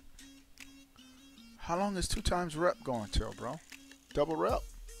 How long is 2 times rep going till, bro? Double rep.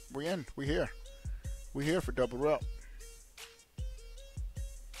 We in. We here. We here for double rep.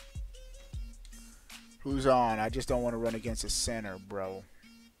 Who's on? I just don't want to run against a center, bro.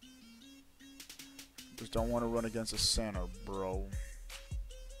 Just don't want to run against a center, bro.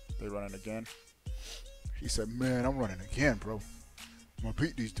 They running again? He said, man, I'm running again, bro. I'm going to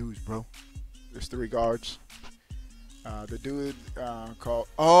beat these dudes, bro. There's 3 guards. The dude called...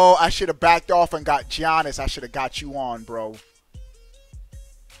 Oh, I should have backed off and got Giannis. I should have got you on, bro.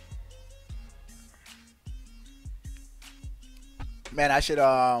 Man, I should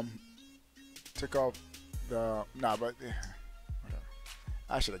took off the... Nah, but... Whatever.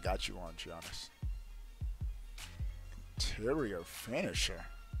 I should have got you on, Giannis. Interior finisher.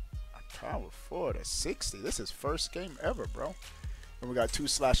 A power forward at 60. This is first game ever, bro. And we got 2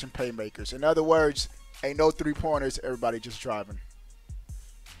 slashing playmakers. In other words, ain't no 3-pointers. Everybody just driving.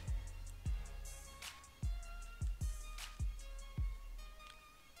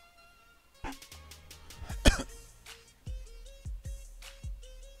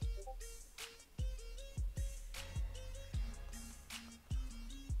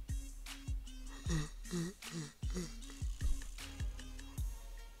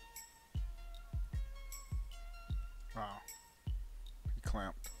 Wow. He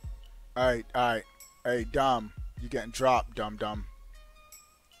clamped. Alright, alright. Hey, dumb. You getting dropped, dumb.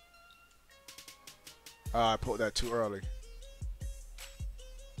 I pulled that too early.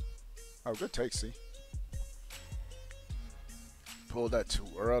 Oh, good take, see. Pulled that too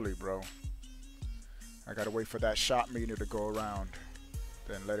early, bro. I gotta wait for that shot meter to go around.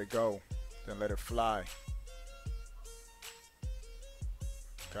 Then let it go. Then let it fly.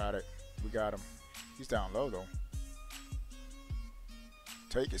 Got it. We got him. He's down low, though.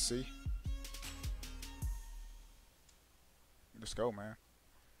 Take it, see. Let's go, man.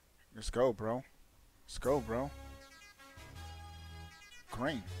 Let's go, bro. Let's go, bro.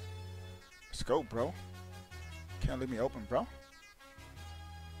 Green. Let's go, bro. Can't leave me open, bro.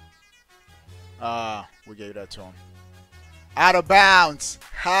 We gave that to him. Out of bounds.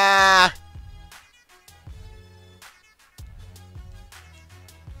 Ha!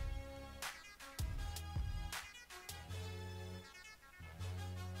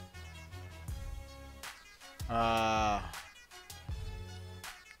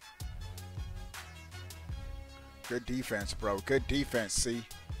 Good defense, bro. Good defense, see?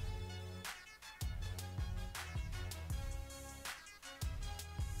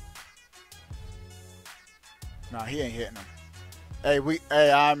 Nah, he ain't hitting him.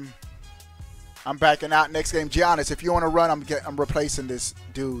 Hey, I'm backing out next game. Giannis, if you want to run, I'm replacing this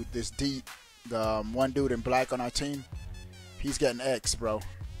dude, the one dude in black on our team. He's getting X, bro.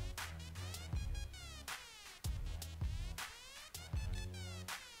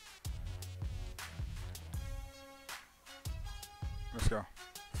 Let's go.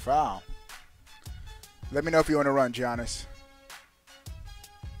 Foul. Let me know if you want to run, Giannis.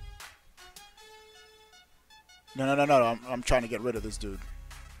 No. I'm trying to get rid of this dude.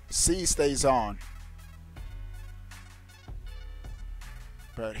 C stays on.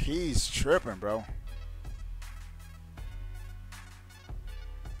 But he's tripping, bro.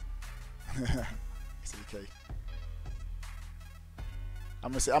 It's okay.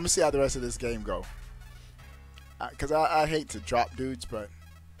 I'm gonna see how the rest of this game go. Cause I hate to drop dudes, but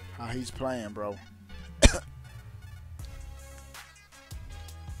how he's playing, bro.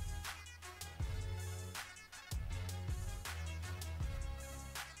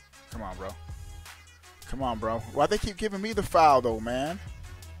 Come on, bro. Come on, bro. Why they keep giving me the foul, though, man?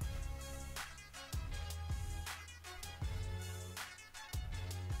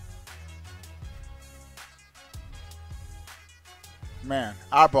 Man,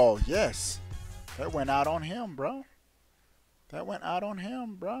 eyeball, yes. That went out on him, bro. That went out on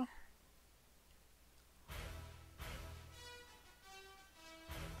him, bro.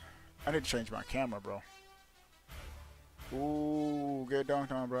 I need to change my camera, bro. Ooh, get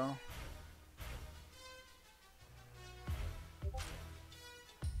dunked on, bro.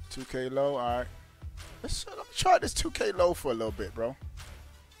 2K low, alright. Let me try this 2K low for a little bit, bro.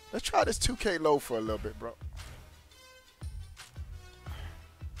 Let's try this 2K low for a little bit, bro.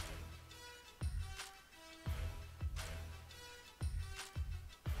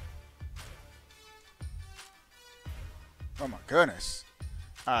 Oh my goodness.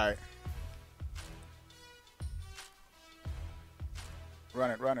 Alright.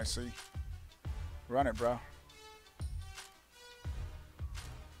 Run it, see. Run it, bro.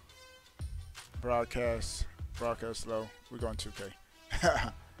 Broadcast low. We're going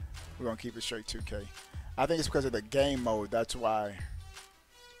 2K. We're going to keep it straight 2K. I think it's because of the game mode. That's why.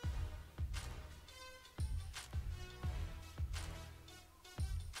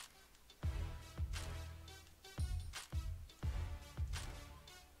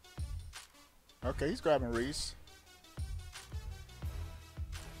 Okay, he's grabbing Reese.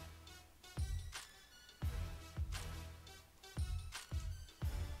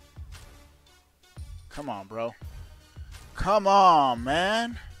 Come on, bro. Come on,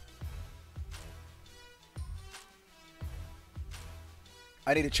 man.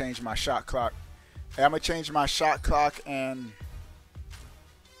 I need to change my shot clock. Hey, I'm going to change my shot clock and...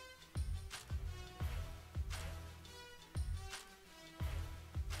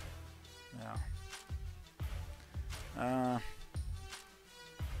 Yeah.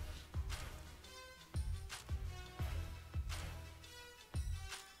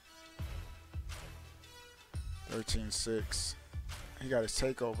 13-6. He got his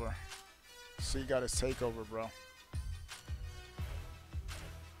takeover. See, he got his takeover, bro.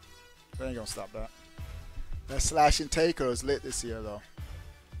 They ain't gonna stop that. That slash and taker is lit this year, though.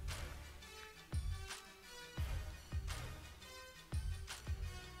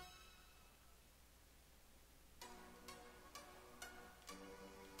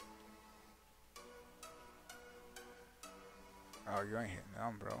 Oh, you ain't hitting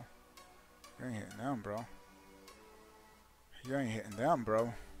them, bro. You ain't hitting them, bro. You ain't hitting them,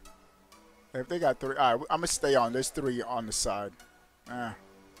 bro. If they got 3, all right, I'm gonna stay on. There's 3 on the side.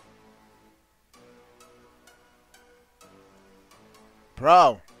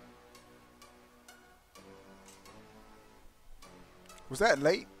 Bro. Was that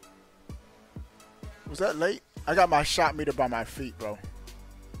late? Was that late? I got my shot meter by my feet, bro.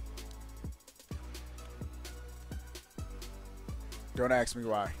 Don't ask me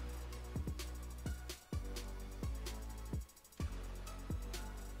why.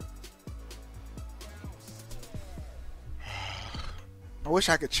 I wish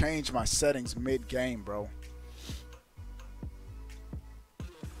I could change my settings mid-game, bro.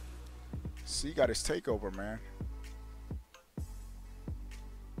 See, he got his takeover, man.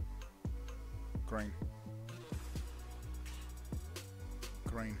 Green.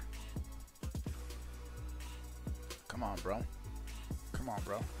 Green. Come on, bro. Come on,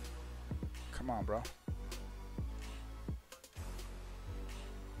 bro. Come on, bro.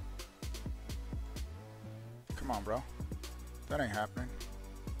 Come on, bro. That ain't happening.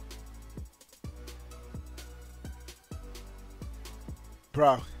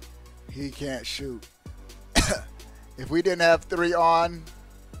 Bro, he can't shoot. If we didn't have 3 on,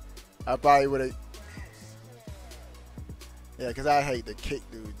 I probably would have. Yeah, because I hate the kick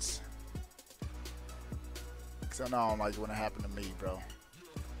dudes. Because I know I don't like when it happened to me, bro.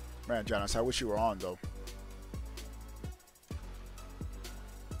 Man, Jonas, I wish you were on, though.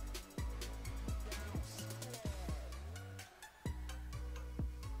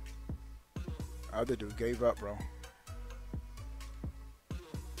 Other dude gave up, bro.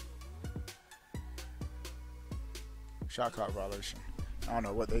 Shot clock violation. I don't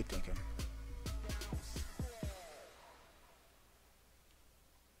know what they thinking.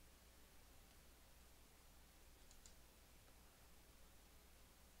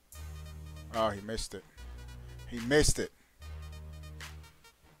 Oh, he missed it. He missed it.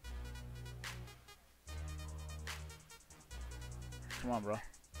 Come on, bro.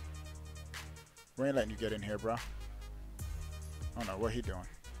 We ain't letting you get in here, bro. I don't know what he doing.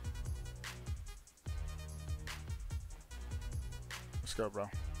 Let's go, bro.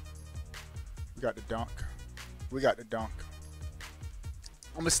 We got the dunk. We got the dunk.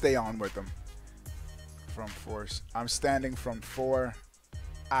 I'm going to stay on with him. From 4. I'm standing from 4.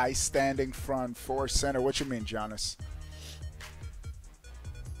 I standing from 4 center. What you mean, Jonas?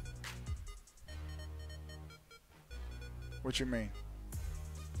 What you mean?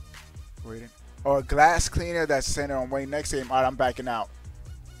 Waiting. Or a glass cleaner that's center on way next to him. All right, I'm backing out.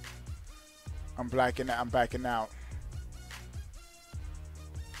 I'm backing out.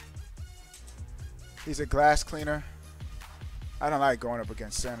 He's a glass cleaner. I don't like going up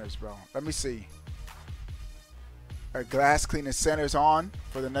against centers, bro. Let me see. A glass cleaner center's on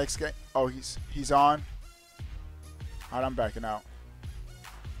for the next game. Oh, he's on. All right, I'm backing out.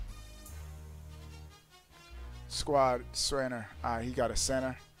 Squad center. All right, he got a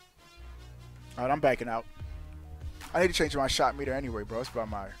center. All right, I'm backing out. I need to change my shot meter anyway, bro. It's by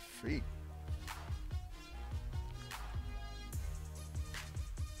my feet.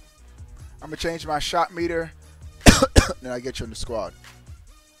 I'm going to change my shot meter. Then I get you in the squad.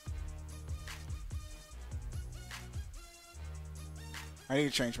 I need to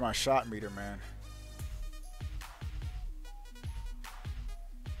change my shot meter, man.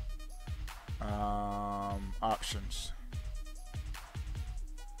 Options.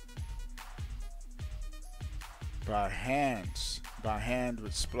 By hands. By hand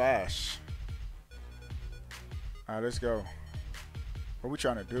with splash. Alright, let's go. What are we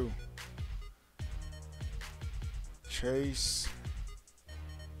trying to do? Chase.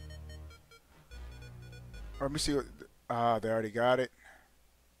 Let me see what. They already got it.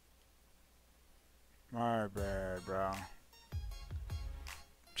 My bad, bro.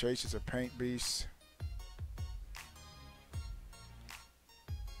 Chase is a paint beast.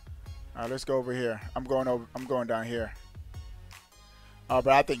 All right, let's go over here. I'm going down here. Oh,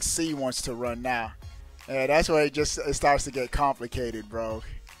 but I think C wants to run now. Yeah, that's where it starts to get complicated, bro.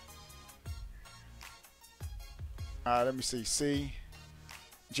 All right, let me see. C.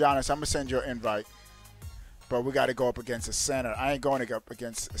 Giannis, I'm gonna send you an invite. But we got to go up against a center. I ain't going up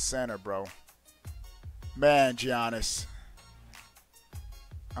against a center, bro. Man, Giannis.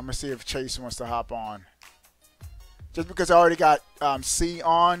 I'm going to see if Chase wants to hop on. Just because I already got C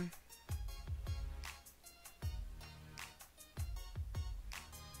on.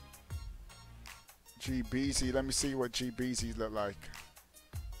 GBZ. Let me see what GBZ look like.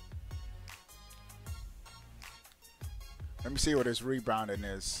 Let me see what his rebounding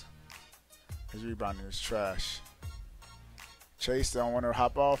is. His rebounding is trash. Chase don't want to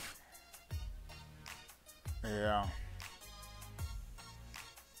hop off. Yeah.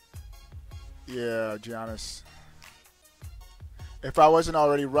 Yeah, Giannis. If I wasn't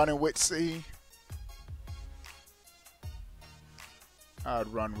already running with C, I'd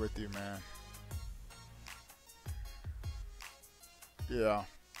run with you, man. Yeah.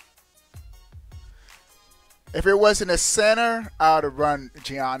 If it wasn't a center, I would have run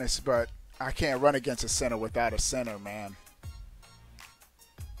Giannis, but I can't run against a center without a center, man.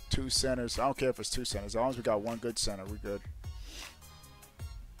 Two centers. I don't care if it's two centers. As long as we got one good center, we're good.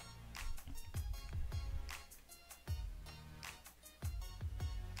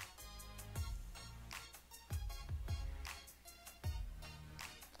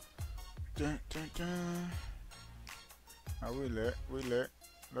 Dun, dun, dun. Oh, we lit. We lit.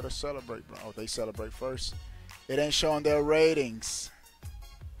 Let us celebrate, bro. Oh, they celebrate first. It ain't showing their ratings.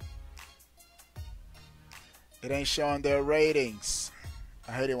 It ain't showing their ratings.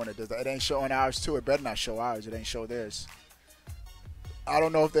 I hate it when it does that. It ain't showing ours too. It better not show ours. It ain't show theirs. I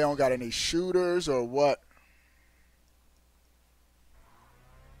don't know if they don't got any shooters or what.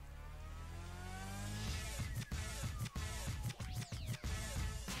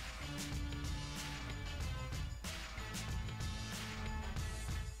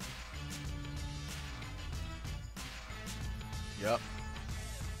 Yep.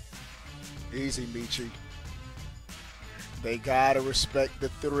 Easy, Michi. They gotta respect the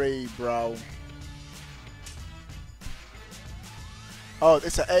three, bro. Oh,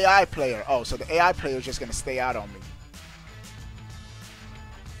 it's an AI player. Oh, so the AI player is just gonna stay out on me.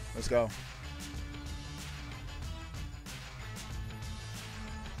 Let's go.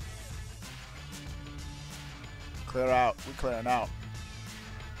 Clear out. We're clearing out.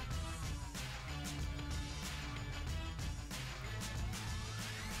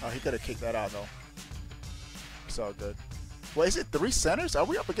 Oh, he could have kicked that out, though. It's all good. Well, is it 3 centers? Are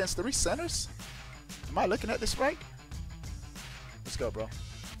we up against 3 centers? Am I looking at this right? Let's go, bro. I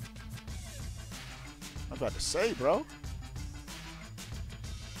was about to say, bro.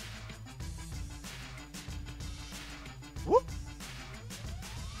 Whoop.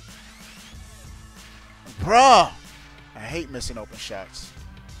 Bro. I hate missing open shots.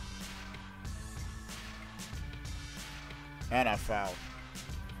 And I fouled.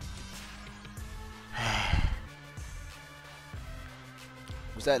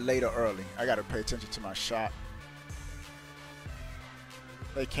 Was that late or early? I gotta pay attention to my shot.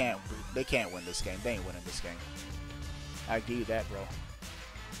 They can't win this game. They ain't winning this game. I give you that, bro.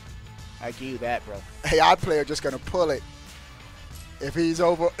 I give you that, bro. AI player just gonna pull it. If he's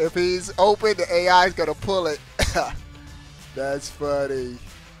open, the AI is gonna pull it. That's funny.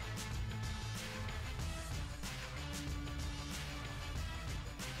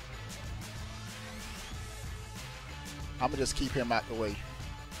 I'm gonna just keep him out the way.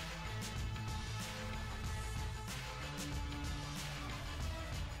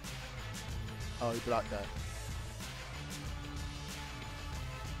 Oh, he blocked that.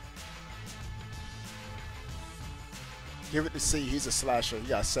 Give it to C. He's a slasher. He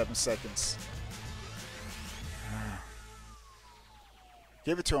got 7 seconds.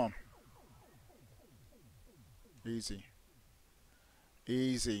 Give it to him. Easy.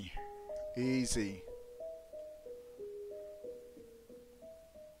 Easy. Easy.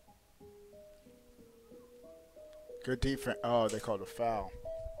 Good defense. Oh, they called a foul.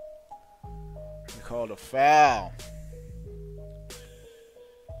 called a foul.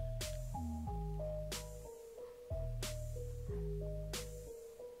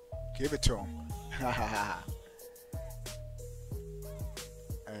 Give it to him. Hey,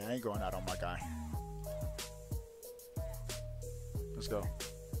 I ain't going out on my guy. Let's go.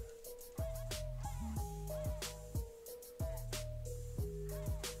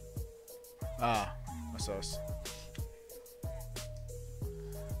 Ah, that's us.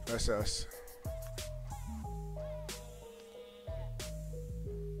 That's us.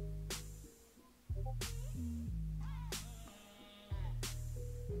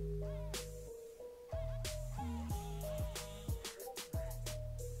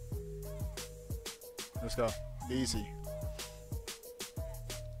 Let's go. Easy.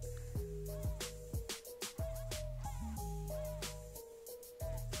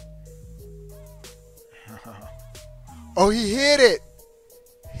 Oh, he hit it.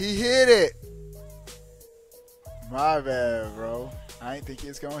 He hit it. My bad, bro. I didn't think he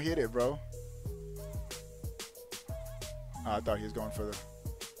was going to hit it, bro. Oh, I thought he was going for the...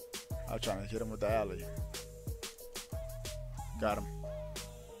 I was trying to hit him with the alley. Got him.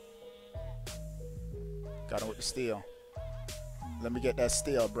 Got him with the steal. Let me get that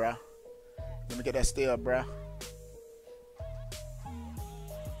steal, bruh. Let me get that steal, bruh.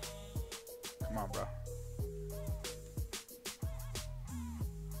 Come on, bro.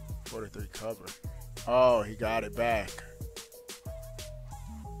 43 cover. Oh, he got it back.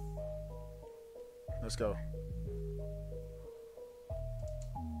 Let's go.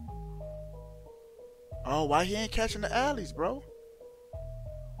 Oh, why he ain't catching the alleys, bro?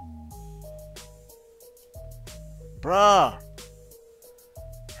 Bruh.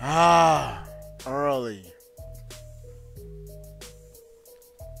 Ah, early.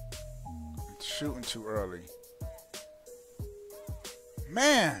 Shooting too early.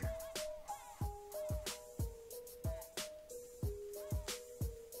 Man.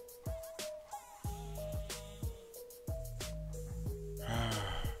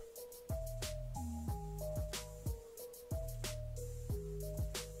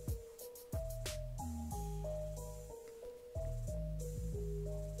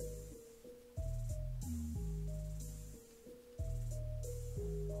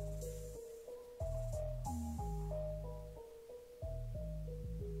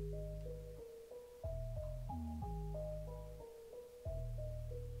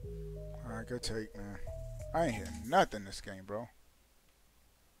 Alright, good take, man. I ain't hitting nothing this game, bro.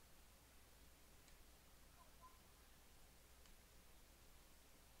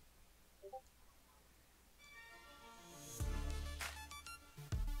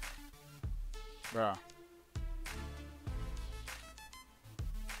 Bro.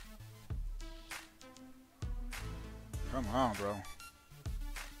 Come on, bro.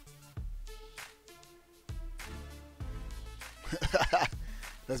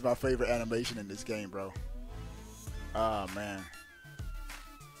 That's my favorite animation in this game, bro. Oh, man.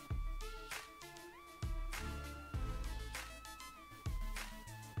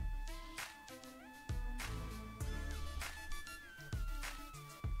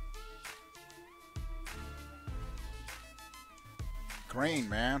 Green,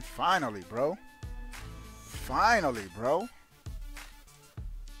 man. Finally, bro. Finally, bro.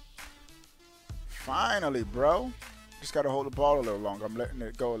 Finally, bro. Just got to hold the ball a little longer. I'm letting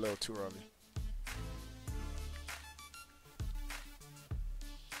it go a little too early.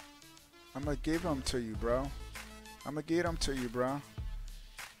 I'm going to give them to you, bro. I'm going to get them to you, bro.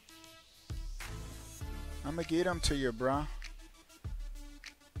 I'm going to get them to you, bro.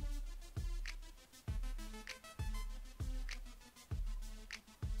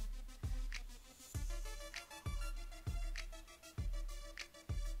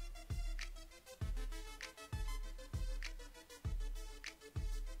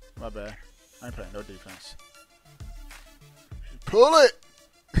 My bad. I ain't playing no defense. Pull it!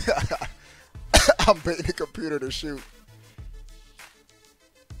 I'm baiting the computer to shoot.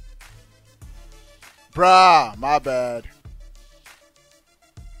 Bruh, my bad.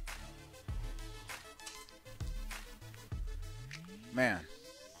 Man.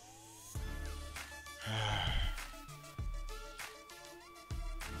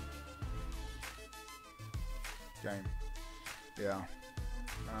 Game. Yeah.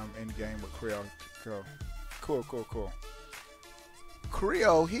 In the game with Creo. Cool.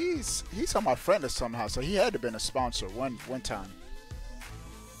 Creo, he's on my friend list somehow, so he had to been a sponsor one time.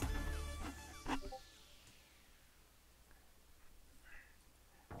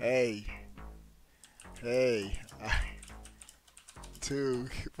 Hey. 2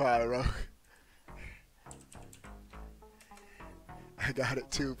 Pyro. I got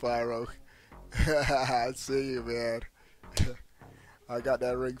it 2 Pyro. I see you, man. I got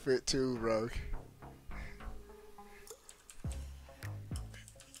that ring fit too, bro.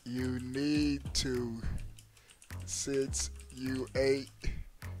 You need to, since you ain't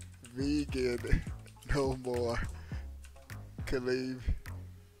vegan no more, Khalif.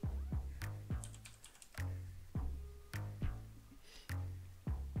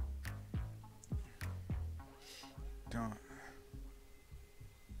 Don't.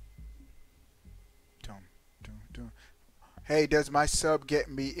 Hey, does my sub get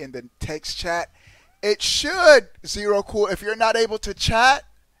me in the text chat? It should, Zero Cool. If you're not able to chat,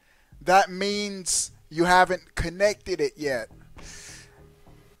 that means you haven't connected it yet.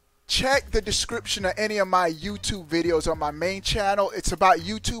 Check the description of any of my YouTube videos on my main channel. It's about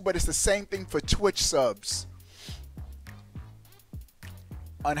YouTube, but it's the same thing for Twitch subs.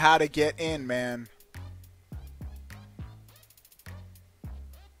 On how to get in, man.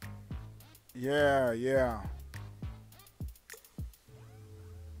 Yeah.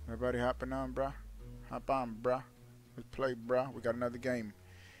 Everybody hopping on, bruh? Hop on, bruh. Let's play, bruh. We got another game.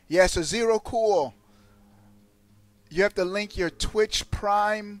 Yeah, so Zero Cool. You have to link your Twitch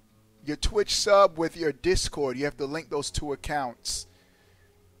Prime, your Twitch sub with your Discord. You have to link those two accounts.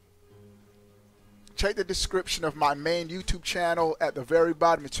 Check the description of my main YouTube channel. At the very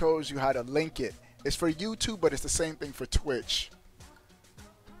bottom, it shows you how to link it. It's for YouTube, but it's the same thing for Twitch.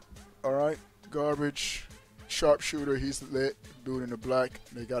 Alright, Garbage. Sharpshooter, he's lit. Dude in the black.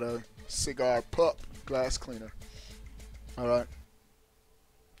 They got a cigar pup glass cleaner. Alright.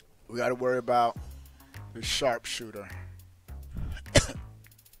 We got to worry about the sharpshooter.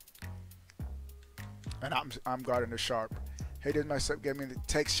 And I'm guarding the sharp. Hey, does my sub get me in the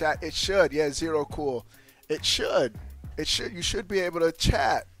text chat? It should. Yeah, Zero Cool. It should. It should. You should be able to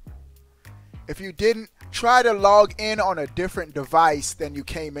chat. If you didn't, try to log in on a different device than you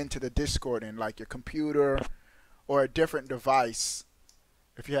came into the Discord in, like your computer or a different device.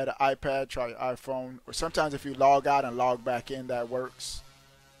 If you had an iPad, try your iPhone. Or sometimes if you log out and log back in, that works.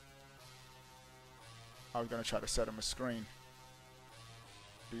 I was going to try to set him a screen.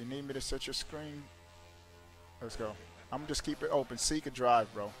 Do you need me to set your screen? Let's go. I'm going to just keep it open. Seek a drive,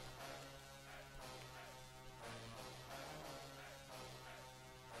 bro.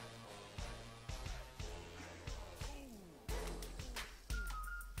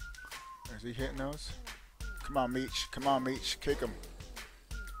 Is he hitting those? Come on, Meech. Come on, Meech. Kick him.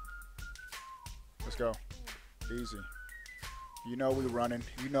 Let's go. Easy. You know we running.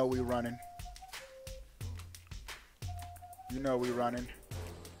 You know we running. You know we running.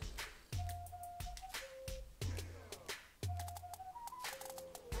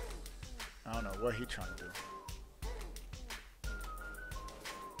 I don't know what he trying to do.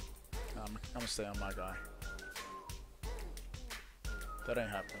 I'm gonna stay on my guy. That ain't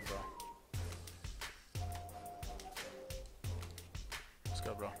happening, bro. Let's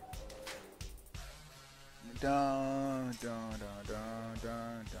go, bro. Dun, dun, dun, dun,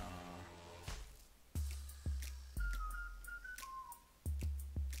 dun, dun.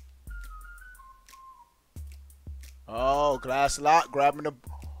 Oh, glass lock, grabbing the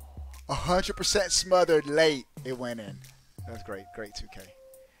 100% smothered late. It went in. That's great. Great 2K.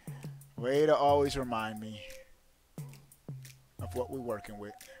 Way to always remind me of what we're working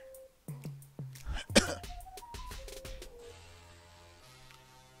with.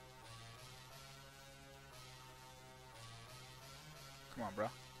 Come on, bro.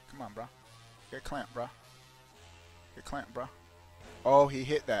 Come on, bro. Get clamped, bro. Get clamped, bro. Oh, he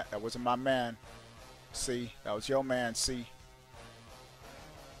hit that. That wasn't my man. C. That was your man, C.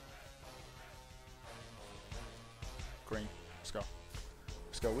 Green. Let's go.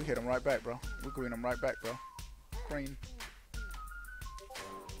 Let's go. We hit him right back, bro. We green him right back, bro. Green.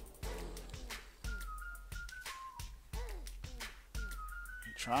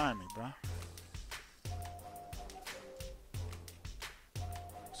 You trying me, bro.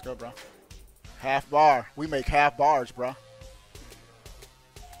 Let's go, bro. Half bar. We make half bars, bro.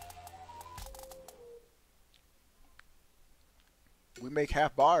 We make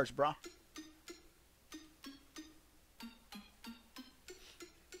half bars, bro.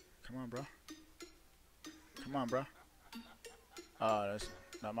 Come on, bro. Come on, bro. Oh, that's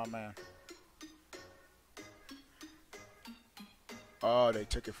not my man. Oh, they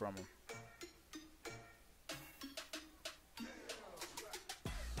took it from him.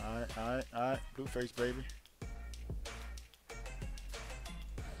 Alright. Blueface, baby.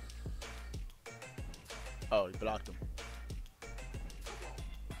 Oh, he blocked him.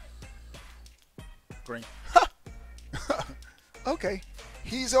 Green. Okay.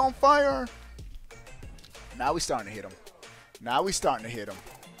 He's on fire. Now we starting to hit him. Now we starting to hit him.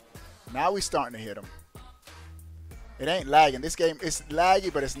 Now we starting to hit him. It ain't lagging. This game is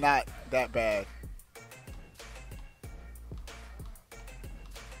laggy, but it's not that bad.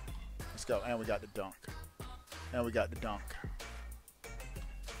 Let's go. And we got the dunk. And we got the dunk.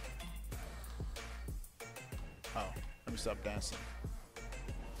 Oh, let me stop dancing.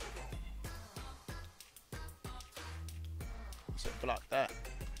 I said block that.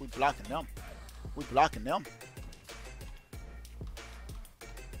 We blocking them. We blocking them.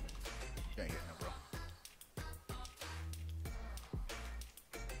 You ain't hitting them, bro.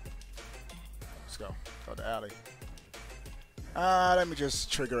 Let's go. Go to alley. Let me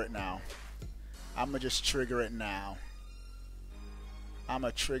just trigger it now. I'ma just trigger it now.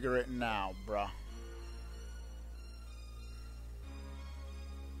 I'ma trigger it now, bruh.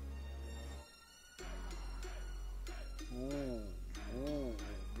 Ooh,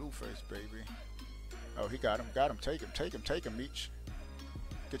 Blueface, baby. Oh, he got him, Take him, Meech.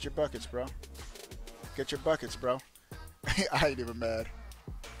 Get your buckets, bro. Get your buckets, bro. I ain't even mad.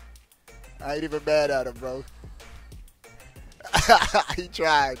 I ain't even mad at him, bro. He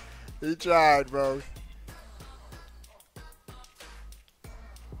tried. He tried, bro.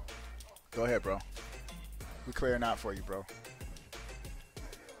 Go ahead, bro. We clearing out for you, bro.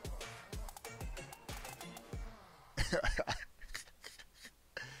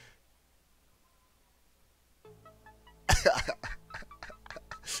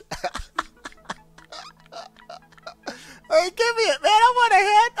 Hey, give me it, man.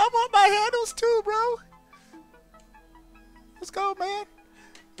 I want my handles too, bro. Let's go, man.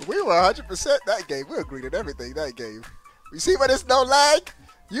 We were 100% that game. We agreed on everything that game. You see when it's no lag?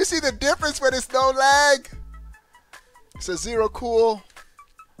 You see the difference when it's no lag? It's a zero cool.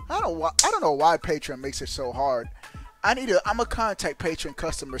 I don't know why Patreon makes it so hard. I'm gonna contact Patreon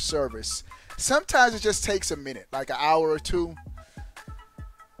customer service. Sometimes it just takes a minute, like an hour or two.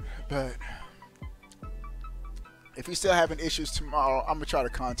 But if you're still having issues tomorrow, I'm gonna try to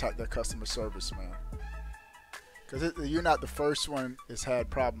contact that customer service, man. Because you're not the first one it's had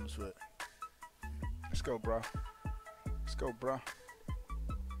problems with. Let's go, bro. Let's go, bro.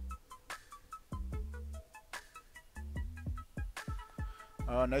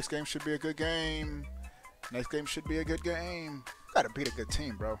 Next game should be a good game. Next game should be a good game. Gotta beat a good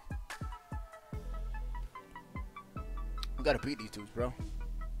team, bro. We gotta beat these dudes, bro.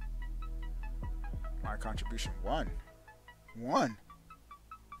 My contribution, 1.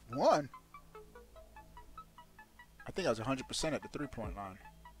 I think I was 100% at the 3-point line.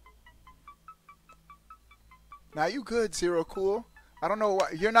 Now you good, Zero Cool. I don't know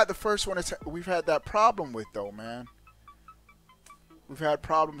why you're not the first one we've had that problem with, though, man. We've had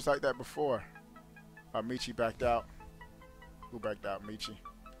problems like that before. Michi backed out. Who backed out? Michi.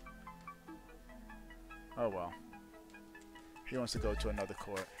 Oh well. He wants to go to another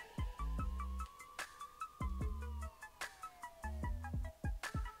court.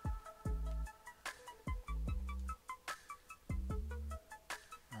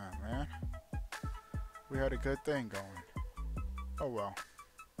 Man. We had a good thing going. Oh well.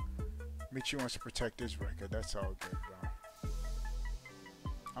 Michi wants to protect his record. That's all good, bro.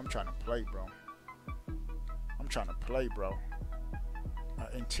 I'm trying to play, bro. I'm trying to play, bro.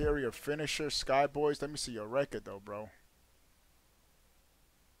 Interior finisher, Skyboys. Let me see your record, though, bro.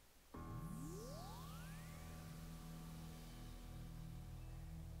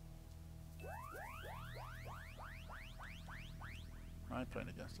 I ain't playing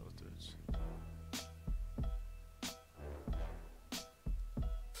against those dudes.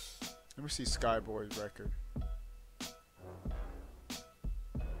 Let me see Skyboy's record.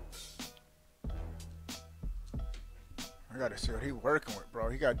 I gotta see what he working with, bro.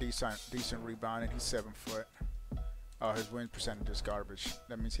 He got decent rebounding. He's 7 foot. Oh, his win percentage is garbage.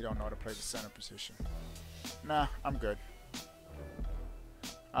 That means he don't know how to play the center position. Nah, I'm good.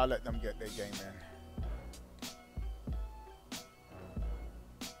 I'll let them get their game in.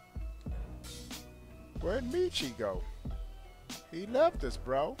 Where'd Michi go? He left us,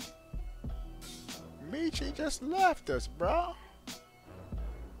 bro. Michi just left us, bro.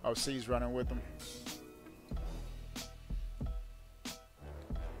 Oh, C's running with him.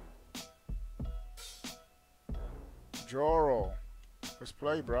 Joro. Let's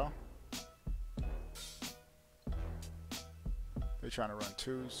play, bro. They're trying to run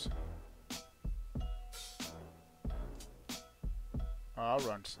twos. Oh, I'll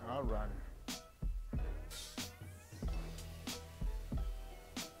run.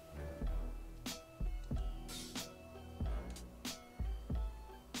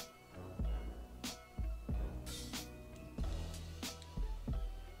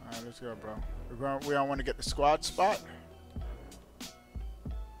 Alright, let's go, bro. We don't want to get the squad spot.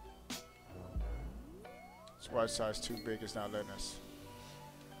 Squad size too big is not letting us.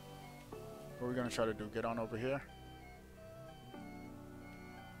 What are we gonna try to do? Get on over here?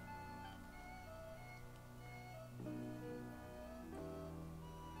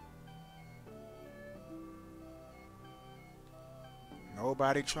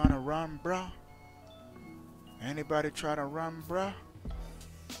 Nobody trying to run, bruh? Anybody trying to run, bruh?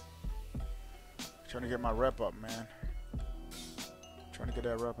 Trying to get my rep up, man. Trying to get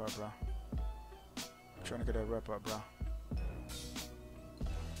that rep up, bro. Trying to get that rep up, bro.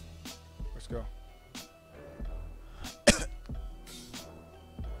 Let's go.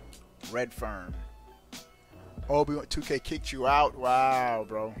 Red Fern. Obi-Wan 2K kicked you out? Wow,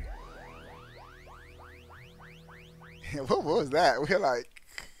 bro. What was that? We're like...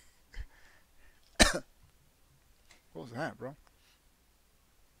 What was that, bro?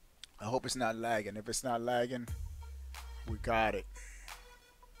 I hope it's not lagging. If it's not lagging, we got it.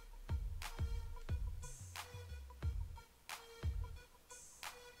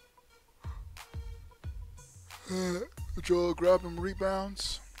 Joel grabbing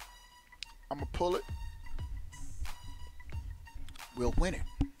rebounds. I'm going to pull it. We'll win it.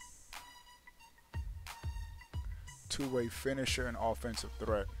 Two-way finisher and offensive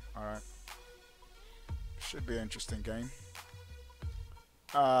threat. All right. Should be an interesting game.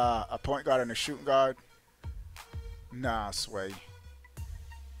 A point guard and a shooting guard. Nah, Sway.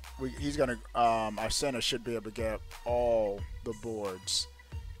 He's gonna. Our center should be able to get all the boards,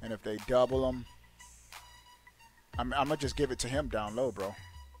 and if they double them, I'm gonna just give it to him down low, bro.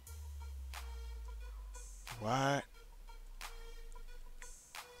 What?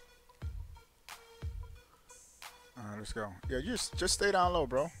 All right, let's go. Yeah, just stay down low,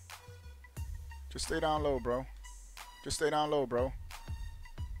 bro. Just stay down low, bro. Just stay down low, bro.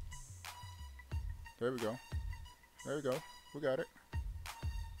 There we go. There we go. We got it.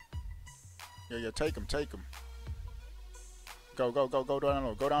 Yeah, take him, take him. Go down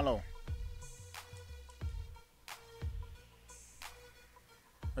low, go down low.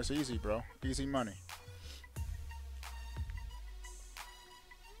 That's easy, bro. Easy money.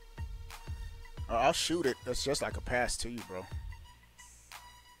 I'll shoot it. That's just like a pass to you, bro.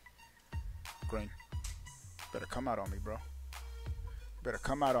 Green. Better come out on me, bro. Better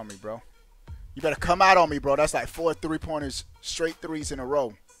come out on me, bro. You better come out on me, bro. That's like 4 3-pointers, straight threes in a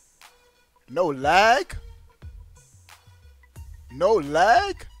row. No lag? No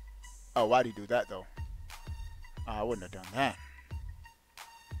lag? Oh, why'd he do that, though? Oh, I wouldn't have done that.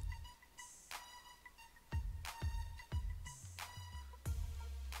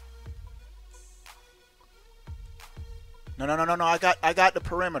 No. I got the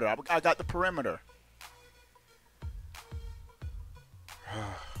perimeter. I got the perimeter.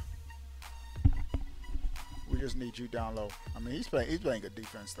 We just need you down low. I mean, he's playing good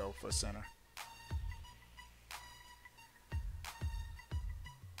defense though for center.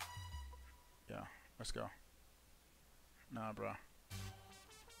 Yeah, let's go. Nah, bro.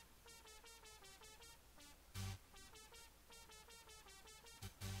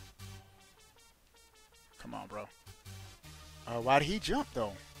 Come on, bro. Why did he jump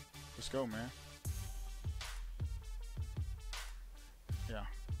though? Let's go, man. Yeah.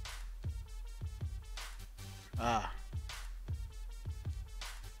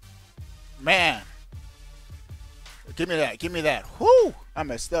 Man. Give me that. Give me that. Whoo! I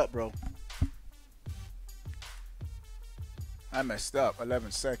messed up, bro. I messed up.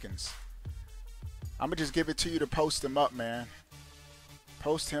 11 seconds. I'm going to just give it to you to post him up, man.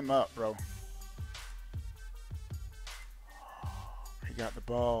 Post him up, bro. He got the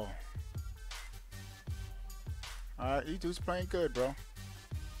ball. Alright, he dude's playing good, bro.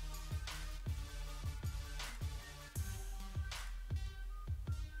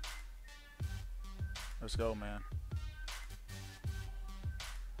 Let's go, man.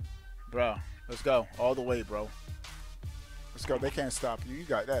 Bro, let's go. All the way, bro. Let's go. They can't stop you. You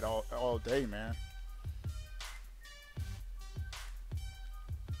got that all day, man.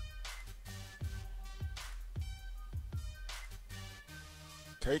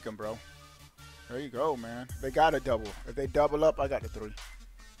 Take him, bro. There you go, man. They got a double. If they double up, I got the 3.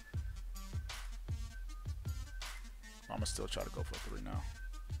 I'm going to still try to go for a 3 now.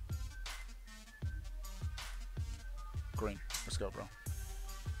 Green. Let's go, bro.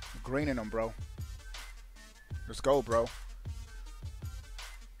 Greening them, bro. Let's go, bro.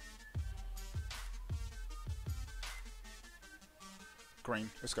 Green.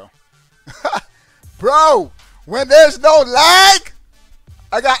 Let's go. Bro, when there's no lag,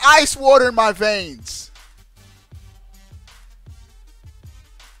 I got ice water in my veins.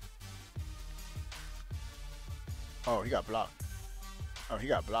 Oh, he got blocked. Oh, he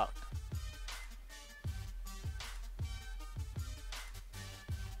got blocked.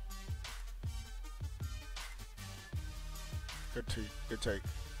 Good take.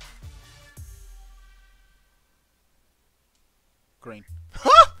 Green.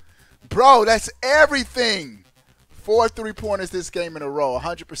 Bro, that's everything. 4 3-pointers this game in a row.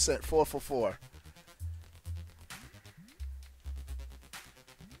 100%. 4 for 4.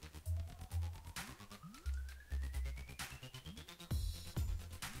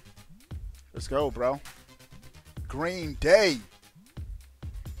 Let's go, bro. Green Day.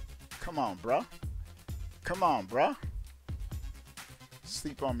 Come on, bro. Come on, bro.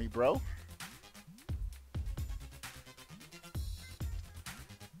 Sleep on me, bro.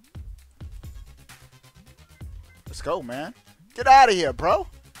 Let's go, man. Get out of here, bro.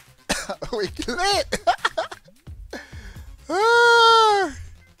 We lit.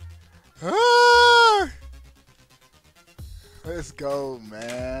 Let's go,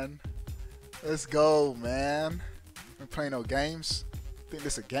 man. Let's go, man. I'm playing no games. Think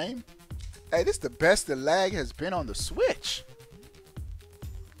this a game? Hey, this is the best the lag has been on the Switch.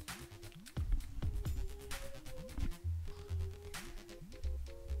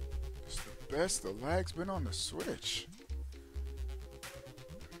 It's the best the lag's been on the Switch.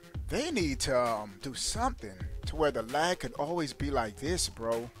 They need to do something to where the lag could always be like this,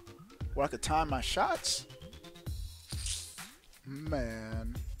 bro. Where I could time my shots.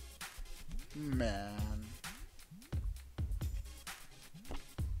 Man.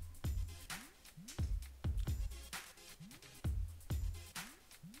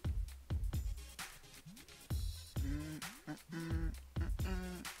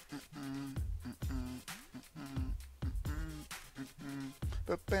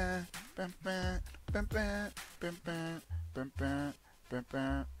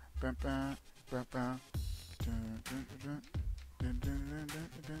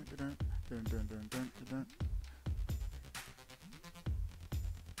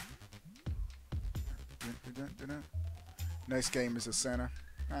 Next game is a center.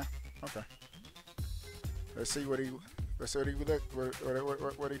 Okay. Let's see what he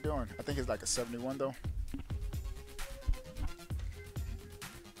what he doing. I think it's like a 71 though.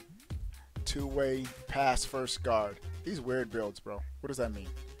 Two-way pass first guard. These weird builds, bro. What does that mean?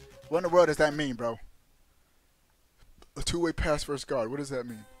 What in the world does that mean, bro? A two-way pass first guard. What does that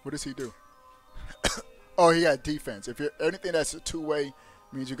mean? What does he do? Oh, he got defense. If you're anything that's a two-way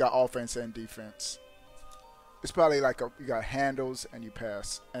means you got offense and defense. It's probably like you got handles and you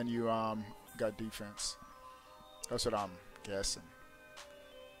pass and you got defense. That's what I'm guessing.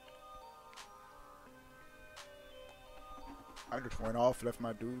 I just went off, left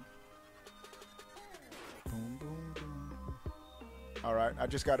my dude. Boom, boom, boom. All right, I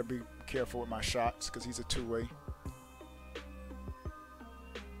just got to be careful with my shots because he's a two-way.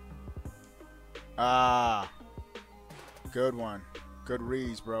 Good one. Good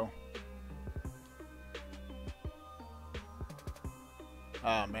reads, bro.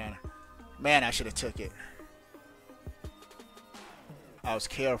 Oh, man. Man, I should have took it. I was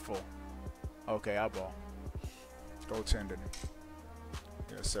careful. Okay, I ball. Goaltending.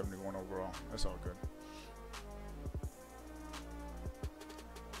 Yeah, 71 overall. That's all good.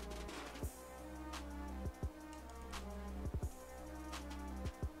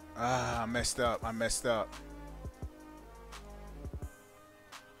 I messed up. I messed up.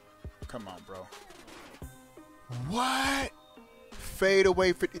 Come on, bro. What? Fade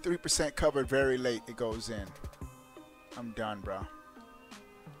away, 53% covered very late. It goes in. I'm done, bro.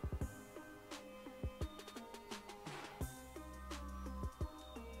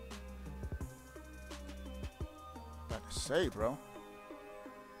 About to say, bro.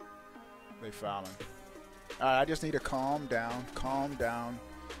 They fouling. All right, I just need to calm down. Calm down.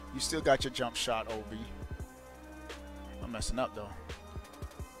 You still got your jump shot, OB. I'm messing up, though.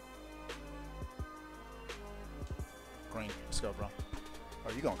 Green. Let's go, bro.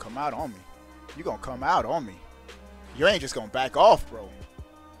 Oh, you gonna come out on me. You gonna come out on me. You ain't just gonna back off, bro.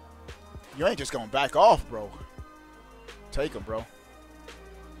 You ain't just gonna back off, bro. Take him, bro.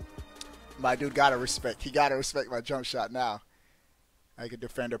 My dude gotta respect. He gotta respect my jump shot now. Like a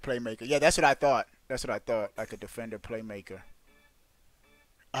defender playmaker. Yeah, that's what I thought. That's what I thought. Like a defender playmaker.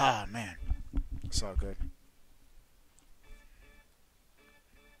 Ah, man. It's all good.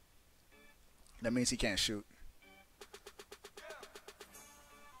 That means he can't shoot.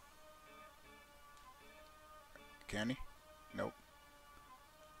 Can he? Nope.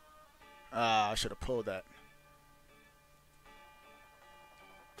 I should have pulled that.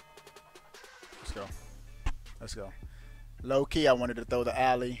 Let's go. Let's go. Low key, I wanted to throw the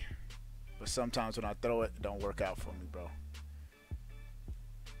alley, but sometimes when I throw it, it don't work out for me, bro.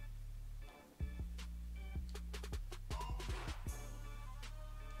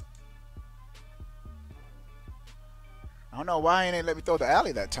 I don't know why he didn't let me throw the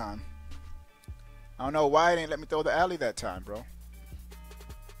alley that time. I don't know why he didn't let me throw the alley that time, bro.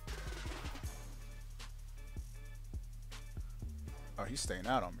 Oh, he's staying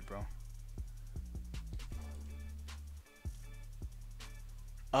out on me, bro.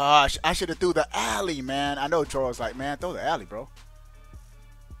 I should have threw the alley, man. I know Jorah's like, man, throw the alley, bro.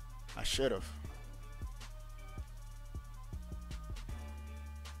 I should have.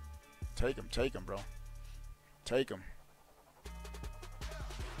 Take him, bro. Take him.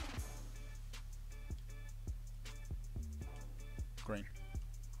 Green.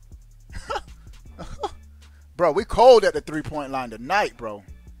 Bro, we cold at the 3-point line tonight, bro.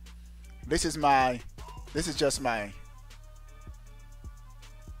 This is just my.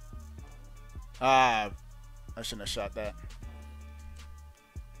 I shouldn't have shot that.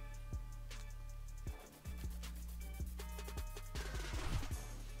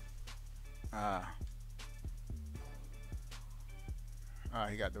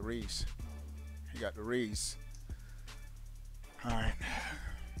 He got the Reese. He got the Reese. All right.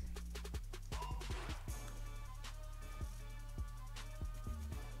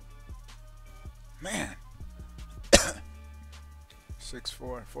 Man.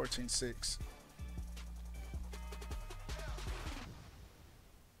 6'4", 14'6".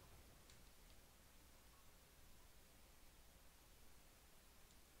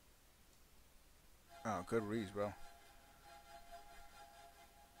 Oh, good reads, bro.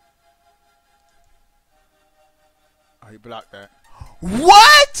 Oh, he blocked that.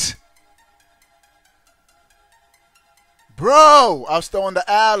 What? Bro, I was throwing the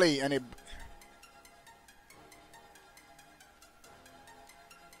alley and it.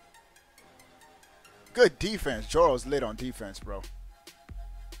 Good defense. Jorah's lit on defense, bro.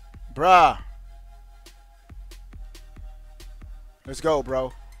 Bruh. Let's go,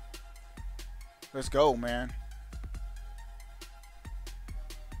 bro. Let's go, man.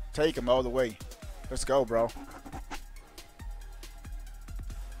 Take him all the way. Let's go, bro.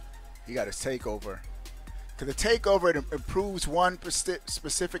 He got his takeover. Because the takeover, it improves one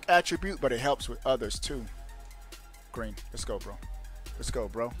specific attribute, but it helps with others too. Green. Let's go, bro. Let's go,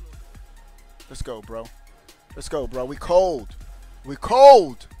 bro. Let's go, bro. Let's go, bro. We cold. We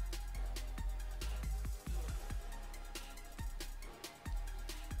cold.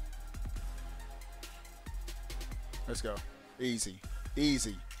 Let's go. Easy.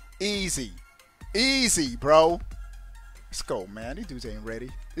 Easy. Easy. Easy, bro. Let's go, man. These dudes ain't ready.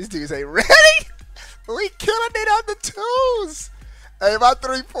 These dudes ain't ready. We killing it on the twos. Hey, my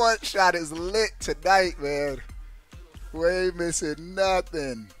 3-point shot is lit tonight, man. We ain't missing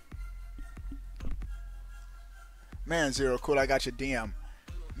nothing. Man, Zero Cool, I got your DM.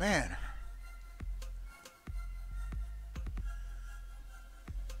 Man.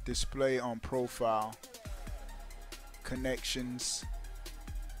 Display on profile. Connections.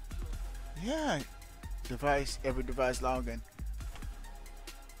 Yeah. Device, every device login.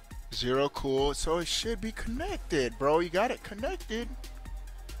 Zero Cool, so it should be connected, bro. You got it connected.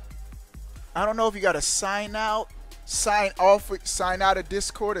 I don't know if you got to sign out, sign off, sign out of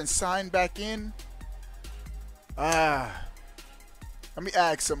Discord and sign back in. Let me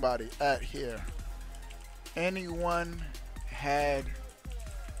ask somebody at here. Anyone had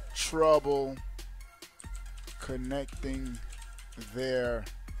trouble connecting their...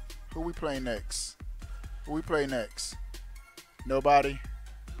 Who we play next? Who we play next? Nobody?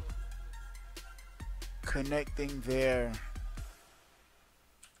 Connecting their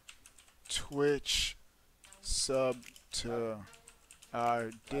Twitch sub to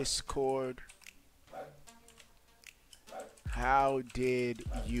our Discord. How did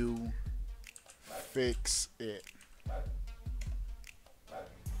you fix it?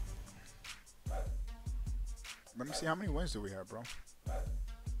 Let me see, how many wins do we have, bro?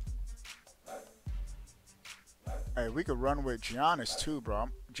 Hey, we could run with Giannis too, bro.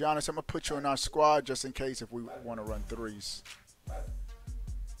 Giannis, I'm gonna put you in our squad just in case if we want to run threes.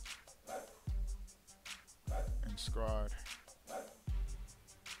 In squad.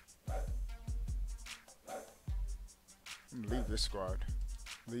 I'm gonna leave this squad.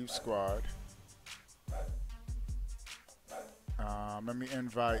 Leave squad. Let me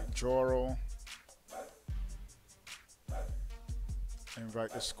invite Jorah.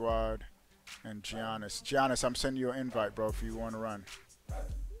 Invite the squad. And Giannis. Giannis, I'm sending you an invite, bro, if you want to run.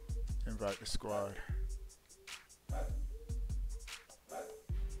 Invite the squad.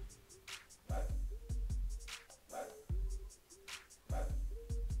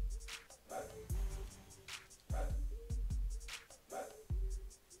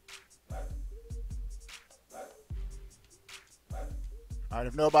 All right,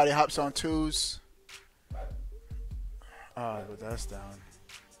 if nobody hops on twos, but that's down.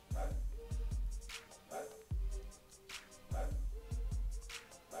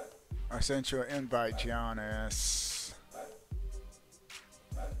 I sent you an invite, Giannis.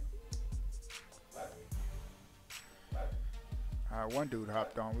 One dude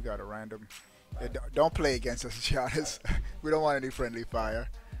hopped on. We got a random. Yeah, don't play against us, Giannis. We don't want any friendly fire.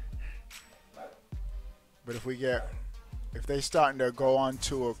 But if they starting to go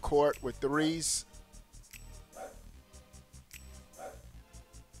onto a court with threes,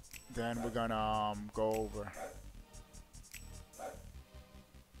 then we're gonna go over.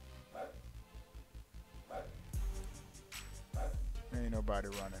 Ain't nobody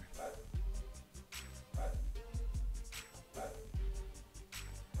running.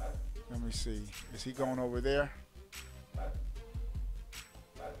 Let me see. Is he going over there?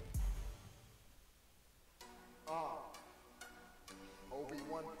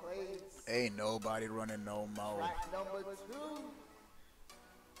 Ain't nobody running no more.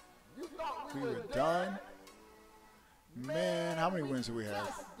 We were done. Man, how many wins do we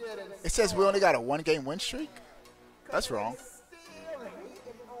have? It says we only got a 1-game win streak? That's wrong.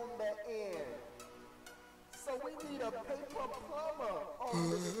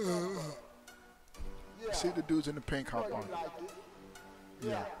 See the dudes in the pink hop on.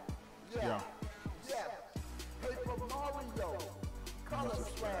 Yeah. Yeah.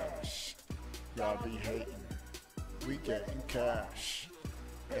 Y'all be hating. We getting cash.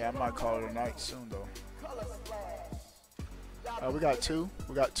 Yeah, I might call it a night soon though. We got two.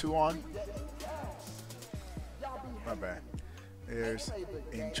 We got two on. My bad. There's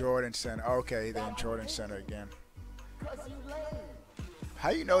in Jordan Center. Okay, they're in Jordan Center again. How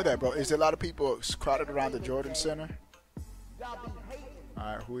you know that, bro? Is there a lot of people crowded around the Jordan Center?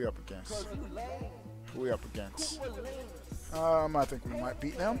 Alright, who we up against? Who we up against? I think we might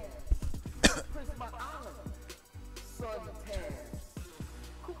beat them.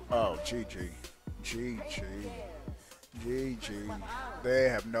 Oh, GG. GG. GG. They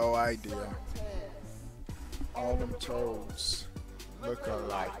have no idea. All them toes look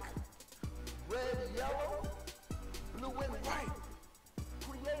alike. White.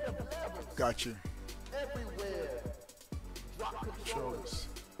 Got you. Controls.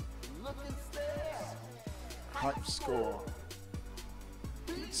 Hype score.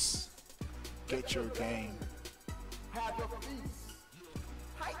 Peace. Get your game.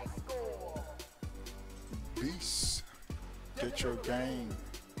 Beast. Get your game.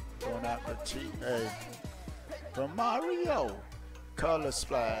 Going after TA. From Mario. Color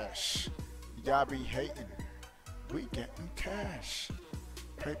Splash. Y'all be hating. We getting cash.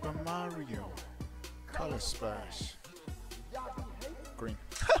 Paper Mario. Color Splash. Green.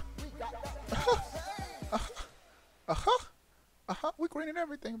 We're greening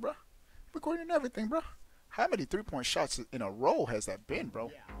everything, bro. We're greening everything, bro. How many 3-point shots in a row has that been, bro?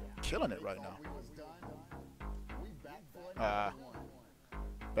 Killing it right now.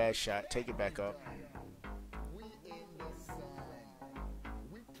 Bad shot. Take it back up.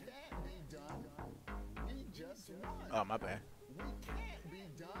 Oh, my bad.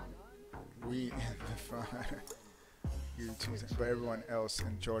 We in the front. You two, but everyone else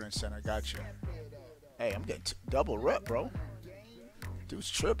in Jordan Center got you. Hey, I'm getting double rep, bro. Dude's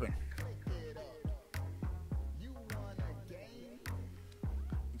tripping.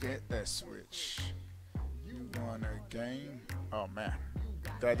 Get that switch. You won a game. Oh man,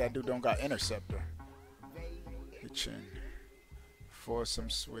 glad that dude don't got interceptor. Itching for some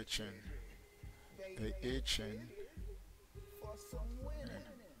switching. They itching.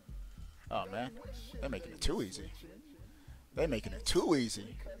 Oh man, they're making it too easy. They're making it too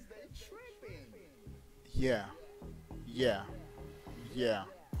easy. Yeah. Yeah. Yeah.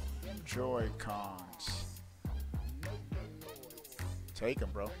 Joy-Cons. Take them,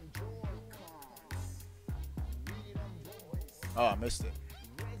 bro. Oh, I missed it.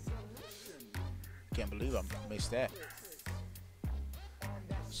 Can't believe I missed that.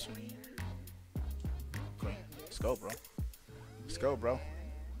 Sweet. Green. Let's go, bro. Let's go, bro.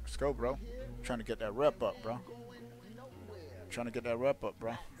 Let's go, bro. Trying to get that rep up, bro. Trying to get that rep up,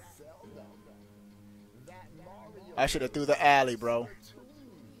 bro. I should have threw the alley, bro.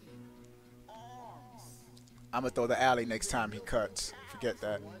 I'm gonna throw the alley next time he cuts. Forget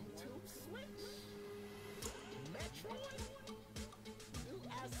that.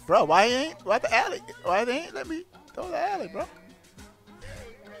 Bro, why the alley? Why they ain't let me throw the alley, bro?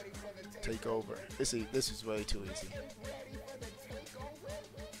 Take over. This is way too easy.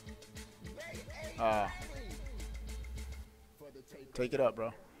 Take it up,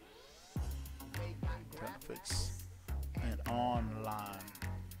 bro. Fix. And online.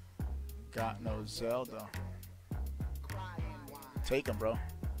 Got no Zelda. Take him, bro.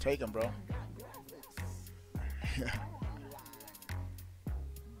 Take him, bro. Yeah.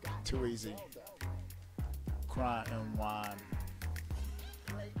 Too easy. Cry and whine.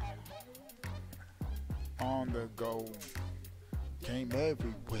 On the go. Game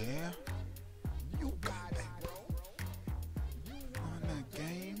everywhere. You got it, bro. On the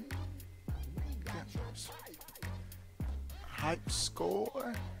game. Hype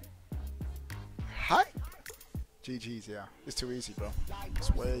score. Hype. GG's, yeah. It's too easy, bro. It's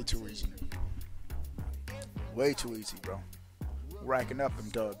way too easy. Way too easy, bro. Racking up them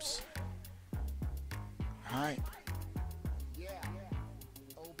dubs. Hype.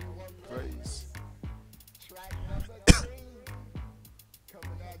 Please.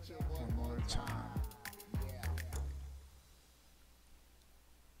 One more time.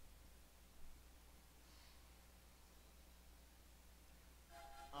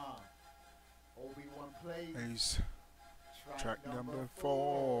 Plays track number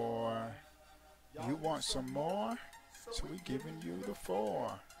 4. You want some more? So we giving you the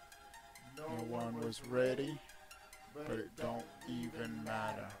 4. No one was ready, but it don't even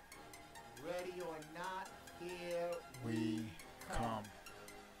matter. Ready or not, here we come.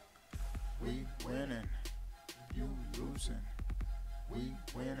 We winning, you losing. We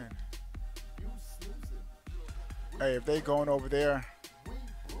winning. Hey, if they going over there,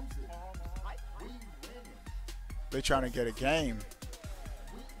 they trying to get a game.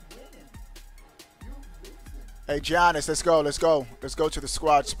 Hey, Giannis, let's go. Let's go. Let's go to the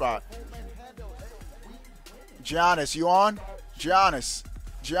squad spot. Giannis, you on? Giannis.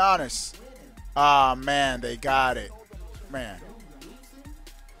 Giannis. Ah, man, they got it. Man.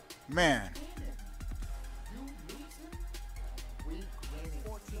 Man.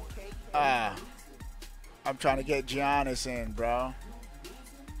 Ah. I'm trying to get Giannis in, bro.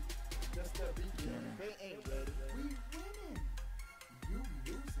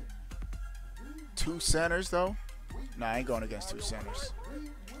 Two centers, though? Nah, I ain't going against two centers.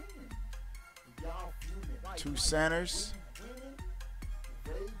 Two centers.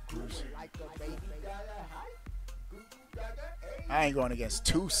 I ain't going against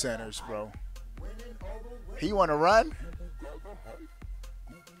two centers, bro. He want to run?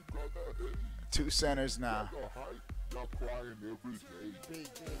 Two centers, nah.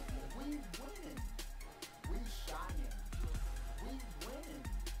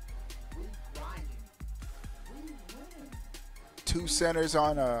 Two centers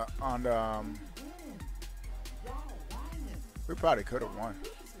on we probably could have won.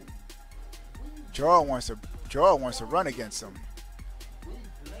 Joel wants to run against them.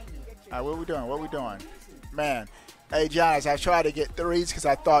 Alright, what we doing? What we doing? Man. Hey Giannis, I tried to get threes because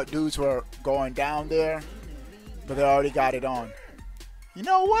I thought dudes were going down there, but they already got it on. You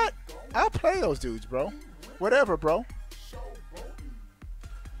know what? I'll play those dudes, bro. Whatever, bro.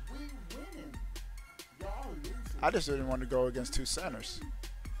 I just didn't want to go against two centers.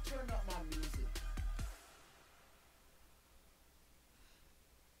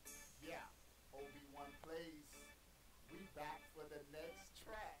 Yeah, Obi-Wan plays. We back for the next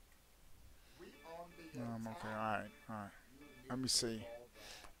track. We on the okay, all right. Let me see.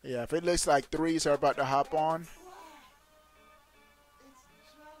 Yeah, if it looks like threes are about to hop on,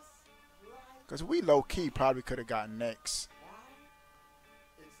 because we low key probably could have gotten next.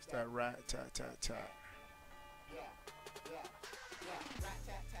 It's that rat tat tat tat.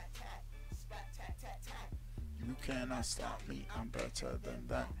 You cannot stop me. I'm better than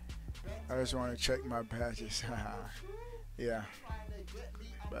that. I just want to check my badges. Yeah.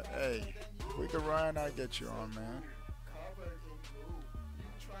 But hey, if we can run, I'll get you on, man.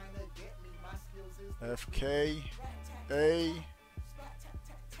 FK A.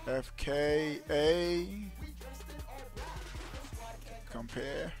 FK A.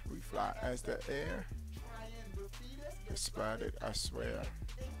 Compare. We fly as the air. It's spotted, I swear.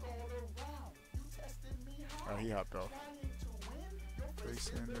 Oh, he hopped off. Face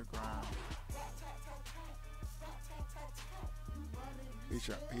in the ground. He's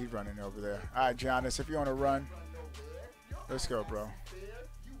running over there. All right, Giannis, if you want to run, let's go, bro.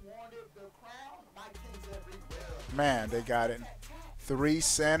 Man, they got it. Three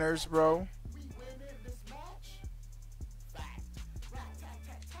centers, bro.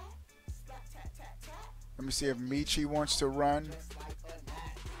 Let me see if Michi wants to run.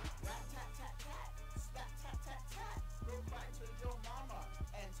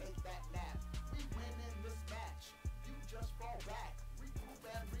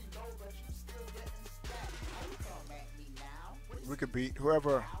 We could beat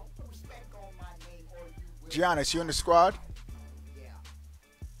whoever. Giannis, you in the squad?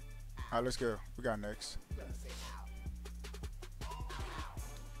 Alright, let's go. We got next.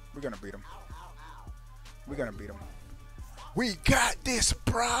 We're gonna beat them. We're gonna beat them. We got this,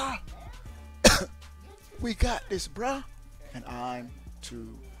 bruh. We got this, bruh. And I'm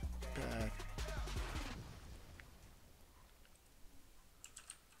too bad.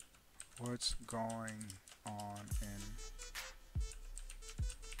 What's going on in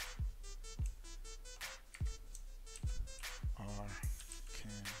Arcane?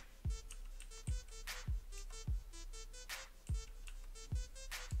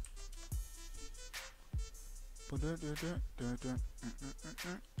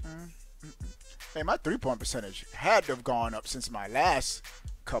 Hey, my 3-point percentage had to have gone up since my last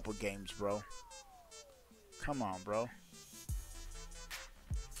couple games, bro. Come on, bro.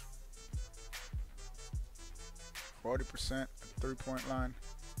 40% at the 3-point line.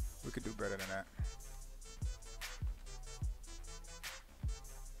 We could do better than that.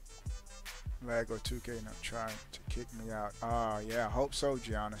 Lego 2K not trying to kick me out. Yeah, I hope so,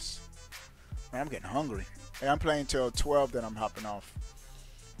 Giannis. Man, I'm getting hungry. Hey, I'm playing till 12, then I'm hopping off.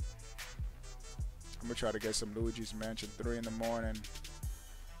 I'm gonna try to get some Luigi's Mansion 3 in the morning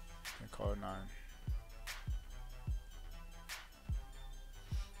and call it 9.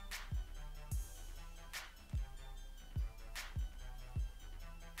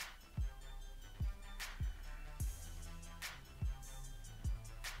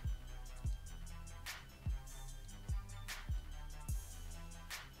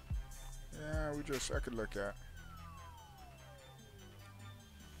 Yeah, I could look at.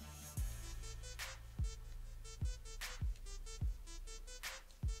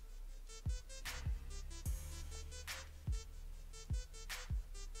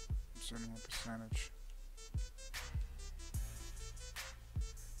 Percentage.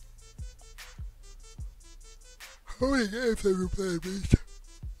 How many games have you played, Beast?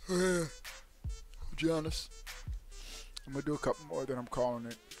 Oh, yeah. Giannis. I'm gonna do a couple more, then I'm calling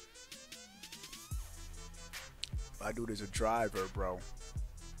it. My dude is a driver, bro.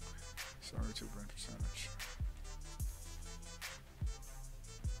 72% percentage.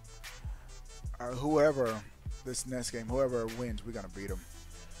 Whoever this next game, whoever wins, we're gonna beat them.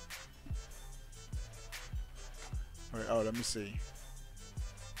 Wait, oh, let me see.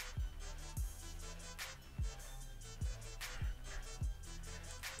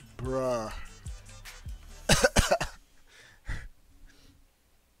 Bruh.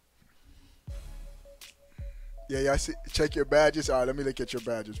 Yeah, I see. Check your badges. All right, let me look at your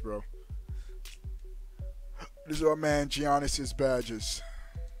badges, bro. This is our man Giannis's badges.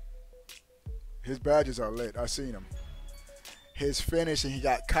 His badges are lit. I seen them. His finish, and he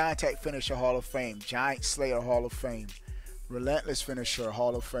got Contact Finisher Hall of Fame, Giant Slayer Hall of Fame, Relentless Finisher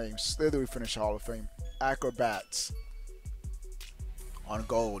Hall of Fame, Slithery Finisher Hall of Fame, Acrobats on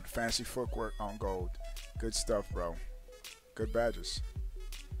gold, Fancy Footwork on gold. Good stuff, bro. Good badges.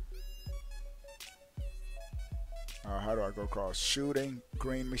 How do I go across? Shooting,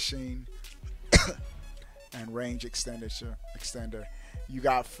 Green Machine, and Range Extender. You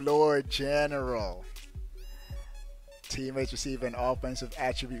got Floor General. Teammates receive an offensive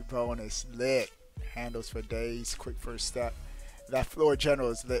attribute bonus. Lit. Handles for days. Quick first step. That Floor General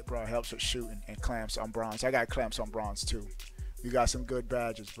is lit, bro. Helps with shooting and clamps on bronze. I got clamps on bronze, too. You got some good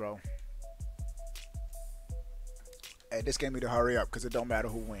badges, bro. Hey, this game need to hurry up because it don't matter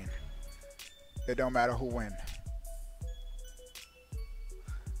who win. It don't matter who win.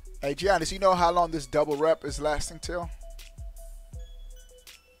 Hey, Giannis, you know how long this double rep is lasting till?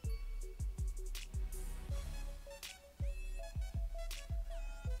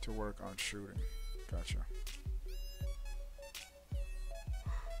 To work on shooting. Gotcha.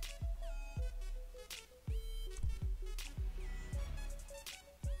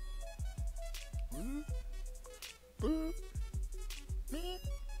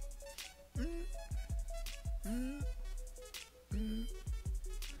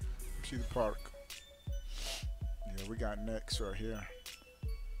 See the park. Yeah, we got next right here.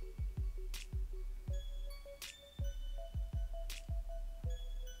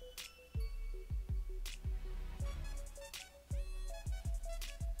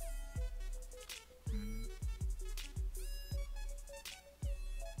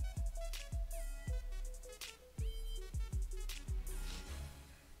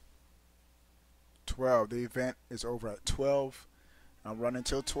 The event is over at 12. I'm running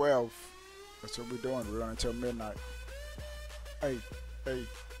till 12. That's what we're doing. We're running till midnight. Hey, hey,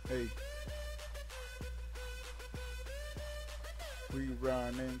 hey. We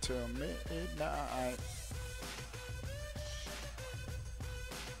run until midnight.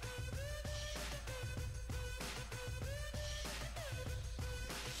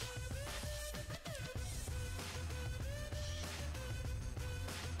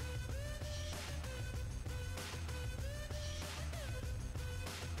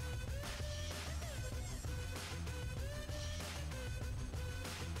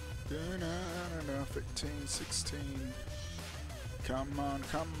 15, 16. Come on,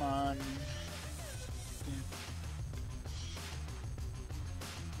 come on.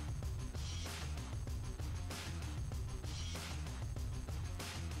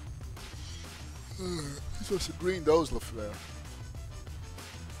 You're supposed to green those, LaFleur.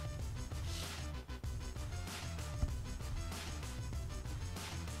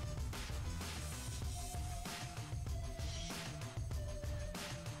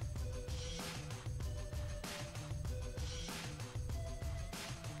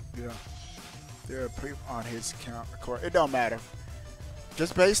 Yeah, they're on his count. It don't matter.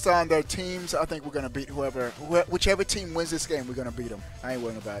 Just based on their teams, I think we're gonna beat whichever team wins this game. We're gonna beat them. I ain't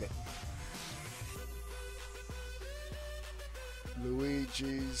worrying about it.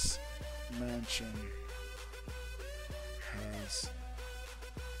 Luigi's Mansion has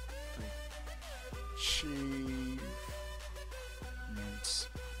achievements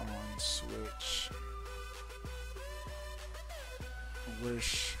on Switch.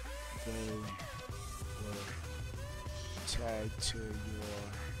 Wish they were tied to your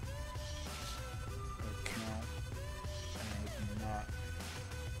account and not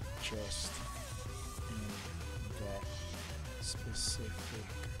just in that specific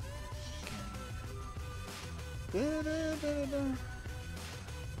game.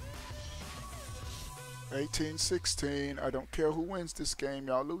 18-16. I don't care who wins this game.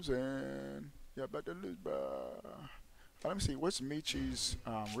 Y'all losing. Y'all about to lose, bro. Let me see. What's Michi's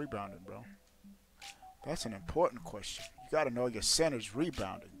rebounding, bro? That's an important question. You got to know your center's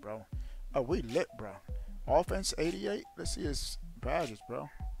rebounding, bro. Oh, we lit, bro. Offense 88. Let's see his badges, bro.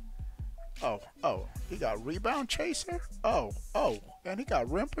 Oh. He got rebound chaser. Oh. And he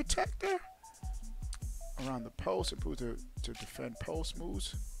got rim protector. Around the post. Improved to defend post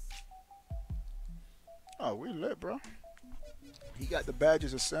moves. Oh, we lit, bro. He got the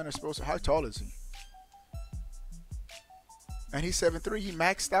badges of center. How tall is he? And he's 7'3". He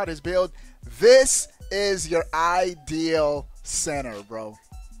maxed out his build. This is your ideal center, bro.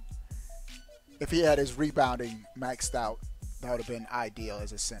 If he had his rebounding maxed out, that would have been ideal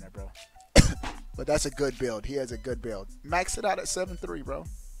as a center, bro. But that's a good build. He has a good build. Max it out at 7'3", bro.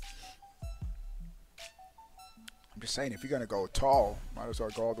 I'm just saying, if you're going to go tall, might as well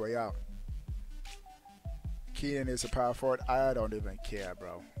go all the way out. Keenan is a power forward. I don't even care,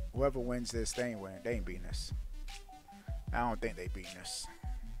 bro. Whoever wins this, they ain't winning. They ain't beating us. I don't think they beating us.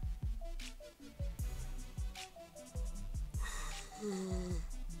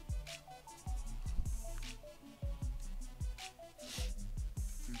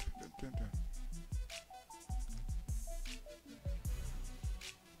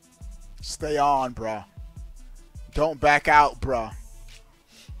 Stay on, bruh. Don't back out, bruh.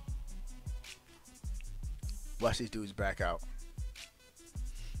 Watch these dudes back out.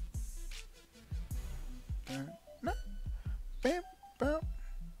 Bam, bam,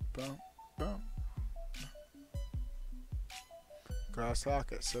 bam, bam. Grass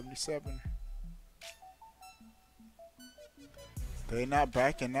Hawk at 77. They not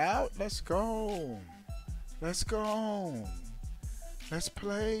backing out? Let's go. Let's go. Let's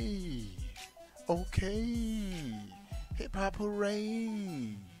play. Okay. Hip hop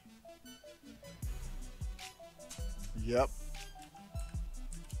hooray. Yep.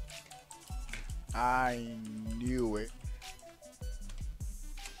 I knew it.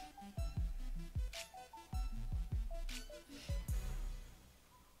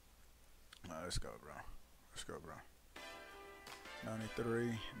 Let's go, bro. Let's go, bro.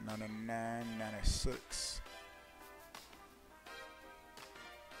 93, 99, 96.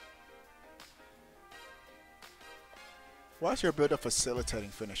 What's your build a facilitating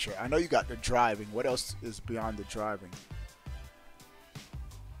finisher? I know you got the driving. What else is beyond the driving?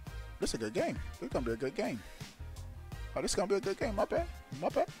 This is a good game. This is going to be a good game. Oh, this is going to be a good game. My bad. My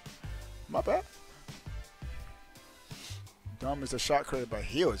bad. My bad. Dumb is a shot creator, but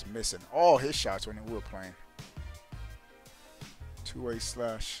he was missing all his shots when we were playing. Two-way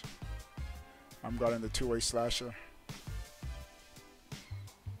slash. I'm guarding the two-way slasher.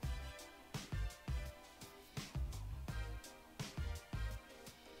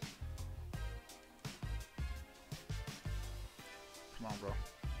 Come on, bro.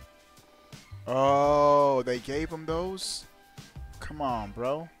 Oh, they gave him those? Come on,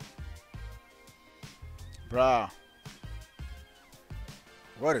 bro. Bruh.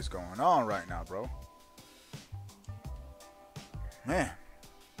 What is going on right now, bro? Man.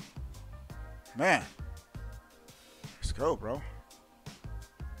 Man. Let's go, bro.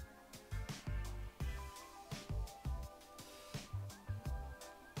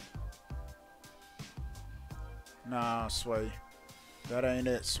 Nah, Sway. That ain't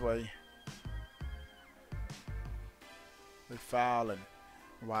it, Sway. fouling?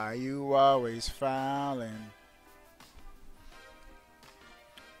 Why you always fouling?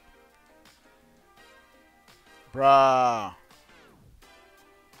 Bruh.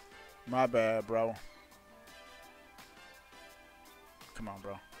 My bad, bro. Come on,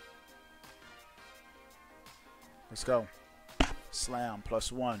 bro. Let's go. Slam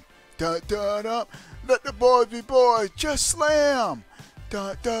 +1. Da da da. Let the boys be boys. Just slam.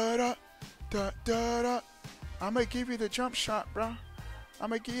 Da da da. Da da da. I'm gonna give you the jump shot, bro. I'm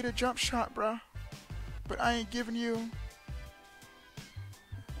gonna give you the jump shot, bro. But I ain't giving you.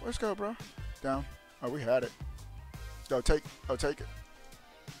 Let's go, bro. Down. Oh, we had it. Go take. Oh, take it.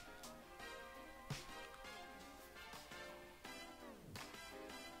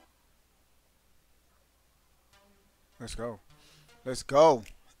 Let's go. Let's go.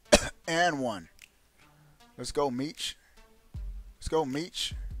 And one. Let's go, Meech. Let's go,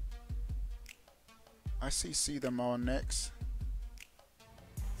 Meech. I see them on next.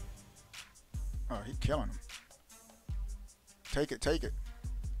 Oh, he killing them. Take it, take it.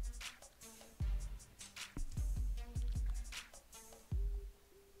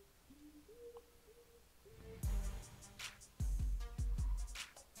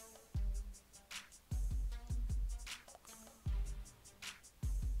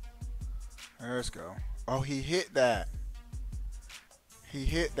 Let's go. Oh, he hit that. He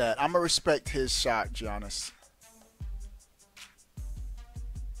hit that. I'm gonna respect his shot, Giannis.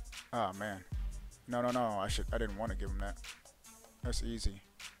 Oh man. No. I didn't want to give him that. That's easy.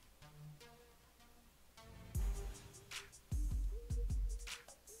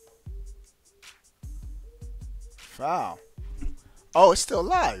 Foul. Oh, it's still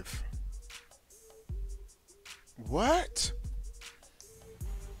live. What?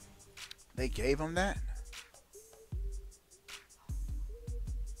 They gave him that?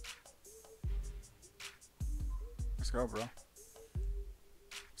 Let's go, bro.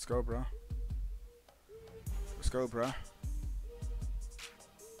 Let's go, bro. Let's go, bro.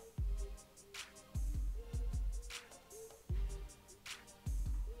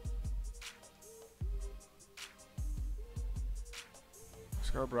 Let's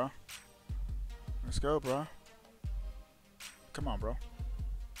go, bro. Let's go, bro. Come on, bro.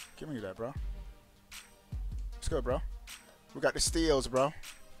 Give me that, bro. Let's go, bro. We got the steals, bro.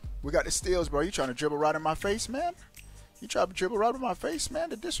 We got the steals, bro. You trying to dribble right in my face, man? You trying to dribble right in my face,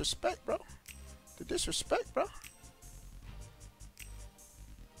 man? The disrespect, bro. The disrespect, bro.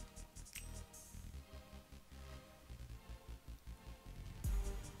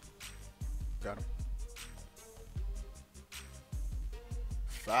 Got him.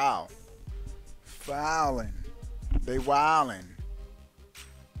 Foul. Fouling. They wilding.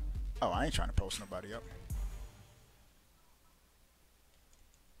 Oh, I ain't trying to post nobody up.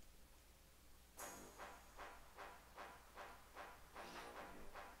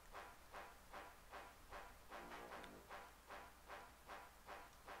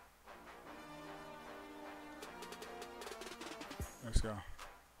 Let's go.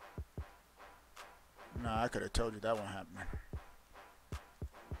 Nah, I could have told you that won't happen.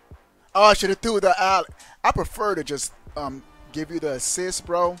 Oh, I should have threw the alley. I prefer to just give you the assist,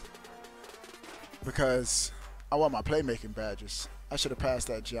 bro, because I want my playmaking badges. I should have passed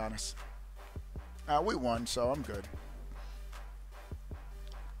that, Giannis. We won, so I'm good.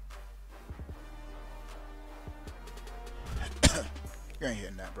 You ain't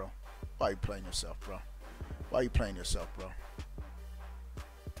hitting that, bro. Why are you playing yourself, bro? Why are you playing yourself, bro?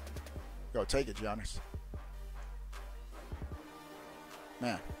 Go, take it, Giannis.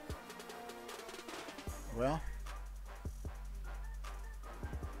 Man. Well,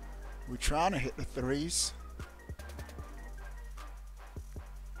 we're trying to hit the threes.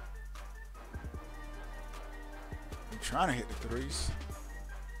 We're trying to hit the threes.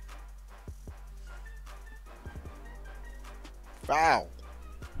 Foul.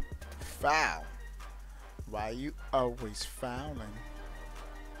 Foul. Why are you always fouling?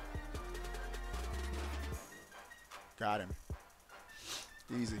 Got him.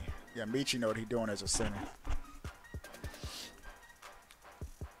 Easy. Yeah, Michi know what he's doing as a center.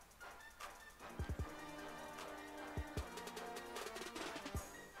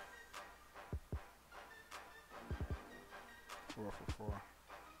 Four for four.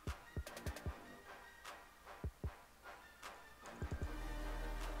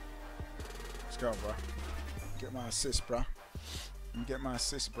 Let's go, bro. Get my assist, bro. Get my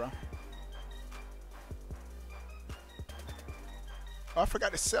assist, bro. Oh, I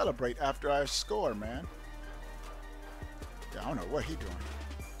forgot to celebrate after I score, man. Yeah, I don't know what he doing.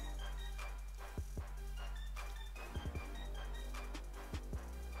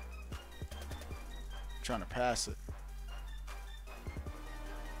 Trying to pass it.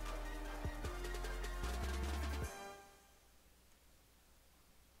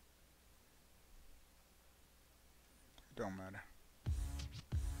 don't matter.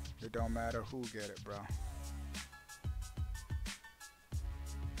 It don't matter who get it, bro.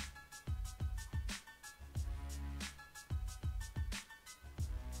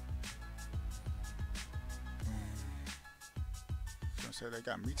 So they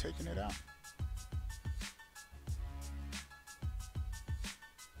got me taking it out.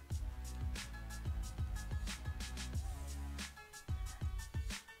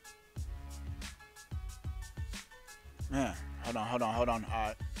 Man, hold on. All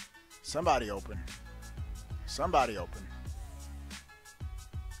right. Somebody open. Somebody open.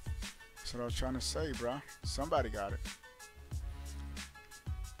 That's what I was trying to say, bro. Somebody got it.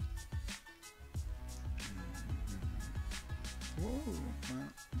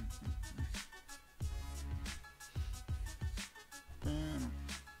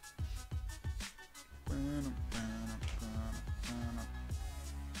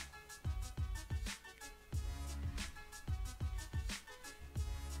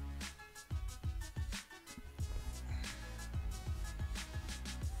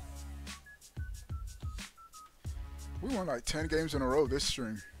 We won like 10 games in a row this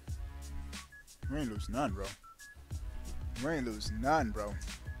stream. We ain't lose none, bro. We ain't lose none, bro.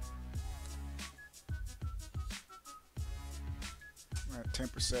 We're at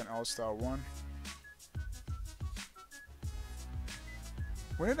 10% All-Star 1.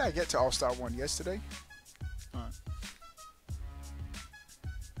 When did I get to All-Star 1? Yesterday? Alright.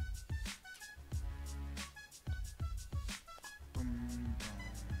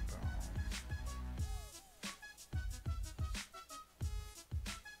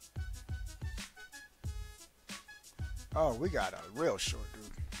 Oh, we got a real short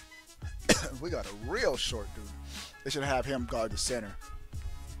dude. We got a real short dude. They should have him guard the center.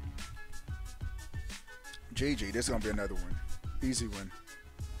 GG, this is going to be another win. Easy win.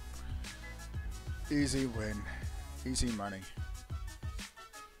 Easy win. Easy money.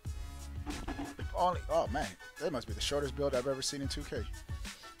 Only, oh man, that must be the shortest build I've ever seen in 2K. Did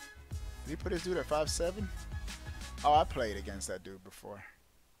he put his dude at 5'7"? Oh, I played against that dude before.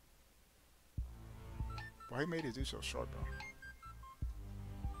 Why he made his dude so short, bro?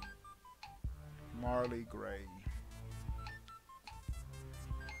 Marley Gray.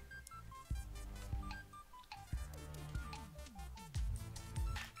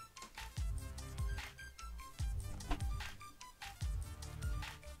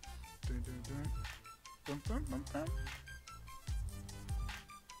 Dun, dun, dun. Bum, bum, bum, bum.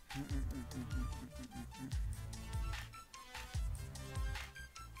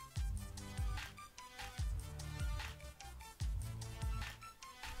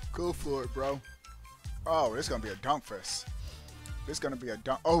 Go for it, bro. Oh, it's gonna be a dunk fest. This is gonna be a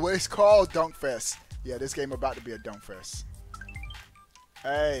dunk. Oh, it's called Dunk Fest. Yeah, this game about to be a dunk fest.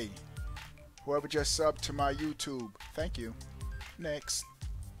 Hey, whoever just subbed to my YouTube, thank you. Next.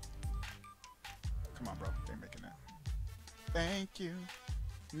 Come on, bro. They ain't making that. Thank you.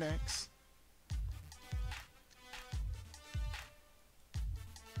 Next.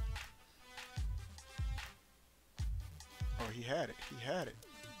 Oh, he had it. He had it.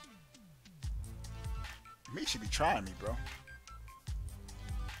 Me should be trying me, bro.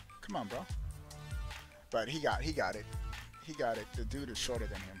 Come on, bro. But he got it. He got it. The dude is shorter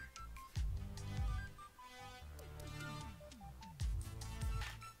than him.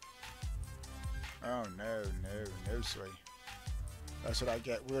 Oh no, no sway. That's what I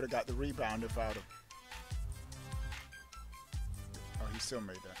get. We would have got the rebound if I'd have. Oh, he still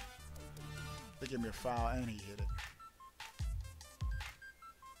made that. They gave me a foul and he hit it.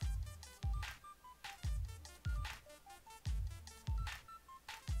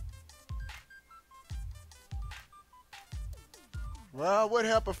 Well, it would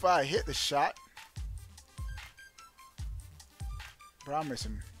help if I hit the shot. Bro, I'm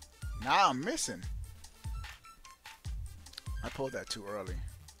missing. Now I'm missing. I pulled that too early.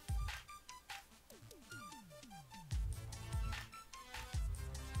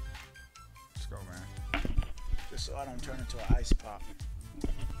 Let's go, man. Just so I don't turn into an ice pop.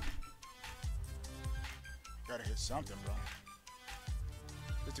 Gotta hit something, bro.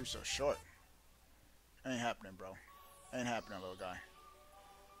 This dude's so short. Ain't happening, bro. Ain't happening, little guy.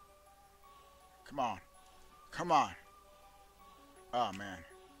 Come on. Come on. Oh, man.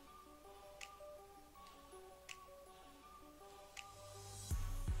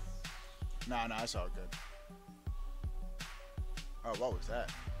 Nah, it's all good. Oh, what was that?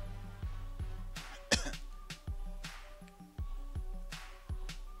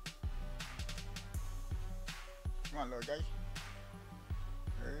 Come on, little guy.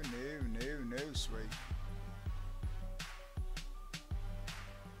 Oh, no, sweet.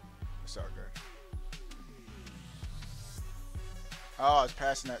 It's all good. Oh, I was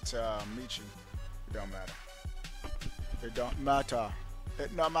passing that to Michi. It don't matter. It don't matter.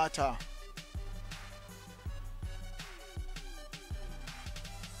 It no matter.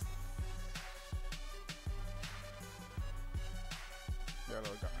 Yeah,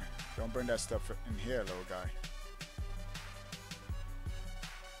 little guy. Don't bring that stuff in here, little guy.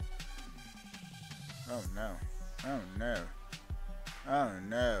 Oh no. Oh no. Oh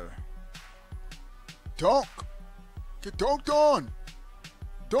no. Dunk! Get dunked on!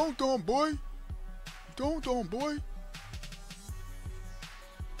 Dunked on, boy! Dunked on, boy!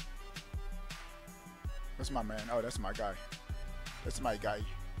 That's my man. Oh, that's my guy. That's my guy.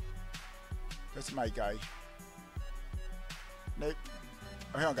 That's my guy. Nick.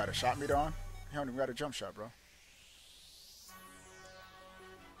 Oh, he don't got a shot meter on. He don't even got a jump shot, bro.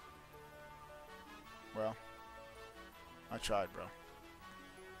 Well, I tried, bro.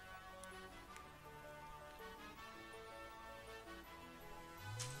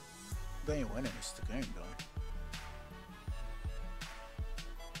 They ain't winning this game, though.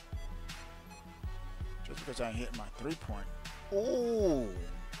 Just because I ain't hitting my 3-point. Oh,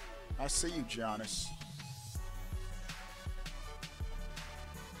 I see you, Giannis.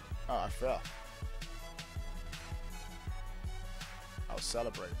 Oh, I fell. I was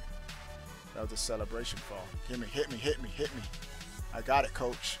celebrating. That was a celebration fall. Hit me, hit me, hit me, hit me. I got it,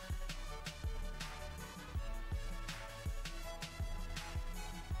 coach.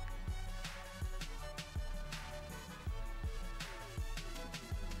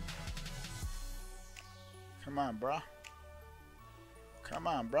 Come on, bruh. Come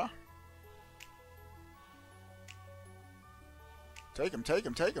on, bruh. Take him, take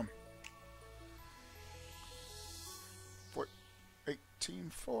him, take him.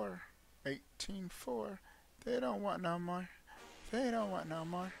 18-4. 18-4. They don't want no more. They don't want no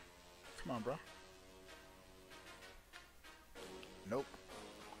more. Come on, bro. Nope.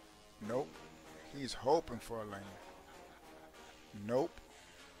 Nope. He's hoping for a lane. Nope.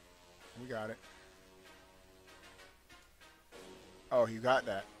 We got it. Oh, you got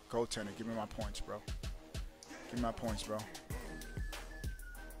that. Goaltender, give me my points, bro. Give me my points, bro.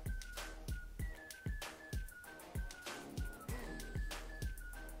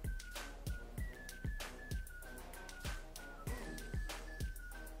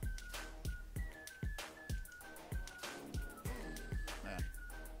 Man.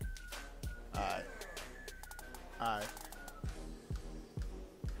 Alright. Alright.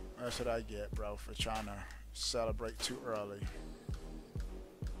 That's what I get, bro, for trying to celebrate too early.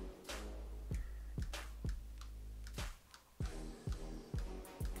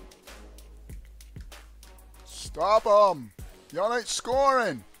 Stop them! Y'all ain't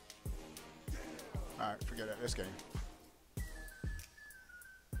scoring! Alright, forget it. This game.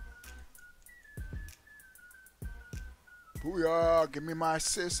 Booyah! Give me my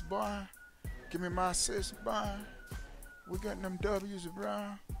assist, boy. Give me my assist, boy. We're getting them W's, bro.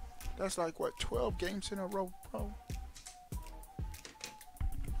 That's like, what, 12 games in a row, bro?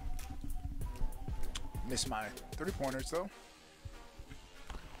 Missed my 3-pointers, though.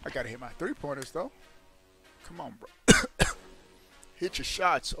 I gotta hit my 3-pointers, though. Come on, bro. Hit your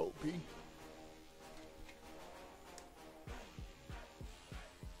shots, OP.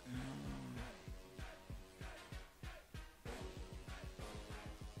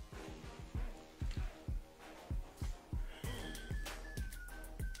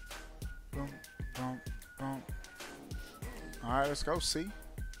 Boom, boom, boom. Alright, let's go. See?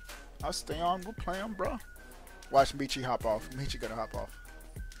 I'll stay on. We'll play on, bro. Watch Michi hop off. Michi gonna hop off.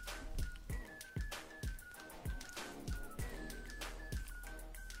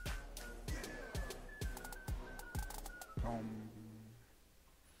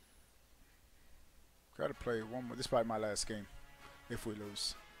 Gotta play one more. This is probably my last game if we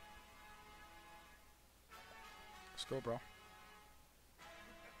lose. Let's go, bro.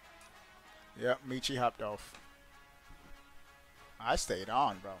 Yep, Michi hopped off. I stayed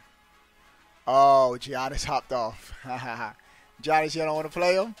on, bro. Oh, Giannis hopped off. Giannis, you don't want to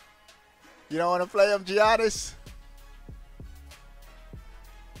play him? You don't want to play him, Giannis?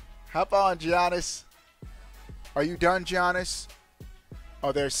 Hop on, Giannis. Are you done, Giannis?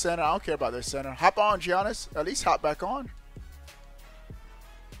 Oh, their center. I don't care about their center. Hop on, Giannis. At least hop back on.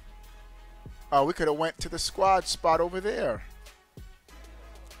 Oh, we could have went to the squad spot over there.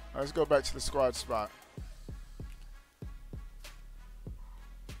 Let's go back to the squad spot.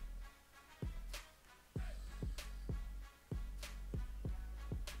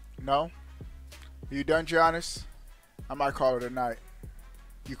 No? Are you done, Giannis? I might call it a night.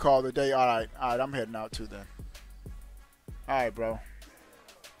 You call the day? Alright. Alright, I'm heading out too then. Alright, bro.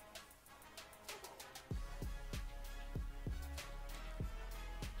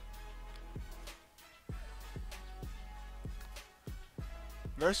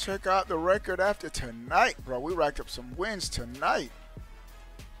 Let's check out the record after tonight, bro. We racked up some wins tonight.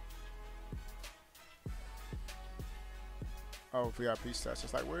 Oh, VIP stats.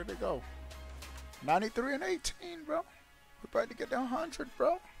 It's like, where did they go? 93 and 18, bro. We're about to get down 100,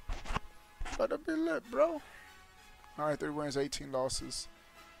 bro. About to be lit, bro. All right, 3 wins, 18 losses.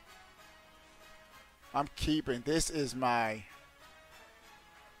 I'm keeping. This is my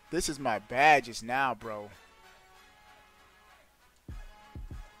badges now, bro.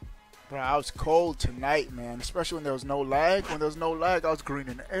 Bro, I was cold tonight, man. Especially when there was no lag. When there was no lag, I was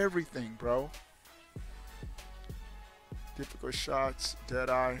greening everything, bro. Difficult shots,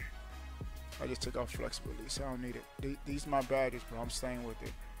 Deadeye. I just took off flexibility, so I don't need it. These are my badges, bro. I'm staying with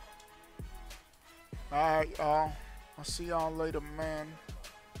it. Alright, y'all. I'll see y'all later, man.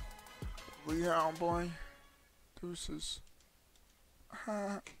 We out, boy. Deuces.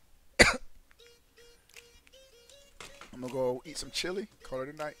 I'm gonna go eat some chili. Call it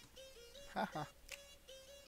a night. Haha.